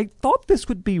 songs, I thought this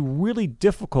would be really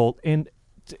difficult, and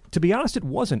to be honest, it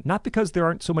wasn't. Not because there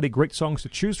aren't so many great songs to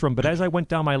choose from, but as I went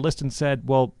down my list and said,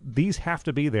 well, these have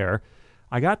to be there,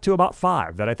 I got to about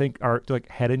 5 that I think are like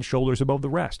head and shoulders above the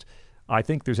rest. I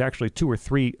think there's actually 2 or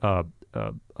 3 of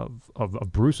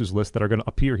Bruce's list that are going to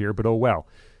appear here, but oh well.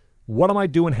 What Am I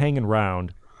Doing Hanging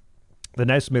Round? The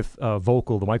Nesmith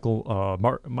vocal, the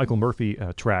Michael Murphy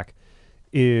track,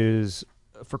 is,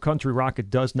 for country rock, it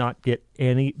does not get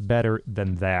any better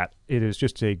than that. It is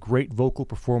just a great vocal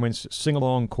performance,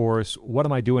 sing-along chorus. What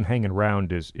Am I Doing Hanging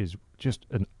Round is just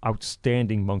an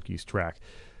outstanding Monkees track.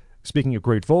 Speaking of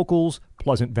great vocals,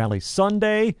 Pleasant Valley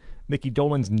Sunday, Mickey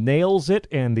Dolenz nails it,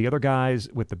 and the other guys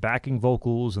with the backing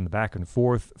vocals and the back and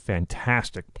forth,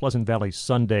 fantastic. Pleasant Valley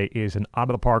Sunday is an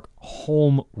out-of-the-park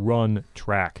home run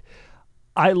track.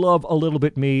 I love A Little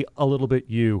Bit Me, A Little Bit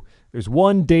You. There's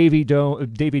one Davy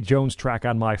Jones track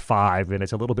on my 5, and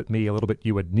it's A Little Bit Me, A Little Bit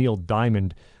You, a Neil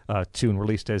Diamond tune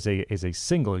released as a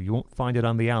single. You won't find it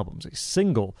on the albums. A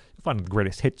single, you'll find it in the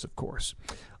greatest hits, of course.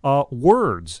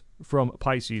 Words from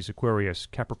Pisces, Aquarius,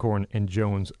 Capricorn, and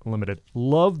Jones Limited.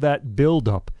 Love that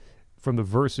build-up from the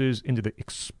verses into the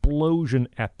explosion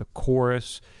at the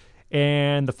chorus.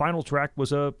 And the final track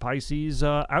was a Pisces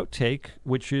outtake,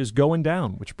 which is Going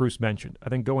Down, which Bruce mentioned. I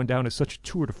think Going Down is such a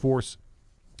tour de force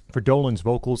for Dolen's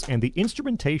vocals, and the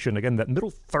instrumentation, again, that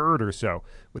middle third or so,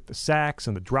 with the sax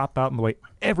and the dropout and the way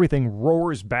everything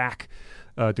roars back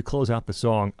to close out the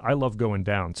song. I love Going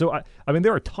Down. So, I mean,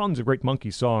 there are tons of great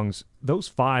Monkey songs. Those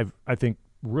 5, I think,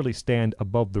 really stand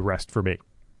above the rest for me.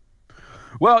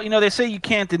 Well, they say you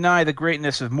can't deny the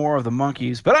greatness of More of the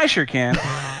Monkees, but I sure can.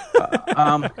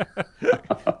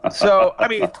 So, I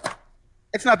mean,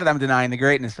 it's not that I'm denying the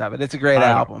greatness of it. It's a great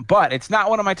album, but it's not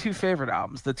one of my 2 favorite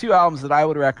albums. The 2 albums that I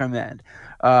would recommend,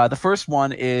 the first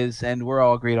one is, and we're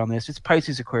all agreed on this, it's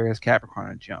Pisces, Aquarius,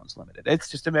 Capricorn, and Jones Limited. It's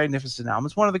just a magnificent album.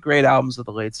 It's one of the great albums of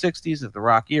the late 60s, of the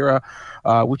rock era,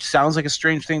 which sounds like a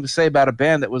strange thing to say about a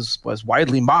band that was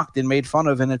widely mocked and made fun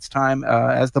of in its time,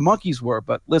 as the Monkees were.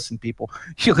 But listen, people,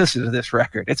 you listen to this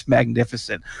record. It's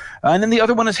magnificent. And then the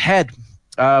other one is Head.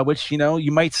 Which,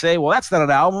 you might say, well, that's not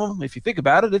an album. If you think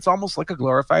about it, it's almost like a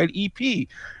glorified EP.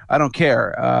 I don't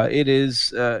care. It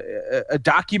is a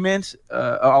document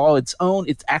all its own.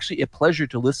 It's actually a pleasure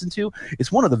to listen to.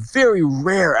 It's one of the very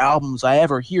rare albums I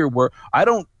ever hear where I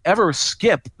don't ever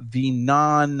skip the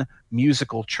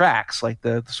non-musical tracks, like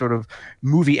the sort of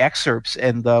movie excerpts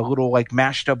and the little like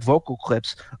mashed up vocal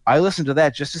clips. I listen to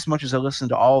that just as much as I listen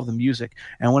to all of the music.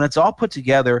 And when it's all put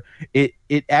together, it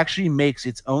actually makes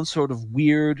its own sort of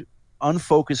weird,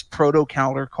 unfocused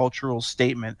proto-countercultural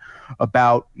statement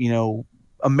about,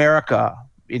 America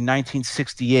in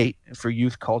 1968 for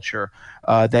youth culture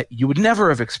that you would never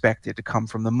have expected to come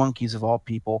from the Monkees of all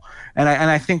people. And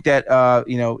I think that,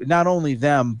 not only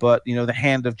them, but, the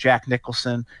hand of Jack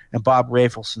Nicholson and Bob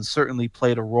Rafelson certainly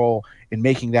played a role in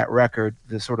making that record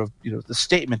the sort of, the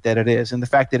statement that it is, and the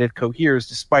fact that it coheres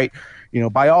despite,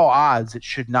 by all odds, it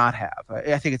should not have.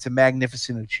 I think it's a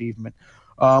magnificent achievement.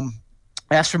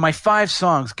 As for my 5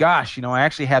 songs, gosh, I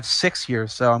actually have 6 here,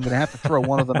 so I'm going to have to throw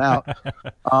one of them out.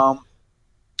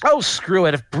 Oh, screw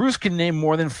it. If Bruce can name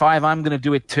more than 5, I'm going to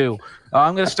do it too.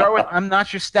 I'm going to start with I'm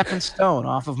Not Your Stepping Stone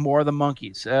off of More of the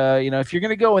Monkees. If you're going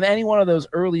to go with any one of those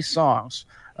early songs,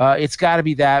 it's got to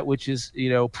be that, which is,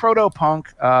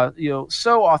 proto-punk,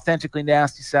 so authentically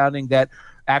nasty sounding that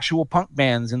actual punk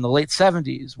bands in the late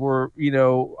 70s were,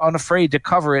 unafraid to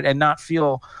cover it and not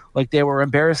feel like they were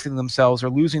embarrassing themselves or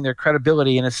losing their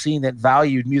credibility in a scene that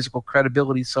valued musical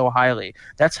credibility so highly.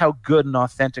 That's how good and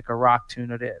authentic a rock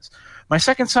tune it is. My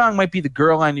second song might be The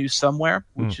Girl I Knew Somewhere,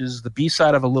 which is the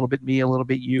B-side of A Little Bit Me, A Little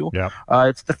Bit You. Yeah.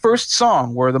 It's the first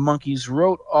song where the Monkees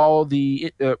wrote all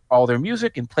their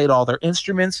music and played all their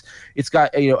instruments. It's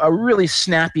got a really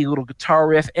snappy little guitar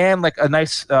riff and like a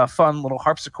nice, fun little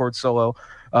harpsichord solo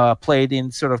played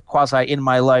in sort of quasi In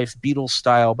My Life Beatles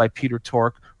style by Peter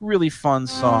Tork. Really fun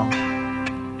song. Well,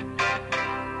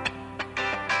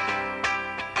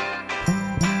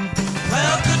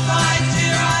 goodbye,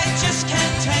 dear, I just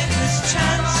can't take this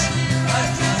chance.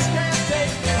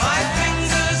 My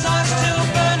fingers are still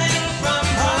burning from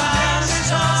the last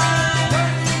time.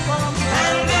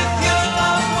 And if your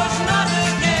love was not a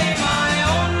game, I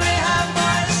only have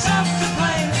myself to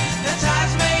blame. That's as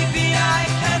maybe I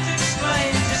can't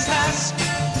explain. Just ask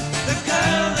the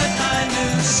girl that I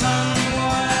knew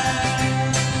somewhere.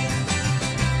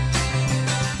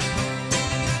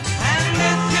 And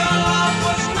if your love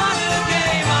was not a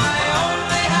game, I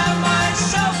only have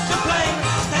myself to blame.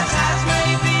 That's as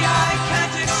maybe I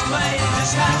can't explain.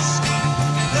 Just ask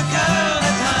the girl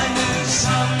that I knew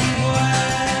somewhere.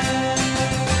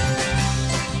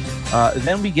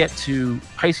 Then we get to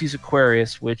Pisces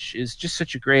Aquarius, which is just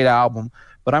such a great album.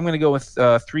 But I'm going to go with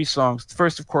 3 songs. The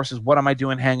first, of course, is What Am I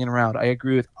Doing Hanging Around? I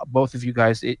agree with both of you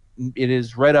guys. It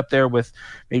is right up there with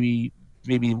maybe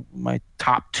my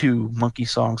top 2 Monkey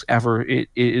songs ever. It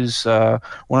is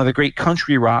one of the great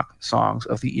country rock songs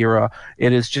of the era.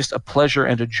 It is just a pleasure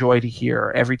and a joy to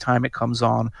hear every time it comes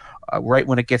on. Right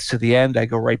when it gets to the end, I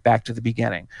go right back to the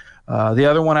beginning. The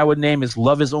other one I would name is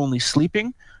Love Is Only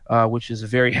Sleeping, which is a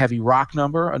very heavy rock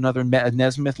number. Another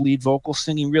Nesmith lead vocal,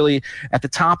 singing really at the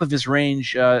top of his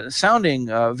range, sounding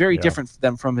very different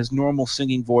than from his normal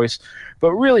singing voice,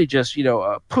 but really just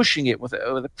pushing it with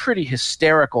a pretty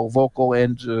hysterical vocal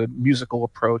and musical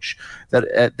approach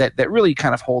that really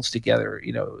kind of holds together,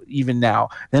 even now.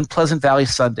 Then Pleasant Valley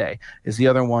Sunday is the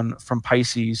other one from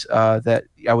Pisces that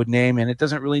I would name, and it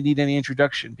doesn't really need any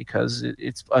introduction because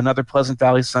it's another Pleasant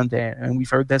Valley Sunday, and we've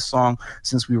heard this song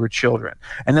since we were children.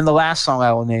 And then the last song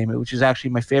I will name, which is actually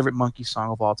my favorite Monkey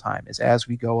song of all time, is As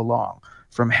We Go Along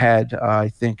from Head. I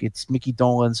think it's Mickey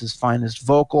Dolenz' finest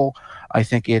vocal. I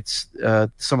think it's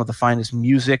some of the finest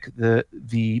music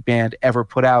the band ever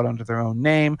put out under their own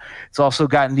name. It's also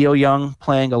got Neil Young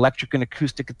playing electric and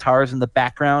acoustic guitars in the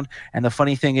background. And the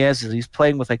funny thing is he's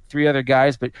playing with like 3 other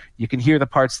guys, but you can hear the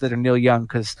parts that are Neil Young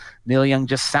because Neil Young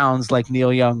just sounds like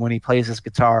Neil Young when he plays his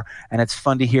guitar, and it's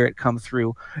fun to hear it come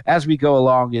through. As We Go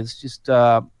Along is just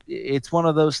it's one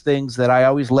of those things that I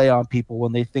always lay on people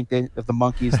when they think of the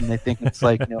Monkees and they think it's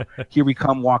like, Here We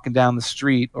Come walking down the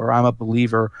street or I'm a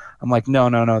Believer. I'm like,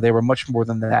 no. They were much more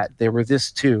than that. They were this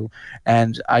too.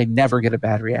 And I never get a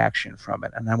bad reaction from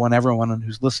it. And I want everyone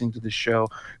who's listening to this show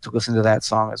to listen to that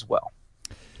song as well.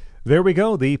 There we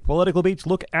go. The Political Beats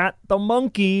look at the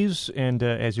Monkees. And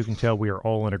as you can tell, we are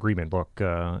all in agreement. Look,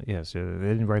 yes, they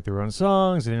didn't write their own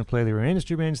songs. They didn't play their own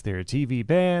instruments. They're a TV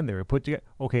band. They were put together.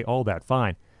 Okay, all that,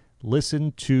 fine.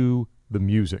 Listen to the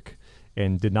music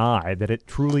and deny that it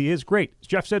truly is great. As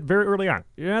Jeff said very early on,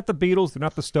 they're not the Beatles, they're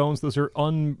not the Stones. Those are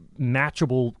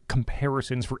unmatchable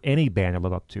comparisons for any band to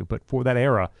live up to. But for that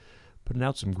era, putting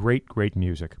out some great, great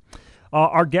music.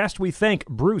 Our guest, we thank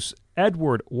Bruce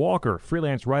Edward Walker,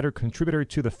 freelance writer, contributor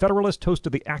to The Federalist, host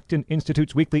of the Acton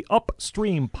Institute's weekly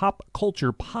Upstream Pop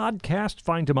Culture podcast.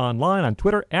 Find him online on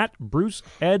Twitter at Bruce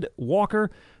Ed Walker.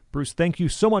 Bruce, thank you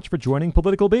so much for joining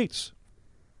Political Beats.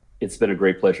 It's been a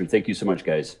great pleasure. Thank you so much,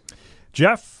 guys.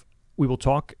 Jeff, we will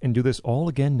talk and do this all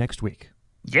again next week.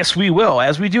 Yes, we will,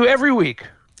 as we do every week.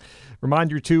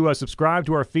 Reminder to subscribe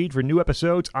to our feed for new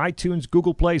episodes, iTunes,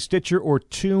 Google Play, Stitcher, or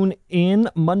tune in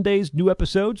Monday's new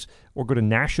episodes, or go to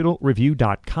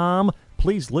nationalreview.com.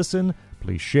 Please listen,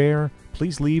 please share,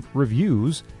 please leave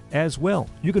reviews as well.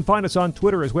 You can find us on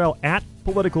Twitter as well, at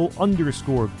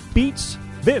 @political_beats.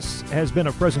 This has been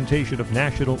a presentation of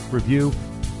National Review.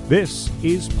 This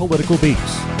is Political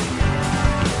Beats.